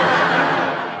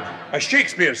 As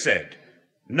Shakespeare said,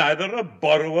 neither a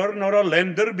borrower nor a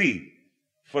lender be,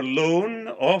 for loan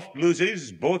oft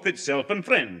loses both itself and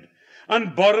friend,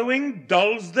 and borrowing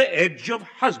dulls the edge of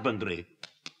husbandry.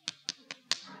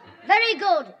 Very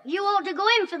good. You ought to go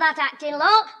in for that acting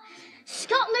lot.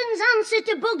 Scotland's answer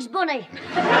to Bugs Bunny.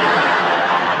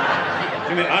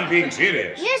 Jimmy, I'm being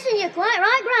serious. Yes, and you're quite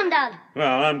right, Grandad.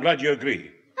 Well, I'm glad you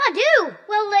agree. I do.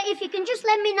 Well, if you can just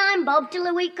lend me 9 bob till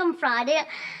the week come Friday...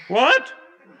 What?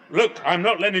 Look, I'm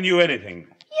not lending you anything.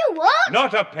 You what?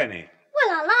 Not a penny.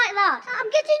 Well, I like that. I'm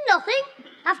getting nothing.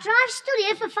 After I've stood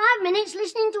here for 5 minutes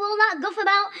listening to all that guff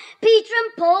about Peter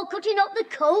and Paul cutting up the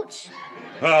coats.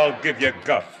 I'll give you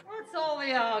guff. What's all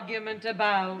the argument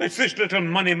about? It's this little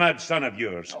money-mad son of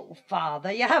yours. Oh,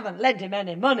 Father, you haven't lent him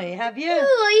any money, have you?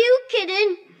 Oh, are you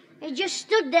kidding? He just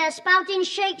stood there spouting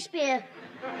Shakespeare.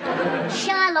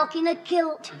 Shylock in a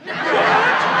kilt.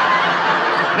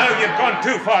 Now you've gone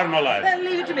too far, my lad.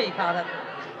 Leave it to me, Father.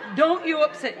 Don't you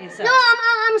upset yourself. No,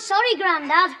 I'm sorry,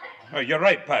 Grandad. Oh, you're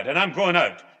right, Pat, and I'm going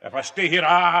out. If I stay here,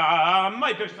 I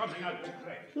might do something else.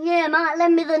 Yeah, might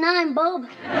lend me the 9 bob.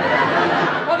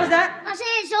 What was that? I say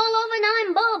it's all over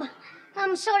 9 bob.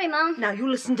 I'm sorry, Mum. Now, you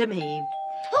listen to me.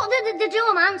 Oh, the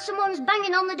door, man. Someone's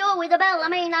banging on the door with a bell.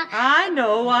 I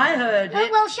know, I heard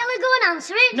it. Well, shall I go and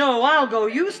answer it? No, I'll go.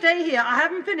 You stay here. I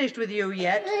haven't finished with you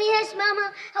yet. Yes,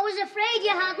 Mama. I was afraid you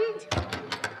hadn't.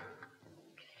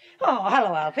 Oh,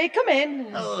 hello, Alfie. Come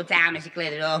in. Oh, damn, Mr.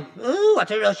 Clitheroe. Ooh,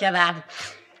 what a rush I've had.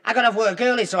 I got off work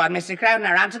early, so I'd missed the crowd, and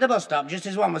I ran to the bus stop just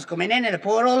as one was coming in, and a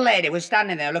poor old lady was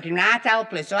standing there looking right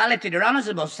helpless, so I lifted her on as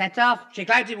the bus set off. She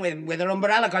clouted with her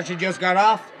umbrella because she just got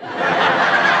off.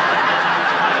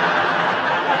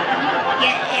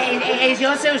 Yeah, is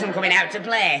your Susan coming out to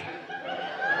play?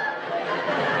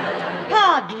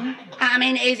 Pardon? I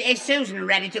mean, is Susan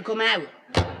ready to come out?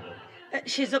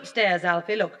 She's upstairs,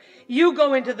 Alfie. Look, you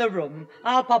go into the room.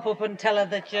 I'll pop up and tell her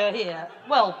that you're here.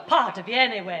 Well, part of you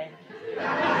anyway.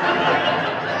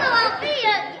 Hello, Alfie.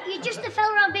 You're just the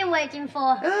fella I've been waiting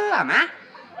for. Oh, am I?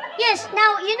 Yes,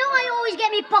 now, you know I always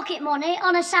get me pocket money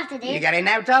on a Saturday. You're getting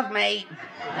out of me.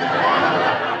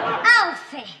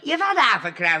 Alfie. You've had half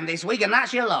a crown this week, and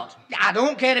that's your lot. I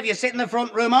don't care if you sit in the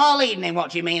front room all evening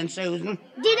watching me and Susan.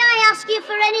 Did I ask you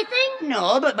for anything?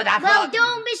 No, but I thought... Well,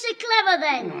 don't be so clever,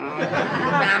 then.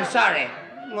 I'm sorry.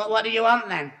 What do you want,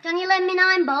 then? Can you lend me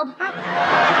 9 bob?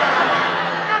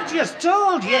 I've just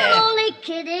told you. I'm only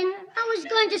kidding. I was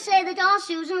going to say that our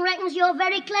Susan reckons you're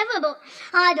very clever, but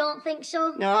I don't think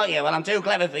so. No, yeah, well, I'm too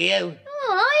clever for you.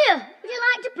 Oh, are you? Would you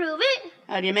like to prove it?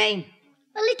 How do you mean?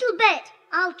 A little bet.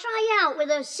 I'll try out with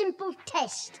a simple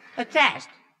test. A test?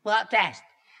 What test?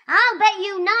 I'll bet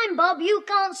you 9 bob you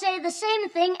can't say the same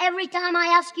thing every time I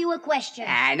ask you a question.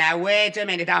 Now, wait a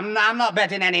minute. I'm not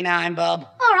betting any 9 bob.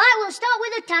 All right, we'll start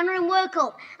with a tanner and work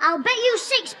up. I'll bet you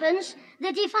 6pence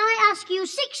that if I ask you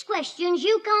 6 questions,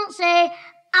 you can't say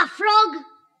a frog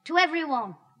to every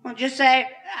one. Well, just say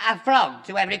a frog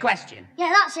to every question.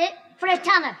 Yeah, that's it. For a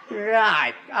tanner.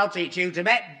 Right, I'll teach you to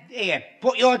bet. Here,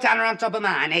 put your tanner on top of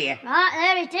mine, here. Right,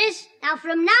 there it is. Now,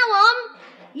 from now on,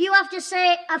 you have to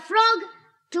say a frog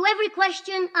to every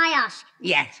question I ask.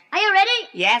 Yes. Are you ready?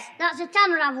 Yes. That's a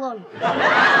tanner I've won.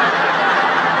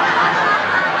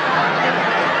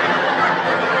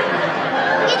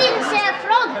 You didn't say a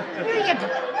frog.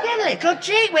 You little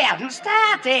cheat, we haven't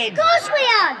started. Of course we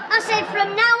had. I said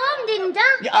from now on, didn't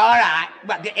I? All right,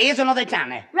 but here's another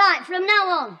tanner. Right, from now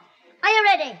on. Are you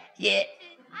ready? Yeah.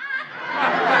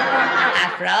 A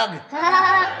frog.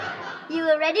 You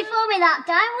were ready for me that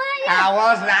time, weren't you? I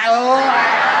was that.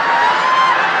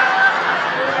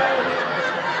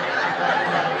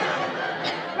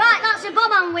 Right, that's a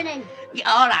bob I'm winning.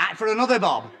 All right, for another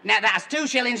bob. Now, that's 2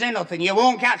 shillings or nothing. You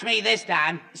won't catch me this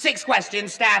time. 6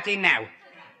 questions starting now.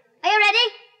 Are you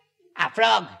ready? A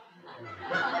frog.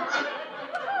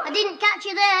 I didn't catch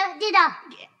you there, did I?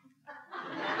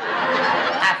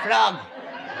 A frog.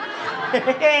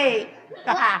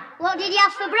 What did you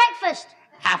have for breakfast?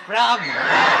 A frog.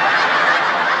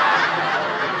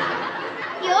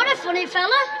 You're a funny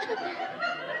fella.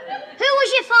 Who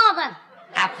was your father?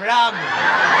 A frog.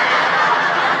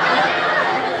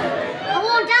 I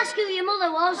won't ask who your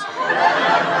mother was.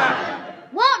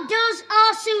 What does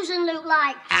our Susan look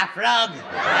like? A frog.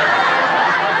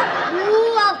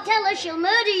 Ooh, I'll tell her she'll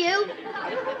murder you.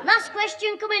 Last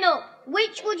question coming up.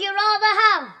 Which would you rather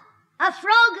have? A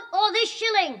frog or this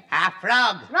shilling? A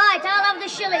frog. Right, I'll have the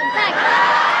shilling. Thanks.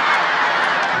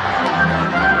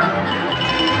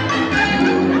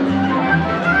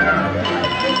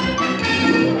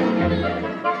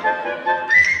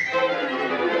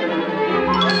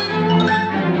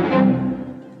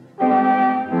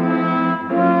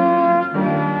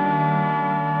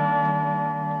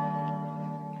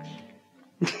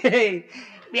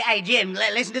 Hey, Jim,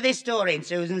 listen to this story in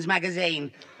Susan's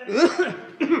magazine.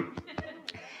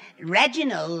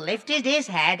 Reginald lifted his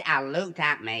head and looked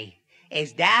at me.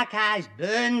 His dark eyes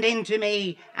burned into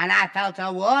me, and I felt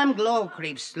a warm glow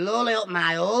creep slowly up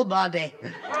my whole body.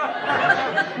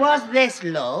 Was this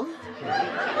love?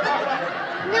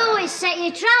 No, it set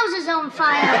your trousers on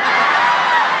fire.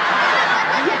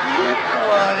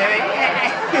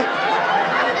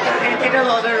 He did a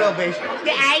lot of rubbish.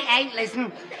 Hey,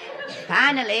 listen.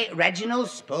 Finally, Reginald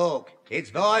spoke. His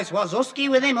voice was husky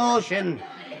with emotion.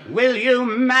 Will you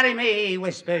marry me? He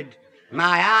whispered.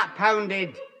 My heart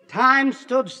pounded. Time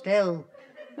stood still.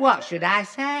 What should I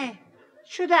say?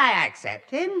 Should I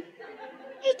accept him?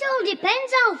 It all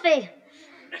depends, Alfie.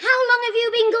 How long have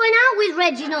you been going out with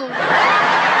Reginald?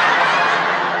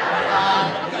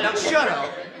 Look, shut up.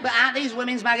 But aren't these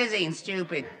women's magazines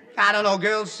stupid? I don't know,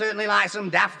 girls certainly like some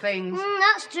daft things.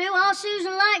 That's true. Our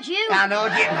Susan likes you. I know,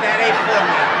 you're very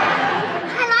funny.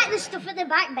 I like the stuff at the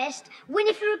back best.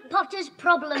 Winifred Potter's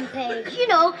problem page. You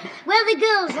know, where the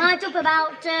girls write up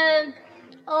about, how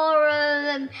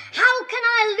can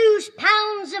I lose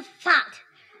pounds of fat?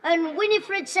 And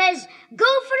Winifred says,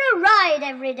 go for a ride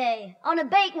every day on a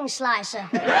bacon slicer.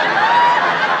 Oh,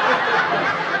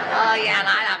 yeah, I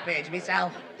like that page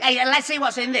myself. Hey, let's see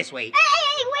what's in this week.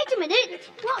 Hey, wait a minute.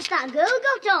 What's that girl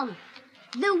got on?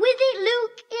 The With It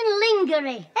Luke in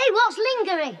lingerie. Hey, what's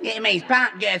lingerie? It means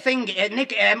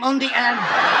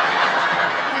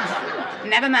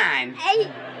never mind.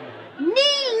 Hey,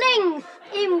 knee length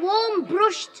in warm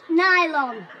brushed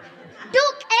nylon.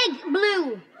 Duck egg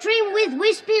blue, trimmed with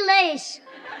wispy lace.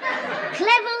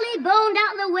 Cleverly boned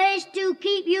at the waist to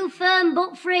keep you firm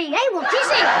but free. Hey, what is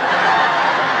it?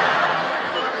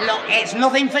 Look, it's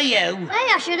nothing for you. Hey,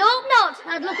 I should hope not.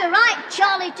 I'd look a right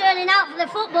Charlie turning out for the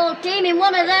football team in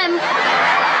one of them.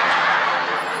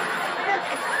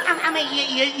 I mean,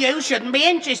 you shouldn't be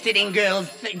interested in girls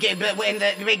when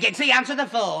we get to answer the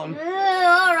phone.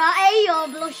 All right. Hey, you're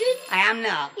blushing. I am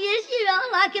not. Yes, you are,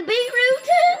 like a beetroot.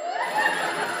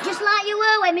 Just like you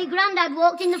were when me granddad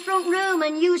walked in the front room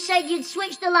and you said you'd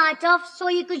switch the light off so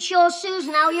you could show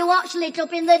Susan how your watch lit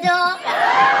up in the dark.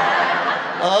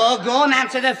 Oh, go and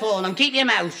answer the phone and keep your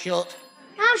mouth shut.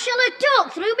 How shall I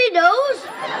talk through me nose?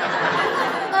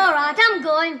 All right, I'm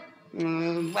going.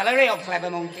 Well, hurry up, clever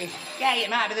monkey. Yeah, it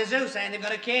might be the zoo saying they've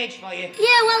got a cage for you.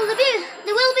 Yeah, well,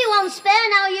 there will be one spare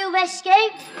now you've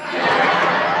escaped.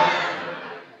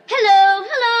 Hello.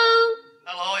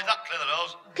 Hello, is that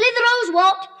Clitheroe's? Clitheroe's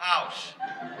what? House.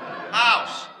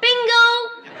 Bingo.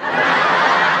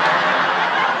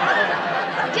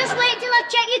 Just wait till I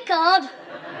check your card.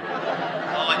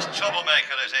 Oh, it's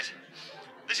troublemaker, is it?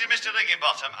 This is Mr.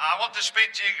 Higginbottom. I want to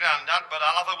speak to your granddad, but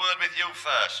I'll have a word with you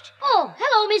first. Oh,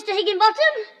 hello, Mr.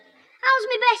 Higginbottom. How's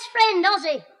my best friend,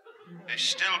 Ozzy? He's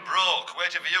still broke,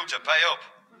 waiting for you to pay up.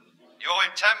 You owe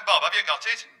him 10 bob, have you got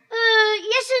it?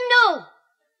 Yes and no.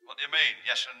 What do you mean,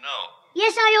 yes and no?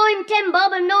 Yes, I owe him 10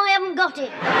 bob, and no, I haven't got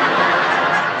it.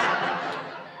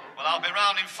 Well, I'll be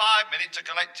round in 5 minutes to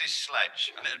collect his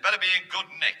sledge, and it'd better be in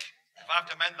good nick. If I have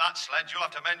to mend that sledge, you'll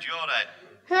have to mend your head.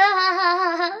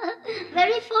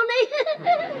 Very funny.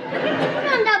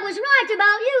 Grandad was right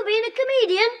about you being a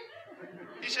comedian.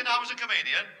 He said I was a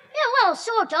comedian? Yeah, well,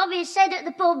 sort of. He said at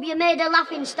the pub you made a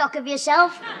laughing stock of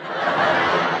yourself.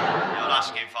 You're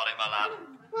asking for it, my lad.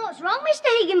 What's wrong, Mr.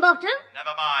 Higginbottom?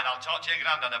 Never mind, I'll talk to your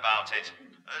granddad about it.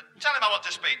 Tell him I want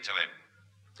to speak to him.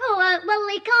 Oh, well,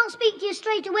 he can't speak to you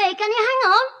straight away. Can you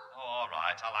hang on? Oh, all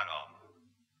right, I'll hang on.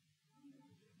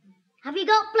 Have you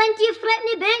got plenty of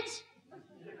threepenny bits?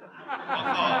 What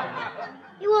for?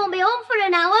 You won't be home for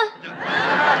an hour.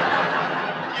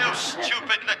 You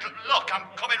stupid little... Look, I'm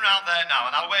coming round there now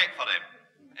and I'll wait for him.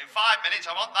 In 5 minutes,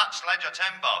 I want that sledge of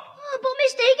 10 bob. Oh, but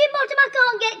Mr. Higginbottom, I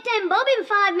can't get 10 bob in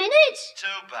 5 minutes. Too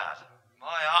bad.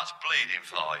 My heart's bleeding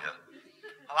for you.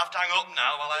 I'll have to hang up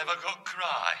now while I have a good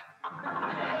cry.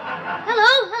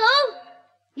 Hello?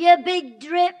 You big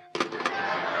drip.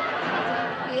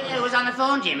 Who was on the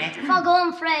phone, Jimmy?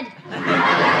 Foghorn Fred.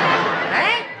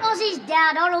 Eh? Ozzy's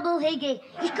dad, Horrible Higgy.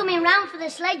 He's coming round for the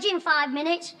sledge in 5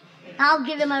 minutes. I'll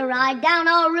give him a ride down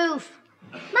our roof.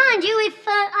 Mind you, if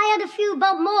I had a few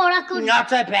bob more, I could...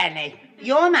 Not a penny.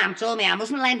 Your mam told me I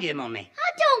mustn't lend you money.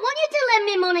 I don't want you to lend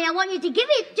me money. I want you to give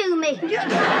it to me. No,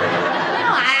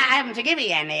 I haven't to give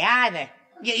you any either.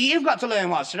 You've got to learn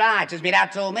what's right, as my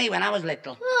dad told me when I was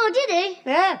little. Oh, did he?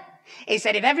 Yeah. He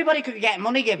said if everybody could get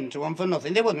money given to them for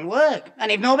nothing, they wouldn't work.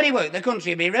 And if nobody worked, the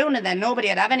country would be ruined, and then nobody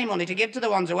would have any money to give to the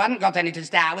ones who hadn't got any to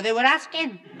start with who were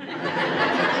asking.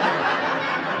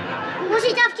 Was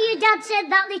it after your dad said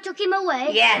that they took him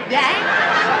away? Yeah.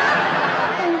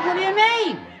 What do you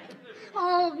mean?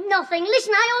 Oh, nothing.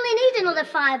 Listen, I only need another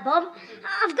 5 bob.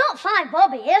 I've got 5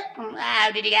 bob here.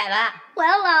 How did you get that?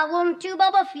 Well, I won 2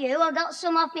 bob off you. I got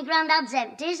some off my granddad's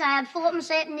empties. I had 4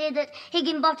 certainty that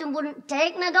Higginbottom wouldn't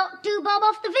take, and I got 2 bob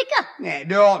off the vicar. Yeah,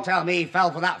 don't tell me he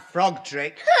fell for that frog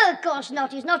trick. Of course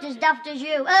not. He's not as daft as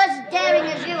you. As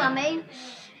daring as you, I mean.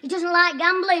 He doesn't like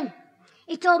gambling.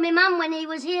 He told me mum when he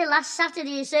was here last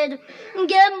Saturday, he said,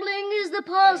 gambling is the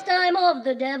pastime of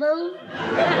the devil.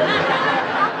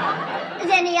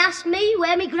 Then he asked me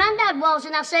where my granddad was,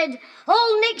 and I said,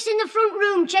 old Nick's in the front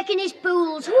room checking his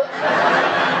pools.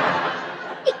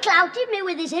 He clouted me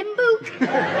with his hymn book.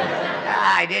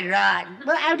 I did right.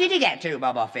 But how did you get 2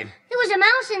 bob off him? There was a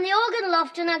mouse in the organ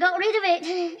loft, and I got rid of it.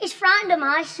 He's frightened of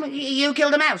mice. You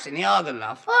killed a mouse in the organ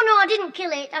loft? Oh, no, I didn't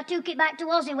kill it. I took it back to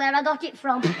Ozzy, where I got it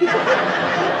from.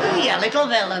 You little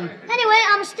villain. Anyway,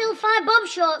 I'm still 5 bob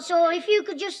short, so if you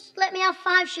could just let me have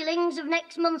 5 shillings of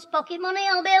next month's pocket money,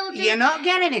 I'll be able to... You're not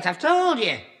getting it, I've told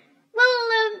you.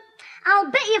 Well,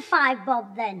 I'll bet you 5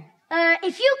 bob, then.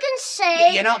 If you can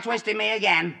say... You're not twisting me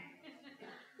again.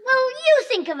 Well, you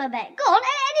think of a bet. Go on,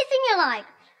 anything you like.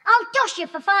 I'll toss you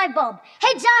for 5 bob.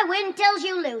 Heads I win, tails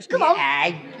you lose. Come on.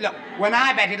 Hey, look, when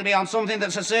I bet it'll be on something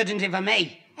that's a certainty for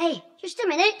me. Hey, just a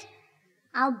minute.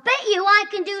 I'll bet you I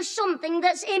can do something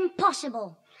that's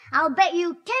impossible. I'll bet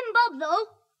you 10 bob, though.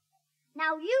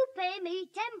 Now you pay me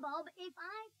 10 bob if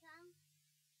I can.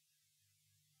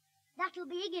 That'll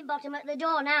be Higginbottom at the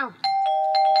door now.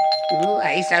 Ooh,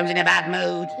 he sounds in a bad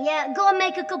mood. Yeah, go and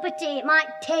make a cup of tea. It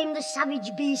might tame the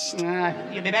savage beast.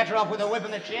 You'd be better off with a whip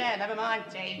and a chair, never mind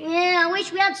tea. Yeah, I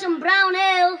wish we had some brown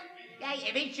ale. Hey,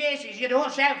 if he chases you, don't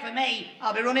shout for me.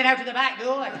 I'll be running out of the back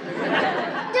door.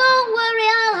 Don't worry,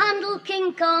 I'll handle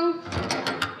King Kong.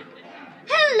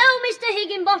 Hello, Mr.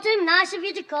 Higginbottom. Nice of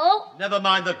you to call. Never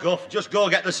mind the guff, just go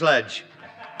get the sledge.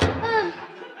 Come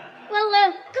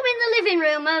in the living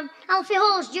room. Alfie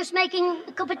Hall's just making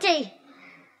a cup of tea.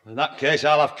 In that case,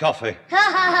 I'll have coffee.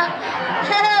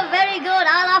 Very good,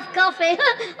 I'll have coffee.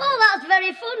 Oh, that's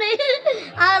very funny.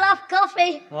 I'll have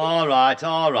coffee. All right.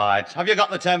 Have you got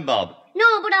the 10 bob?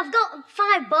 No, but I've got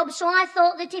 5 bob, so I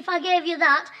thought that if I gave you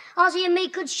that, Ozzy and me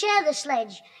could share the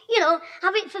sledge. You know,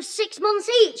 have it for 6 months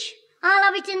each. I'll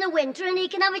have it in the winter and he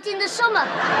can have it in the summer.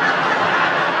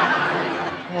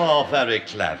 Oh, very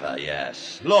clever,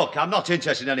 yes. Look, I'm not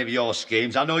interested in any of your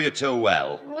schemes. I know you too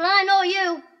well. Well, I know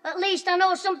you. At least I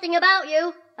know something about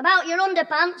you. About your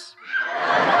underpants.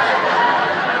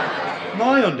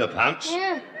 My underpants?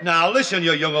 Yeah. Now, listen,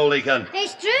 you young hooligan.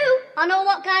 It's true. I know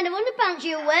what kind of underpants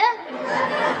you wear.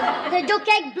 The duck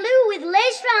egg blue with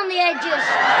lace round the edges.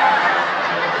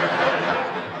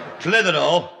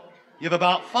 Clitheroe, you've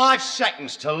about 5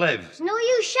 seconds to live. It's no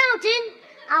use shouting.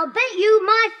 I'll bet you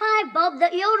my 5 bob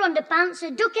that your underpants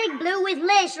are duck egg blue with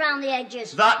lace round the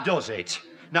edges. That does it.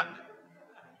 Now,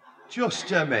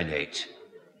 just a minute.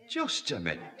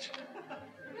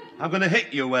 I'm going to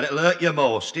hit you where it'll hurt you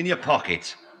most, in your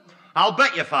pocket. I'll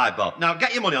bet you 5 bob. Now,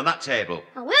 get your money on that table.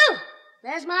 I will.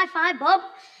 There's my 5 bob.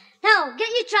 Now, get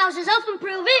your trousers off and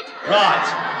prove it.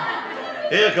 Right.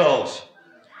 Here goes.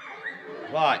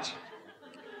 Right.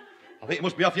 I think you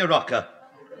must be off your rocker.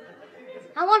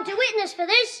 I want a witness for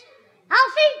this.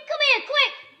 Alfie, come here,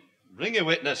 quick. Bring a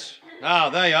witness. Now,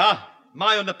 there you are.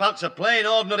 My underpants are plain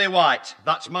ordinary white.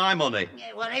 That's my money.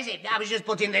 What is it? I was just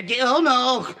putting the... Oh,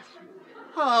 no.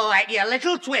 Oh, you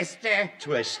little twister.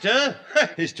 Twister?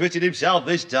 He's twitted himself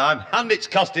this time, and it's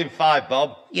cost him 5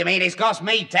 bob. You mean it's cost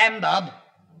me 10 bob?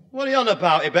 What are you on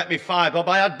about? He bet me 5 bob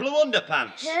I had blue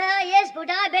underpants. Yes, but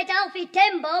I bet Alfie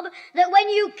 10 bob that when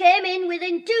you came in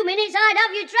within 2 minutes, I'd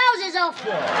have your trousers off.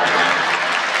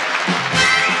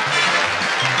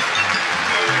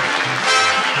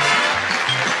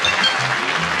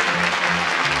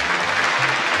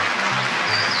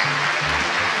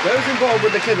 Those involved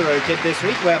with the Clitheroe kid this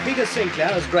week were Peter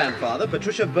Sinclair as grandfather,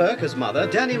 Patricia Burke as mother,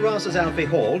 Danny Ross as Alfie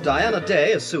Hall, Diana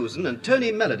Day as Susan, and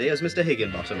Tony Melody as Mr.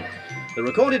 Higginbottom. The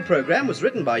recorded programme was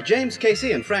written by James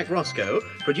Casey and Frank Roscoe,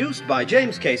 produced by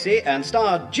James Casey, and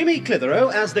starred Jimmy Clitheroe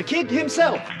as the kid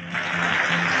himself.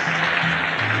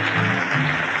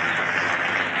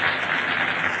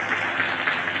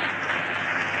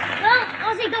 Well,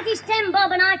 Ozzy got his 10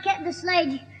 bob and I kept the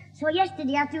sledge. So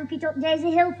yesterday I took it up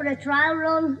Daisy Hill for a trial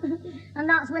run. And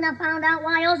that's when I found out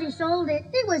why Ozzy sold it.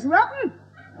 It was rotten.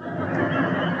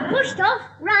 Pushed off,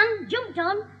 ran, jumped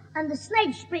on, and the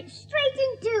sledge split straight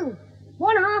in two.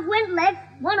 One half went left,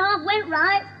 one half went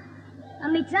right,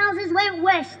 and my trousers went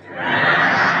west.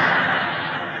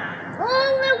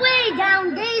 All the way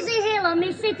down Daisy Hill on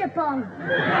me sit-upon.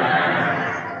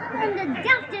 And the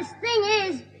daftest thing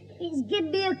is, it's give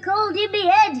me a cold in me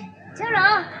head.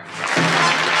 Ta-ra.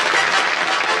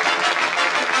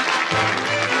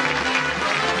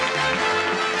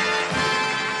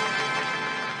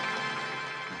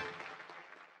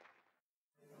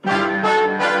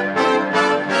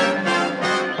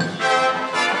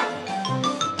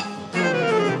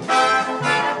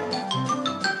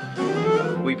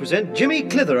 We present Jimmy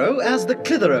Clitheroe as the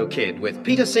Clitheroe Kid, with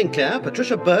Peter Sinclair,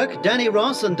 Patricia Burke, Danny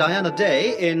Ross, and Diana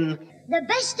Day in The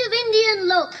Best of Indian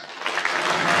Luck.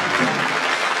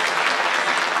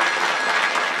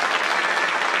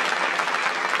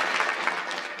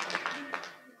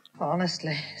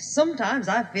 Honestly, sometimes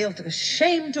I feel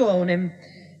ashamed to own him.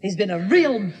 He's been a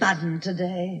real bad un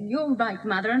today. You're right,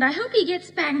 Mother, and I hope he gets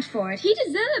spanked for it. He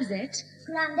deserves it.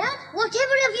 Grandad,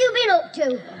 whatever have you been up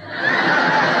to?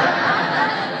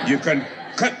 You can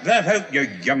cut that out, you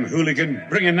young hooligan,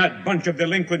 bringing that bunch of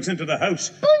delinquents into the house.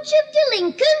 Bunch of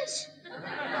delinquents?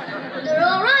 They're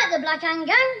all right, the Black Hand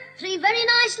Gang. 3 very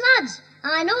nice lads.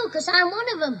 I know, 'cause I'm one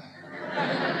of them.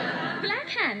 Black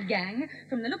Hand Gang?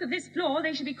 From the look of this floor,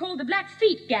 they should be called the Black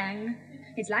Feet Gang.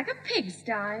 It's like a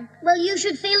pigsty. Well, you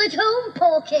should feel at home,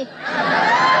 Porky.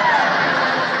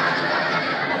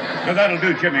 Now that'll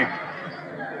do, Jimmy.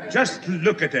 Just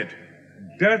look at it.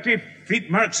 Dirty feet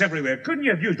marks everywhere. Couldn't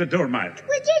you have used a doormat?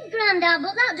 We did, Grandad,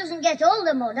 but that doesn't get all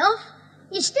the mud off.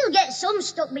 You still get some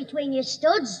stuck between your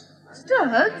studs.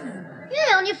 Studs?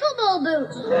 Yeah, on your football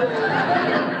boots.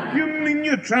 You mean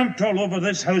you tramped all over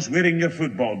this house wearing your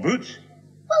football boots?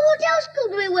 Well, what else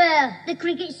could we wear? The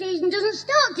cricket season doesn't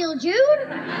start till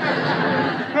June.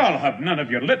 I'll have none of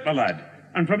your lip, my lad.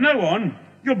 And from now on,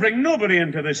 you'll bring nobody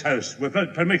into this house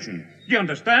without permission. Do you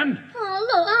understand? Oh,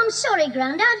 look, I'm sorry,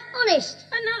 Grandad. Honest.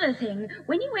 Another thing,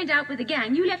 when you went out with the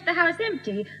gang, you left the house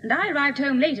empty, and I arrived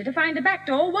home later to find the back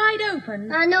door wide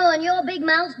open. I know, and your big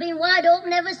mouth's been wide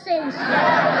open ever since.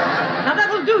 Now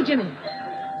that'll do, Jimmy.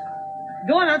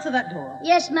 Go on, answer that door.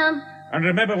 Yes, ma'am. And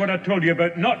remember what I told you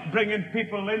about not bringing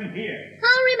people in here.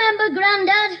 I'll remember,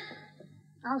 Grandad.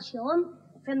 I'll show 'em.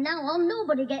 From now on,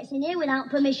 nobody gets in here without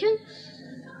permission.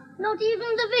 Not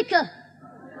even the vicar.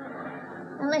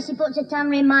 Unless he puts a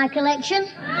tammer in my collection.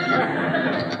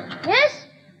 Yes?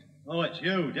 Oh, it's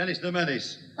you, Dennis the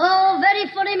Menace. Oh, very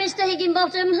funny, Mr.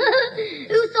 Higginbottom.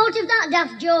 Who thought of that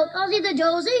daft joke? Ozzy the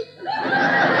Dozy?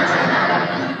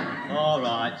 All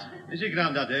right. Is your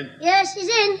Grandad in? Yes, he's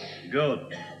in.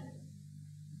 Good.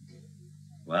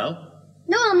 Well?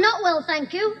 No, I'm not well,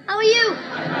 thank you. How are you?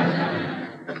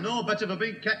 No better for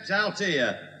being kept out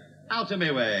here. Out of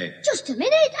my way. Just a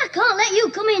minute. I can't let you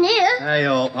come in here. Hey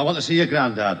up, I want to see your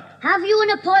Grandad. Have you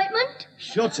an appointment?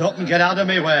 Shut up and get out of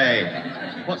my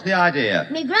way. What's the idea?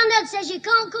 Me Grandad says you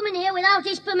can't come in here without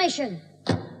his permission.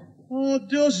 Oh,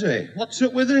 does he? What's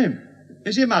up with him?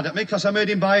 Is he mad at me because I made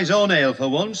him buy his own ale for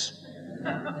once?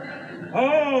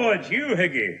 Oh, it's you,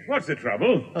 Higgy. What's the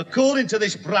trouble? According to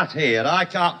this brat here, I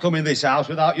can't come in this house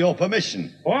without your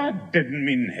permission. Oh, I didn't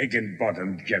mean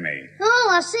Higginbottom, Jimmy. Oh,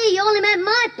 I see. You only meant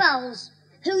my pals,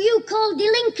 who you call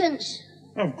delinquents.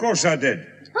 Of course I did.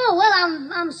 Oh, well,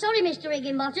 I'm sorry, Mr.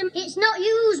 Higginbottom. It's not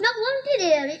you who's not wanted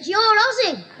here. It's your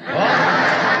Ozzy.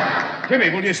 What? Jimmy,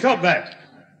 will you stop that?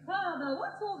 Father,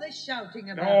 what's all this shouting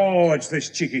about? Oh, it's this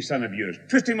cheeky son of yours,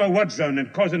 twisting my words round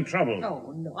and causing trouble.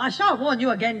 Oh, no. I shan't warn you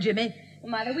again, Jimmy.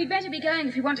 Mother, we'd better be going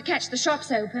if we want to catch the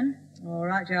shops open. All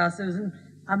right, you are, Susan.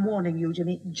 I'm warning you,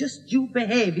 Jimmy. Just you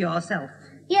behave yourself.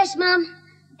 Yes, ma'am.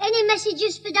 Any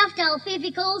messages for Daft Alfie if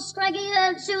he calls Scraggy,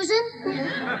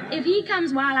 Susan? If he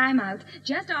comes while I'm out,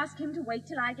 just ask him to wait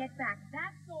till I get back.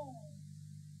 That's all.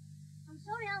 I'm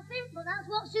sorry, Alfie, but that's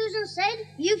what Susan said.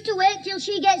 You've to wait till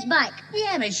she gets back.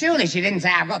 Yeah, but surely she didn't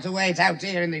say I've got to wait out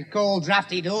here in the cold,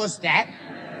 drafty doorstep.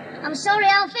 I'm sorry,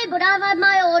 Alfie, but I've had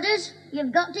my orders.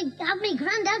 You've got to have me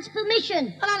Grandad's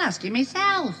permission. Well, I'll ask him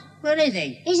myself. Where is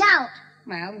he? He's out.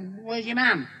 Well, where's your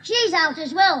mum? She's out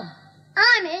as well.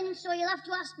 I'm in, so you'll have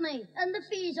to ask me. And the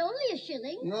fee's only a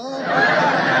shilling. Oh.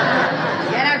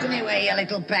 Get out of my way, you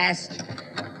little pest.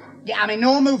 Yeah, I mean,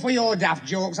 no move for your daft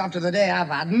jokes after the day I've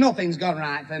had. Nothing's gone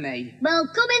right for me. Well,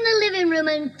 come in the living room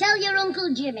and tell your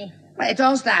Uncle Jimmy. Well, it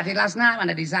all started last night when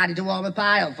I decided to warm a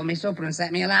pie up for my supper and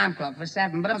set my alarm clock for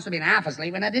 7, but I must have been half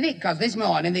asleep when I did it, because this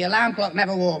morning the alarm clock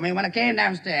never woke me. When I came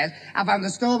downstairs, I found the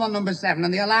stove on number 7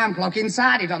 and the alarm clock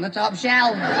inside it on the top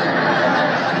shelf.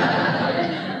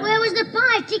 Where was the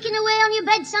pie ticking away on your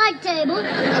bedside table?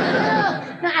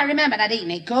 No, I remembered I'd eaten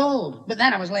it cold, but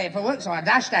then I was late for work, so I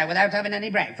dashed out without having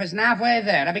any breakfast, and halfway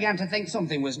there I began to think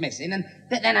something was missing, and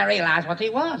then I realised what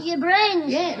it was. Your brains?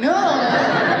 Yeah,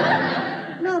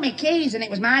 No, my keys, and it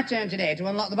was my turn today to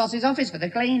unlock the boss's office for the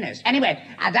cleaners. Anyway,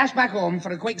 I dashed back home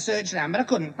for a quick search round, but I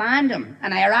couldn't find them.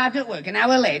 And I arrived at work an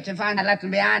hour late to find I'd left them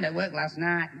behind at work last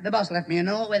night. The boss left me a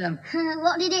note with them.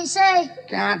 What did it say?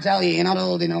 Can't tell you, you're not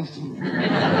old enough.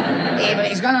 Yeah, but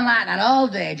it's gone on like that all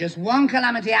day, just one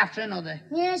calamity after another.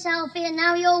 Yes, Alfie, and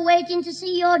now you're waiting to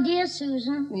see your dear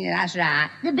Susan. Yeah, that's right.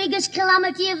 The biggest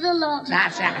calamity of the lot.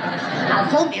 That's right. I'll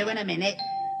phone you in a minute.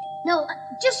 No,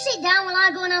 just sit down while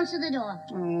I go and answer the door.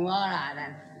 Oh, all right,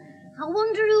 then. I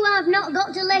wonder who I've not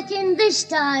got to let in this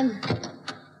time.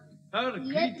 Our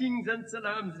greetings and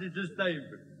salams, little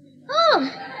Steve. Oh,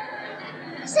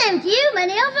 same to you,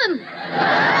 many of them.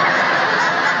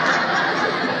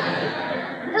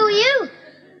 Who are you?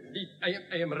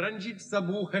 I am Ranjit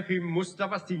Sabu Hakim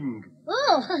Mustafa Singh.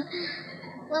 Oh,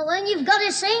 well, when you've got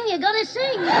to sing, you've got to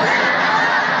sing.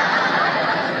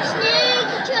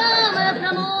 Snake charmer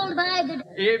from old Baghdad.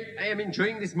 I am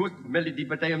enjoying this most melody,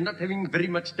 but I am not having very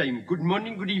much time. Good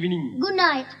morning, good evening. Good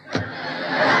night.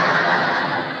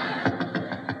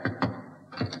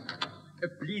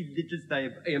 Please, little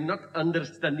Steve, I am not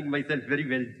understanding myself very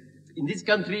well. In this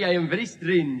country, I am very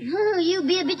strange. Oh, you'd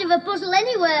be a bit of a puzzle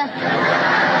anywhere.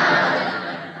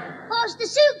 What's the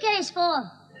suitcase for?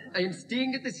 I am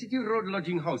staying at the City Road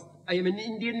lodging house. I am an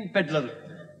Indian peddler.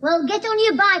 Well, get on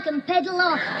your bike and pedal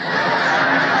off.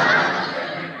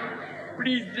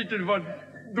 Please, little one,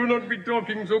 do not be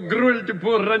talking so cruel to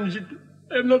poor Ranjit.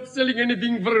 I am not selling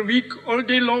anything for a week all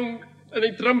day long, and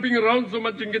I'm tramping around so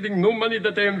much and getting no money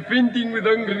that I am fainting with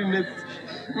hungriness.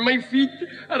 My feet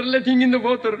are letting in the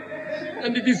water,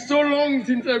 and it is so long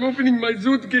since I'm opening my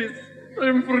suitcase. I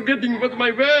am forgetting what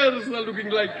my wares are looking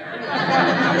like.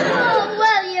 Oh,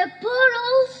 well, you poor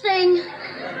old thing.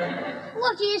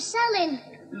 What are you selling?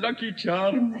 Lucky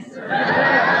Charms.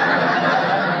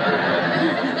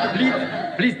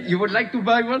 Please, you would like to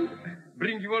buy one?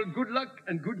 Bring you all good luck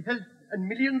and good health and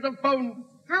millions of pounds.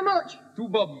 How much? 2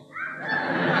 bob.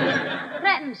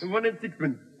 Threepence. 1 and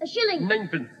 6pence. A shilling.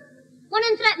 9pence. 1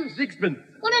 and threepence. 6pence.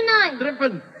 1 and 9.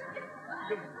 3pence.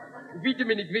 Wait a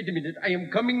minute. I am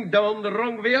coming down the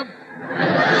wrong way up.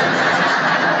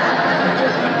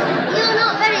 You're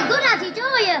not very good at it,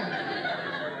 are you?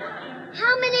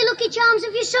 How many Lucky Charms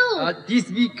have you sold? This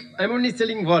week, I'm only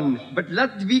selling 1. But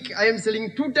last week, I am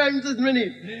selling 2 times as many.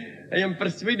 I am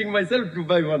persuading myself to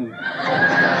buy 1.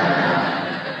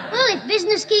 Well, if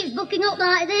business keeps booking up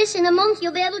like this, in a month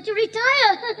you'll be able to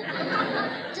retire.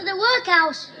 To the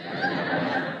workhouse.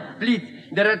 Please,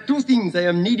 there are 2 things I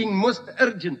am needing most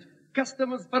urgent.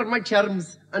 Customers for my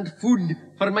charms and food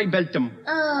for my beltum.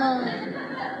 Oh,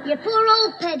 you poor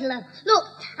old peddler. Look,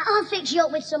 I'll fix you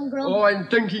up with some grub. Oh, I'm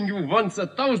thanking you once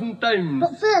 1,000 times.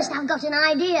 But first, I've got an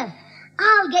idea.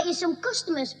 I'll get you some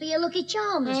customers for your Lucky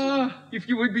Charms. If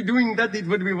you would be doing that, it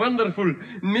would be wonderful.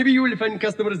 Maybe you will find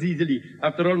customers easily.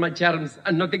 After all, my charms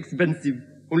are not expensive.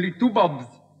 Only 2 bobs.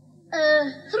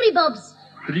 3 bobs.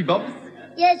 3 bobs?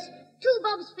 Yes, 2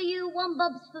 bobs for you, 1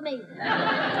 bobs for me.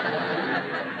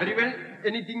 Very well,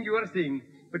 anything you are saying.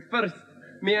 But first,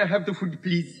 may I have the food,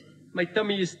 please? My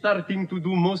tummy is starting to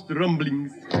do most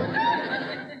rumblings.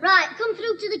 Right, come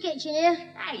through to the kitchen here.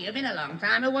 Hey, you've been a long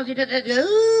time. Who was it at the...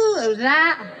 Ooh, who's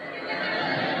that?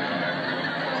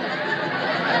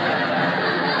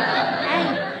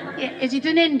 Hey, is it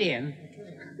an Indian?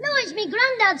 No, it's me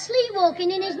granddad sleepwalking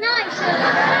in his nightshirt.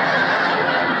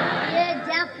 Yeah,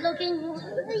 daft looking.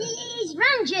 He's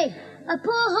Ranji, a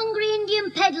poor hungry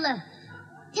Indian peddler.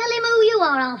 Tell him who you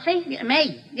are, Alfie. Yeah,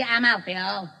 me? Yeah, I'm Alfie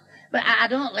Hall. But I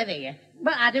don't live here.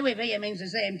 But I do if here means the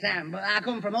same town. But I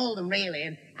come from Oldham, really,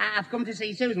 and I've come to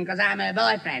see Susan because I'm her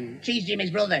boyfriend. She's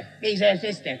Jimmy's brother. He's her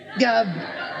sister. Gub.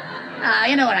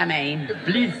 You know what I mean.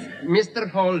 Please, Mr.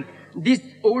 Hall, this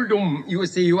Oldham you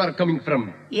say you are coming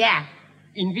from. Yeah.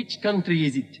 In which country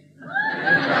is it?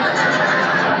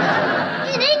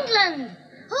 In England.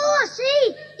 Oh, I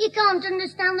see. You can't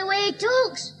understand the way he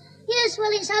talks. Yes,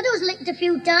 well, it's had us licked a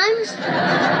few times.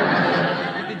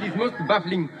 It is most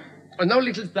baffling. And now,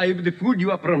 little Sahib, the food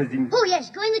you are promising. Oh, yes,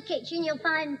 go in the kitchen. You'll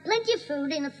find plenty of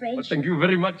food in the fridge. Oh, thank you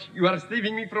very much. You are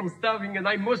saving me from starving, and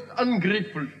I'm most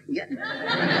ungrateful. Hey,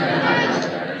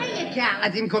 you can't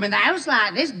let him come in the house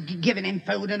like this, giving him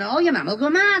food and all. Your mum will go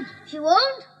mad. She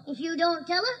won't, if you don't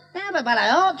tell her. Yeah, but I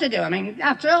ought to do. I mean,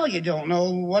 after all, you don't know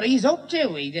what he's up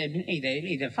to. He's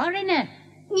a foreigner.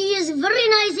 He is a very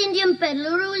nice Indian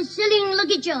peddler who is selling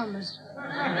lucky charms.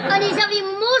 And he's having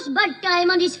most bad time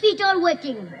and his feet are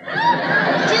wetting.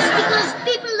 Just because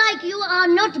people like you are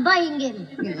not buying him.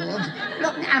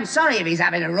 Look, I'm sorry if he's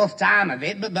having a rough time of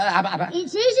it, but...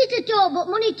 It's easy to talk, but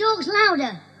money talks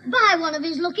louder. Buy one of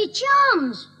his lucky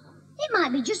charms. It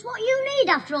might be just what you need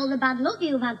after all the bad luck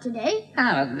you've had today.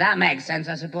 Oh, that makes sense,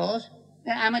 I suppose.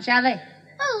 How much are they?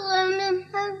 Oh,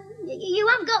 you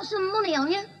have got some money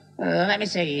on you. Let me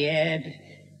see. I've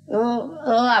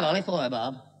only 4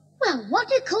 bob. Well, what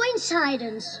a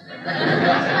coincidence.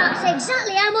 That's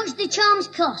exactly how much the charms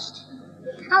cost.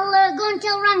 I'll go and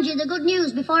tell Ranji the good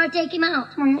news before I take him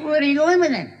out. Where are you going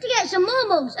with him? To get some more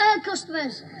mugs,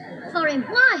 customers, for him.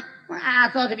 Why? Well, I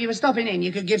thought if you were stopping in,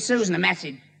 you could give Susan a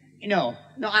message. No,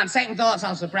 on second thoughts,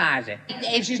 I'll surprise her.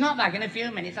 If she's not back in a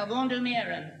few minutes, I'll go and do me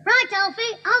errand. Right,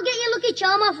 Alfie, I'll get your lucky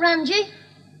charm off Ranji.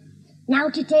 Now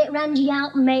to take Ranji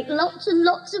out and make lots and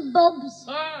lots of bobs.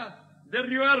 Ah, there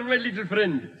you are, my little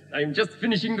friend. I am just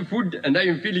finishing the food, and I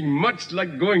am feeling much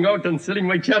like going out and selling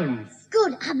my charms.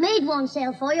 Good, I've made one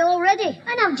sale for you already,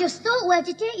 and I've just thought where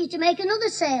to take you to make another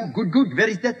sale. Good. Where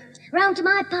is that? Round to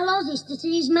my pal Ozzy's to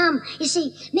see his mum. You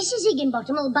see, Mrs.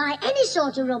 Higginbottom will buy any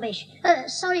sort of rubbish.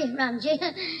 Sorry, Ranji.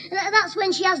 That's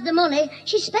when she has the money.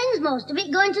 She spends most of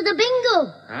it going to the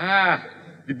bingo. Ah,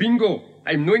 the bingo.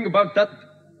 I'm knowing about that.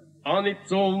 On its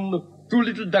own, 2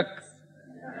 little ducks.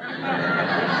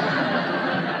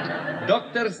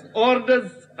 Doctor's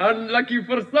orders, unlucky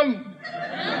for some.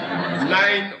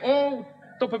 9-0,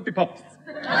 top of the pops.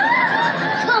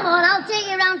 Come on, I'll take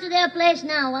you round to their place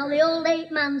now while the old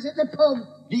ape man's at the pub.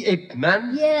 The ape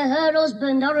man? Yeah, her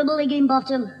husband, horrible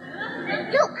Higginbottom.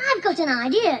 Look, I've got an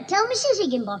idea. Tell Mrs.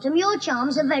 Higginbottom your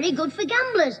charms are very good for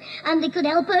gamblers, and they could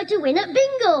help her to win at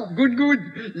bingo. Good.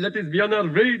 Let us be on our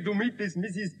way to meet this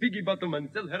Mrs. Piggybottom and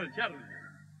sell her charms.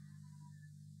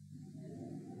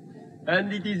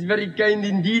 And it is very kind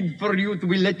indeed for you to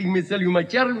be letting me sell you my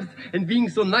charms and being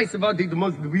so nice about it,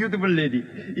 most beautiful lady.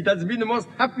 It has been most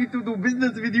happy to do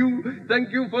business with you.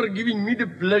 Thank you for giving me the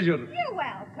pleasure. You're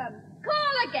welcome.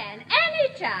 Call again, any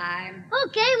time.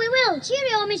 Okay, we will.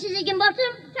 Cheerio, Mrs.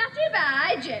 Higginbottom.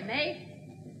 Tatty-bye, Jimmy.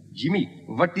 Jimmy,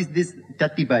 what is this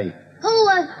tatty-bye?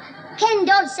 Oh, Ken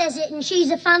Dodd says it, and she's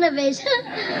a fan of his.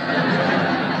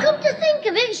 Come to think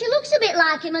of it, she looks a bit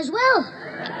like him as well.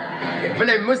 Well,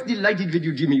 I'm most delighted with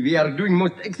you, Jimmy. We are doing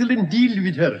most excellent deal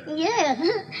with her. Yeah,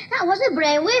 that was a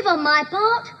brainwave on my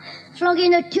part.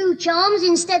 Flogging her 2 charms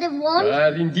instead of 1.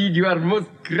 Indeed, you are most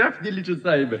crafty, little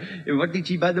Sahib. What did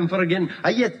she buy them for again?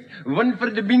 Yes, 1 for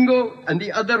the bingo and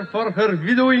the other for her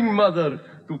widowing mother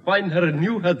to find her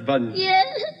new husband. Yeah,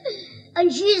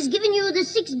 and she has given you the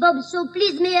 6 bobs, so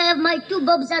please may I have my 2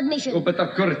 bobs admission. Oh, but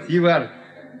of course, you are.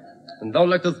 And now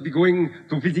let us be going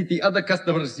to visit the other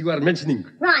customers you are mentioning.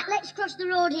 Right, let's cross the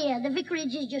road here. The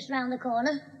vicarage is just round the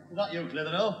corner. Is that you,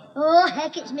 Clitheroe? Oh,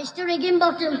 heck, it's Mr.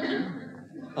 Higginbottom.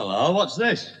 Hello, what's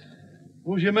this?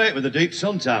 Who's your mate with the deep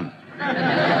suntan?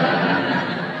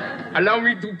 Allow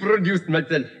me to produce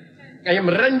myself. I am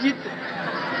Ranjit.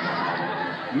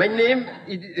 My name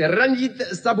is Ranjit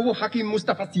Sabu Hakim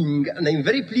Mustafa Singh, and I'm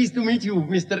very pleased to meet you,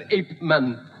 Mr. Ape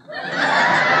Man.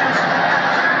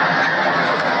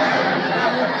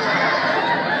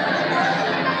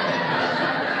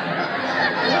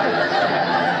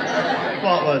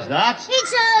 What was that?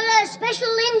 It's a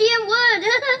special Indian word.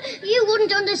 You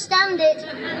wouldn't understand it.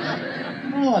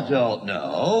 Oh, I don't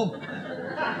know.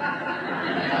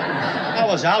 I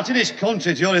was out in this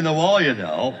country during the war, you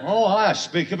know. Oh, I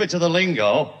speak a bit of the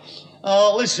lingo.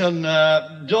 Oh, listen,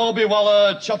 Dobi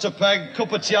Walla, Chottapeg,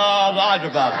 Kupachar,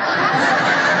 Hyderabad.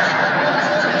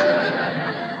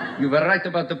 You were right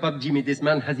about the pub, Jimmy. This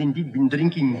man has indeed been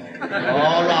drinking.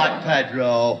 All right,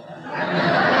 Pedro.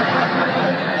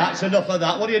 That's enough of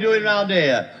that. What are you doing round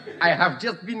here? I have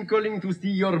just been calling to see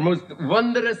your most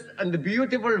wondrous and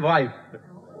beautiful wife.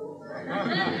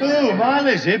 Oh, my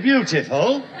Lizzie,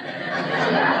 beautiful.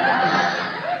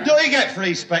 Don't you get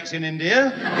free specs in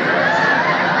India?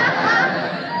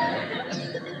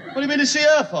 What do you mean to see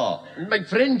her for? My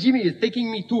friend Jimmy is taking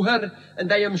me to her,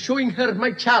 and I am showing her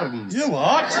my charms. You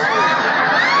what?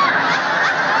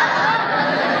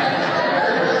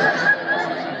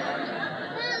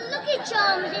 Lucky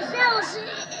charms, he says.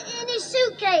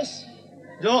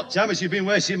 Don't tell me she's been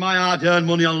wasting my hard-earned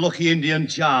money on lucky Indian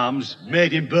charms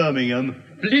made in Birmingham.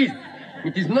 Please,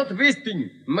 it is not wasting.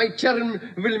 My charm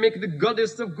will make the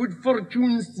goddess of good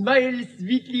fortune smile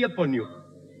sweetly upon you.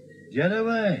 Get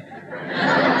away.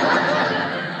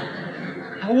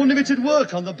 I wonder if it'd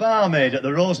work on the barmaid at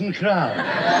the Rose and Crown.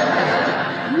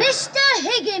 Mr.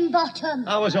 Higginbottom.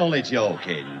 I was only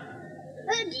joking.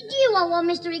 Do you want one,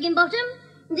 Mr. Higginbottom?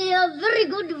 They are very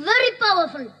good, very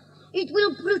powerful. It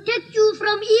will protect you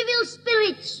from evil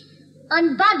spirits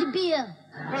and bad beer.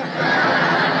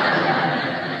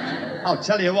 I'll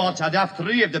tell you what, I'd have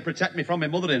 3 if they protect me from my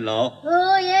mother-in-law.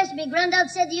 Oh, yes, my granddad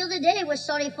said the other day he was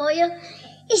sorry for you.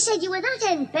 He said you were that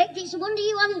henpecked, it's a wonder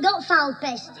you haven't got foul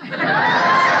pest.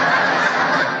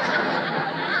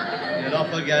 You're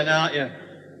off again, aren't you?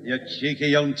 You cheeky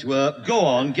young twerp. Go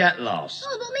on, get lost.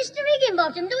 Oh, but Mr.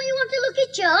 Higginbottom, don't you want a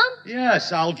lucky charm?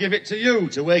 Yes, I'll give it to you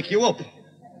to wake you up.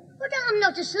 But I'm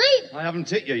not asleep. I haven't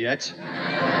hit you yet.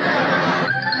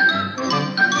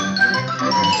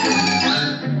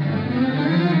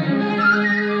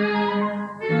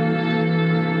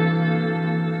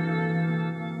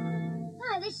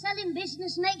 This selling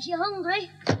business makes you hungry.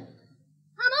 Come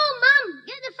on, Mum.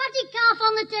 Get the fatty calf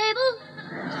on the table.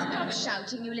 Stop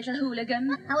shouting, you little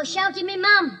hooligan. I was shouting me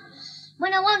Mum.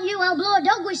 When I want you, I'll blow a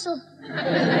dog whistle.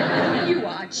 You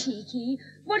are cheeky.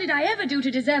 What did I ever do to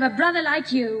deserve a brother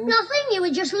like you? Nothing. You were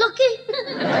just lucky.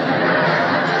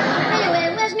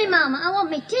 Anyway, where's me Mum? I want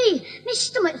me tea. My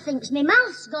stomach thinks me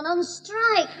mouth's gone on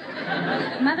strike.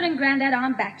 Mother and Grandad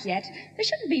aren't back yet. They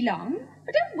shouldn't be long.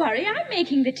 But don't worry, I'm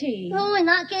making the tea. Oh, in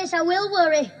that case, I will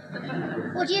worry.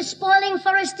 What are you spoiling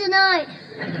for us tonight?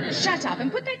 Shut up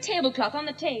and put that tablecloth on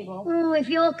the table. Oh, if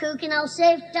you're cooking, I'll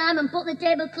save time and put the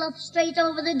tablecloth straight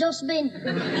over the dustbin.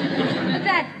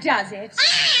 That does it.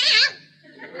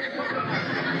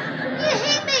 You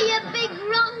hit me, you big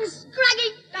rotten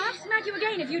scraggy... I'll smack you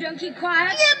again if you don't keep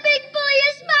quiet. You big boy,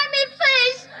 you smacked me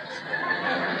face.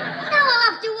 Now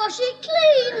I'll have to wash it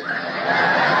clean.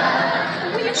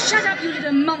 Will you shut up, you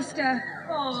little monster?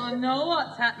 Oh, no,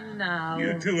 what's happened now?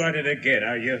 You two at it again,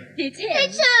 are you? It's him.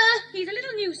 It's her. He's a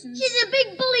little nuisance. She's a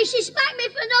big bully. She smacked me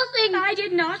for nothing. I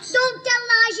did not. Don't tell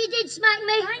lies. You did smack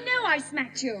me. I know I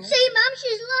smacked you. See, Mum,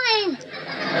 she's lying.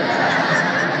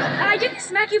 I didn't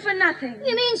smack you for nothing.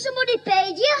 You mean somebody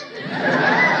paid you?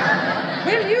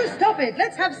 Will you stop it?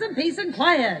 Let's have some peace and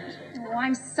quiet. Oh,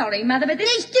 I'm sorry, Mother, but this...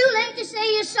 It's too late to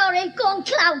say you're sorry. Go and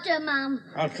clout her, Mum.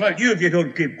 I'll clout you if you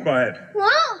don't keep quiet.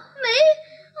 What? Me?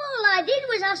 All I did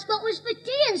was ask what was for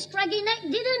tea and Scraggy Neck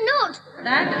did a nut.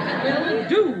 That will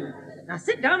do. Now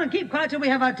sit down and keep quiet till we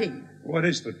have our tea. What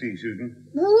is for tea, Susan?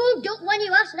 Oh, duck when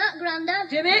you ask that, Grandad.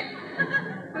 Jimmy?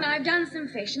 Well, I've done some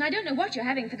fish, and I don't know what you're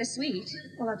having for the sweet.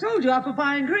 Well, I told you apple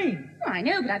pie and cream. Oh, I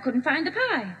know, but I couldn't find the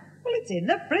pie. Well, it's in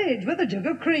the fridge with a jug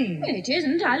of cream. Well, it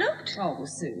isn't. I looked. Oh,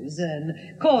 Susan.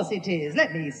 Of course it is.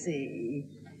 Let me see.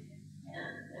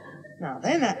 Now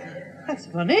then, that's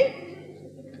funny.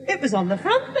 It was on the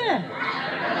front there.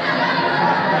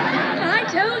 I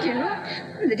told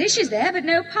you. The dish is there, but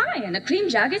no pie, and the cream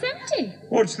jug is empty.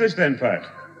 What's this then, Pat?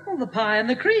 Well, the pie and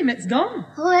the cream, it's gone.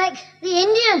 Oh, heck, the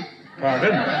Indian.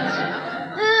 Pardon?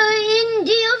 In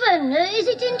the oven. Is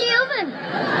it in the oven?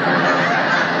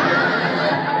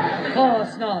 Of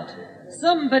course not.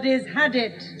 Somebody's had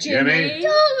it. Jimmy?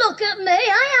 Don't look at me.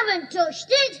 I haven't touched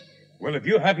it. Well, if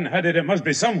you hadn't had it, it must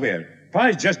be somewhere.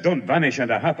 Pies just don't vanish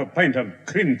and a half a pint of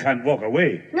cream can't walk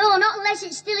away. No, not unless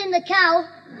it's still in the cow.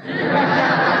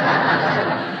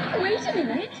 Wait a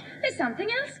minute. There's something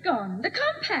else gone. The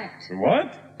compact.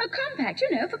 What? A compact, you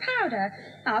know, for powder.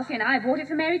 Alfie and I bought it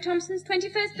for Mary Thompson's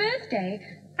 21st birthday.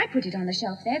 I put it on the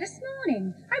shelf there this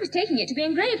morning. I was taking it to be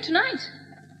engraved tonight.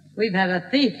 We've had a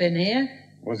thief in here.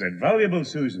 Was it valuable,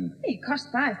 Susan? It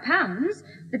cost £5.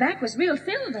 The back was real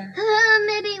silver.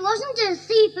 Maybe it wasn't a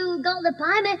thief who got the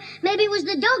pie. Maybe it was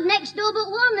the dog next door but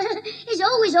one. He's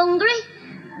always hungry.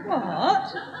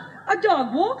 What? A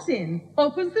dog walks in,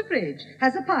 opens the fridge,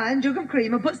 has a pie and jug of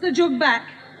cream and puts the jug back.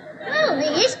 Well,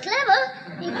 he is clever.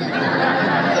 He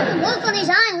can walk on his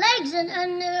hind legs and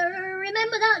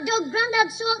remember that dog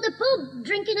Grandad saw at the pub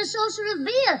drinking a saucer of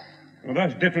beer. Well,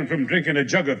 that's different from drinking a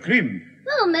jug of cream.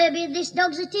 Well, maybe this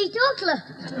dog's a teetotaler.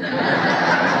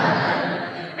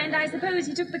 And I suppose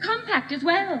he took the compact as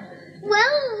well.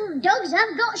 Well, dogs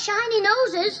have got shiny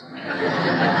noses.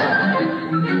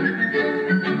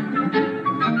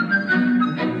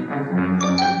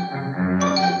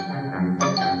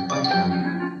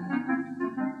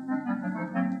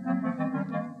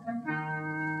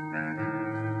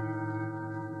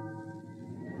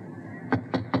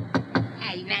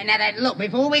 Now then, look,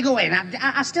 before we go in,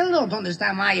 I still don't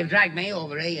understand why you've dragged me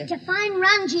over here. To find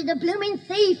Ranji, the blooming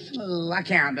thief. Oh, I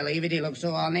can't believe it. He looks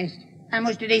so honest. How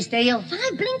much did he steal? £5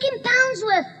 blinking pounds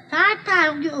worth.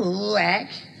 £5? Oh,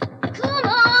 heck. Come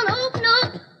on, open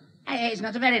up. Hey, it's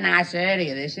not a very nice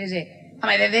area, this, is it?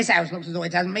 I mean, this house looks as though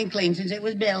it hasn't been cleaned since it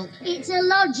was built. It's a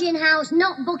lodging house,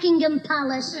 not Buckingham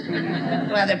Palace.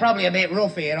 Well, they're probably a bit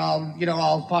rough here,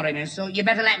 all foreigners, so you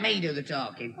better let me do the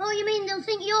talking. Oh, you mean they'll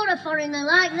think you're a foreigner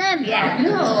like them? Yeah,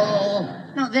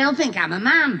 no, they'll think I'm a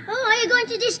man. Oh, are you going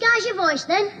to disguise your voice,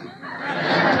 then?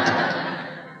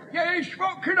 Yes,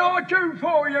 what can I do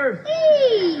for you?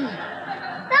 Hey,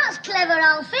 that's clever,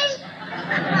 Alfie.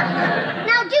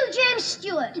 Now do James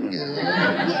Stewart.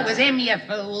 It was him, you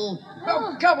fool.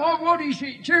 Oh, come on, what is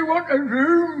it? Do you want a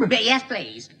room? Yes,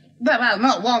 please. Well,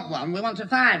 not want one. We want to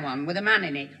find one with a man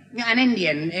in it. An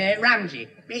Indian, Ranji.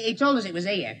 He told us it was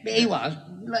here. He was.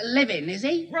 Living, is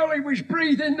he? Well, he was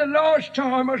breathing the last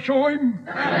time I saw him.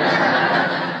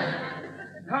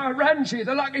 Ranji,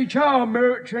 the Lucky Charm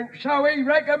merchant, so he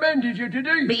recommended you, did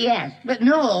he? Yes, but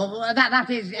no, that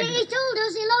is... He told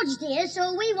us he lodged here,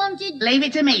 so we wanted... Leave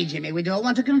it to me, Jimmy. We don't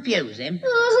want to confuse him.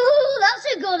 Oh, that's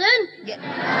a good one.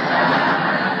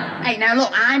 Yeah. Hey, now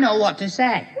look, I know what to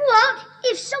say. What?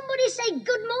 If somebody said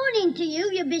good morning to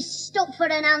you, you'd be stuck for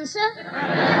an answer.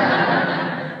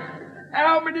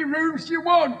 How many rooms do you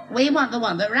want? We want the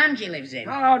one that Ranji lives in.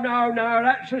 Oh, no,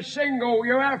 that's a single.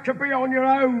 You have to be on your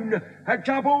own. A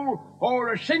double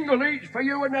or a single each for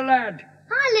you and the lad.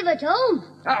 I live at home.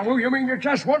 Ah, well, you mean you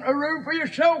just want a room for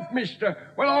yourself, mister?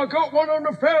 Well, I got one on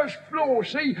the first floor,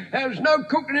 see? There's no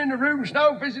cooking in the rooms,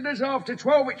 no visitors after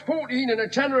 12. It's 14 and a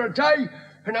tenner a day,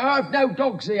 and I have no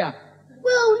dogs here.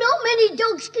 Well, not many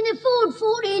dogs can afford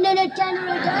 14 and a tenner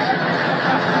a day.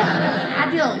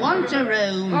 I don't want a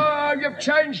room. Oh, you've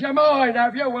changed your mind,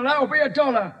 have you? Well, that'll be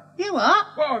 $1. You what?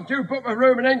 Well, if you book a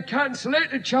room and then cancel it,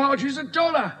 the charge is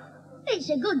 $1. It's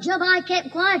a good job I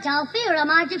kept quiet, Alfie, or I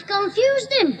might have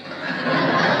confused him.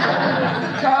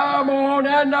 Come on,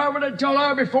 hand over the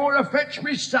 $1 before I fetch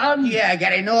me son. Yeah,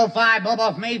 getting no 5 bob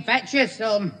off me. Fetch your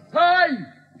son. Hey,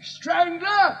 strangler,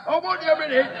 I want you a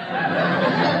minute.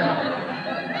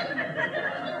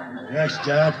 Yes,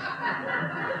 Dad.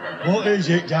 What is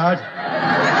it, Dad?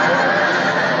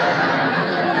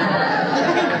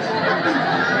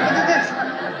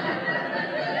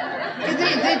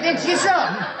 It's your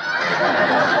son?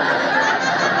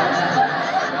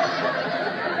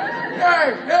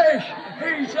 Yes,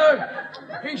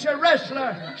 he's a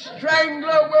wrestler,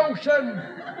 Strangler Wilson.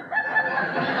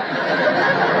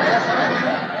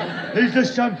 Is there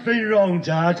something wrong,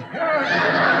 Dad?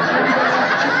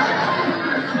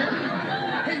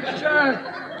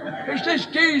 It's this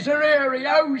geezer here. He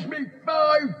owes me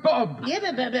 5 bob.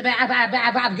 Yeah, but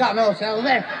I've got no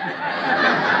silver.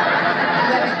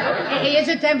 Here's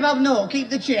a 10 bob note. Keep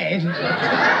the change. You know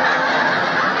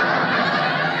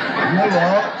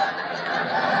what?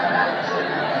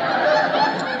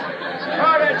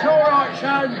 Oh, that's all right,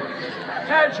 son.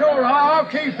 That's all right. I'll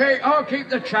keep it. I'll keep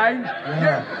the change.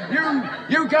 Yeah.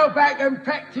 You go back and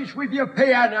practice with your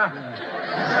piano.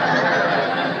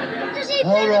 Does he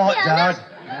play All the right, piano? Dad.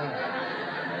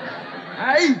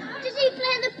 Hey? Does he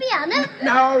play the piano?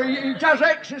 No, he does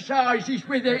exercises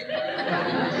with it.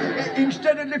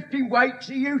 Instead of lifting weights,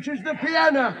 he uses the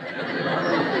piano.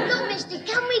 Look, mister,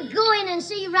 can we go in and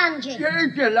see Ranji? Yeah,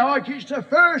 if you like, it's the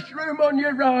first room on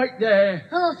your right there.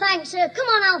 Oh, thanks, sir. Come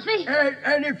on, Alfie.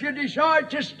 And if you decide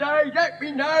to stay, let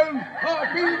me know.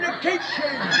 I'll be in the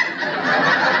kitchen.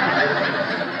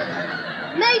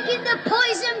 Making the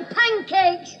poison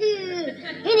pancakes.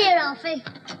 In here, Alfie.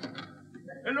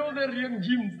 Hello there, young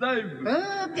Jim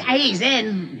Steve. He's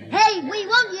in. Hey, we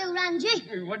want you,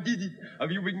 Ranji. What is it?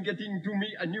 Have you been getting to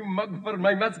me a new mug for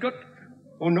my mascot?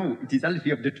 Oh, no, it is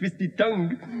Alfie of the Twisted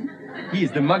Tongue. He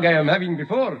is the mug I am having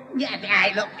before. Yeah,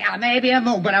 hey, look, I may be a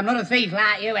mug, but I'm not a thief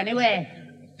like you anyway.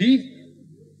 Thief?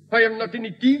 I am not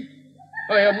any thief.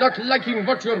 I am not liking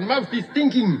what your mouth is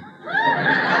thinking.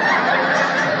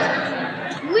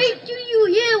 Wait till you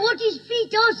hear what his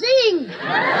feet are saying.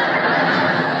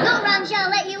 Look, Ranji, I'll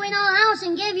let you in our house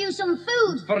and give you some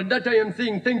food. For that I am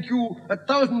saying thank you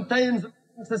 1,000 times.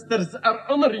 Ancestors are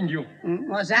honoring you.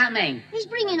 What's that mean? He's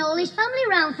bringing all his family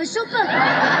round for supper.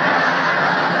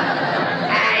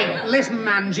 Hey, listen,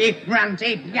 Ranji,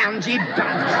 Ranji.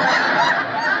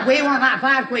 We want that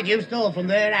 5 quid you stole from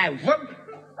their house. What?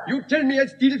 You tell me I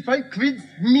steal 5 quids?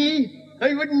 Me?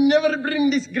 I would never bring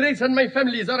disgrace on my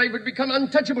families or I would become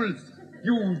untouchables.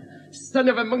 You son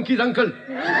of a monkey's uncle.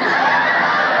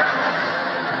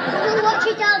 Watch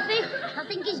it, Alfie. I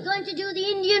think he's going to to do the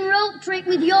Indian rope trick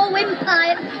with your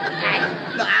windpipe.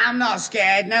 Hey, look, I'm not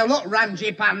scared. Now, look,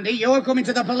 Ranji Pandy, you're coming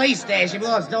to the police station with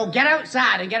us. So get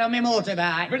outside and get on my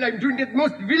motorbike. Well, I'm doing it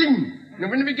most willing. Now,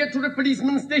 when we get to the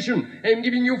policeman's station, I'm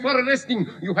giving you for arresting.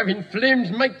 You have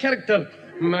inflamed my character.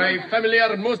 My family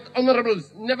are most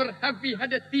honorables. Never have we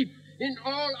had a thief in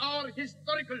all our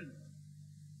historicals.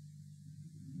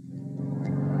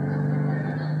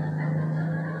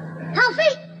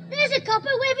 Alfie, there's a copper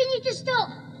waving you to stop.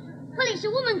 Well, it's a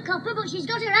woman copper, but she's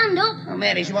got her hand up. Well,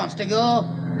 maybe she wants to go.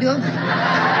 Go. All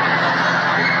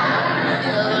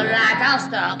right, I'll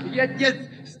stop. Yes,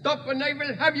 stop and I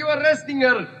will have you arresting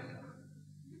her.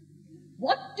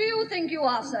 What do you think you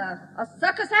are, sir? A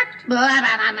circus act? Well,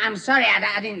 I'm sorry,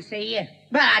 I didn't see you.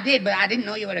 Well, I did, but I didn't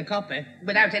know you were a copper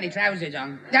without any trousers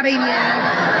on. I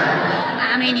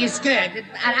mean, your skirt.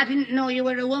 I didn't know you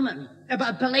were a woman.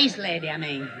 A police lady, I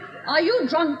mean. Are you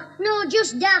drunk? No,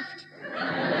 just daft. We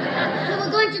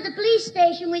were going to the police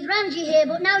station with Ranji here,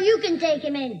 but now you can take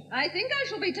him in. I think I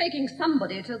shall be taking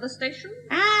somebody to the station.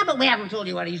 Ah, but we haven't told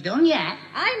you what he's done yet.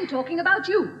 I'm talking about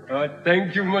you. Oh,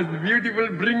 thank you, most beautiful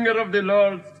bringer of the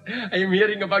laws. I am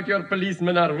hearing about your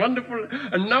policemen are wonderful,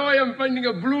 and now I am finding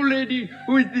a blue lady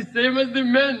who is the same as the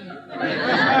men.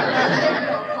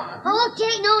 Oh,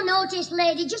 take no notice,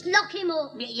 lady. Just lock him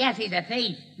up. Yes, he's a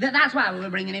thief. That's why we were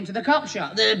bringing him to the cop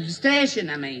shop. The station,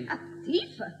 I mean. A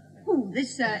thief? Who,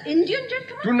 this Indian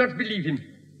gentleman? Do not believe him.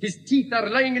 His teeth are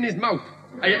lying in his mouth.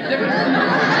 I have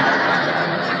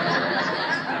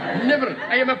never.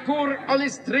 I am a poor,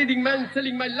 honest trading man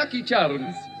selling my lucky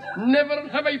charms. Never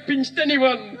have I pinched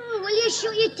anyone. Oh, will you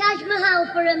shut your Taj Mahal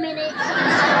for a minute?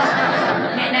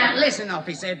 Now, listen,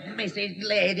 officer, Mrs.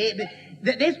 Lady.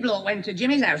 This bloke went to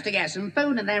Jimmy's house to get some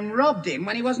food and then robbed him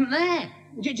when he wasn't there.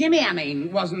 Jimmy, I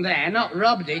mean, wasn't there, not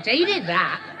robbed it. He did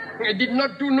that. I did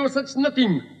not do no such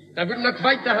nothing. I will not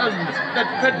bite the hand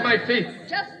that fed my face.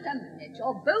 Just a minute.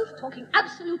 You're both talking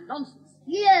absolute nonsense.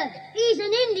 Yeah, he's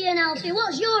an Indian, Alfie.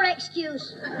 What's your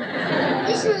excuse?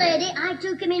 Listen, lady, I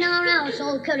took him in our house,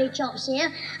 old curry chops here,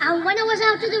 and when I was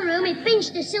out of the room, he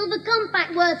pinched a silver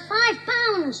compact worth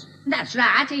 £5. That's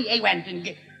right. He went and...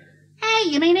 Hey,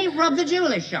 you mean he robbed the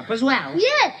jeweller's shop as well?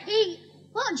 Yeah,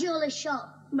 What jeweller's shop?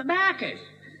 Barker's.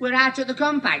 We're out at the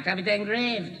compact, have it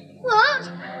engraved. What?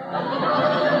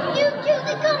 You took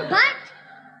the compact?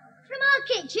 From our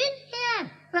kitchen? Yeah.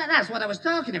 Well, that's what I was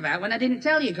talking about when I didn't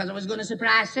tell you because I was going to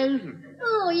surprise Susan.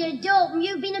 Oh, you dope.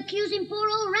 You've been accusing poor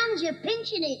old Ranji of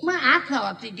pinching it. Well, I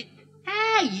thought he did.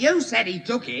 Hey, you said he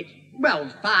took it. Well,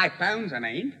 £5, I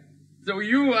mean. So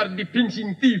you are the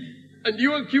pinching thief, and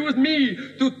you accuse me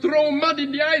to throw mud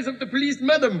in the eyes of the police,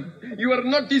 madam. You are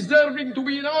not deserving to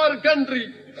be in our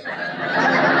country.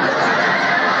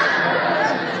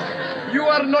 You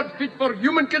are not fit for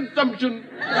human consumption.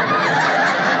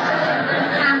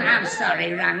 I'm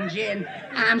sorry, Ranji, and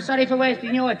I'm sorry for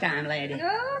wasting your time, lady.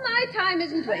 Oh, my time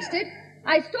isn't wasted.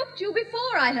 I stopped you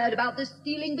before I heard about this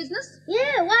stealing business.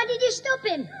 Yeah, why did you stop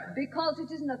him? Because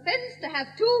it is an offence to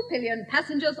have 2 pillion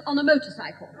passengers on a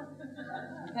motorcycle.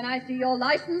 Can I see your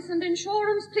license and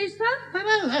insurance, please, sir?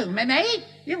 Oh, me?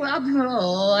 You are...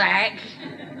 Oh, heck.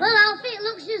 Well, Alfie, it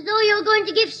looks as though you're going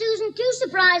to give Susan 2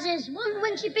 surprises. One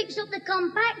when she picks up the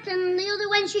compact and the other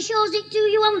when she shows it to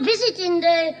you on visiting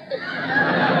day.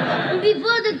 And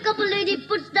before the couple lady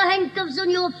puts the handcuffs on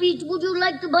your feet, would you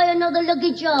like to buy another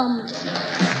lucky charm?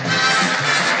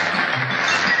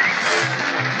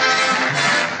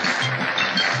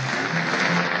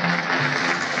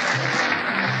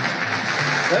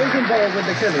 Those involved with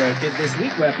the Clitheroe Kid this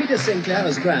week were Peter Sinclair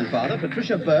as grandfather,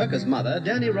 Patricia Burke as mother,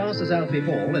 Danny Ross as Alfie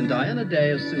Hall, and Diana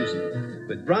Day as Susan,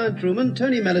 with Brian Truman,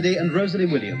 Tony Melody, and Rosalie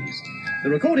Williams. The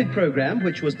recorded program,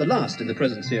 which was the last in the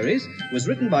present series, was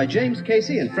written by James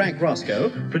Casey and Frank Roscoe,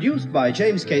 produced by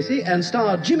James Casey, and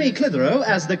starred Jimmy Clitheroe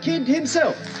as the Kid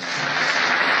himself.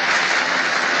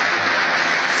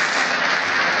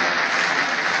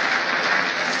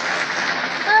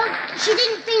 She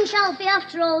didn't pinch Alfie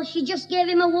after all. She just gave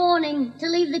him a warning to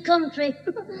leave the country.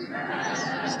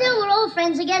 Still, we're all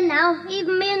friends again now,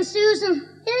 even me and Susan.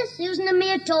 Yes, Susan and me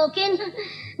are talking.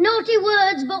 Naughty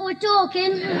words, but we're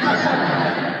talking.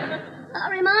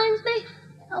 That reminds me,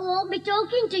 I won't be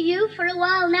talking to you for a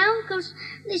while now, because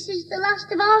this is the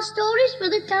last of our stories for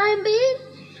the time being.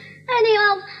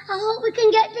 Anyhow, I hope we can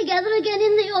get together again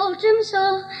in the autumn,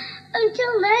 so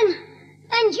until then,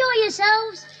 enjoy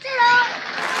yourselves.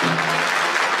 Ta-ra!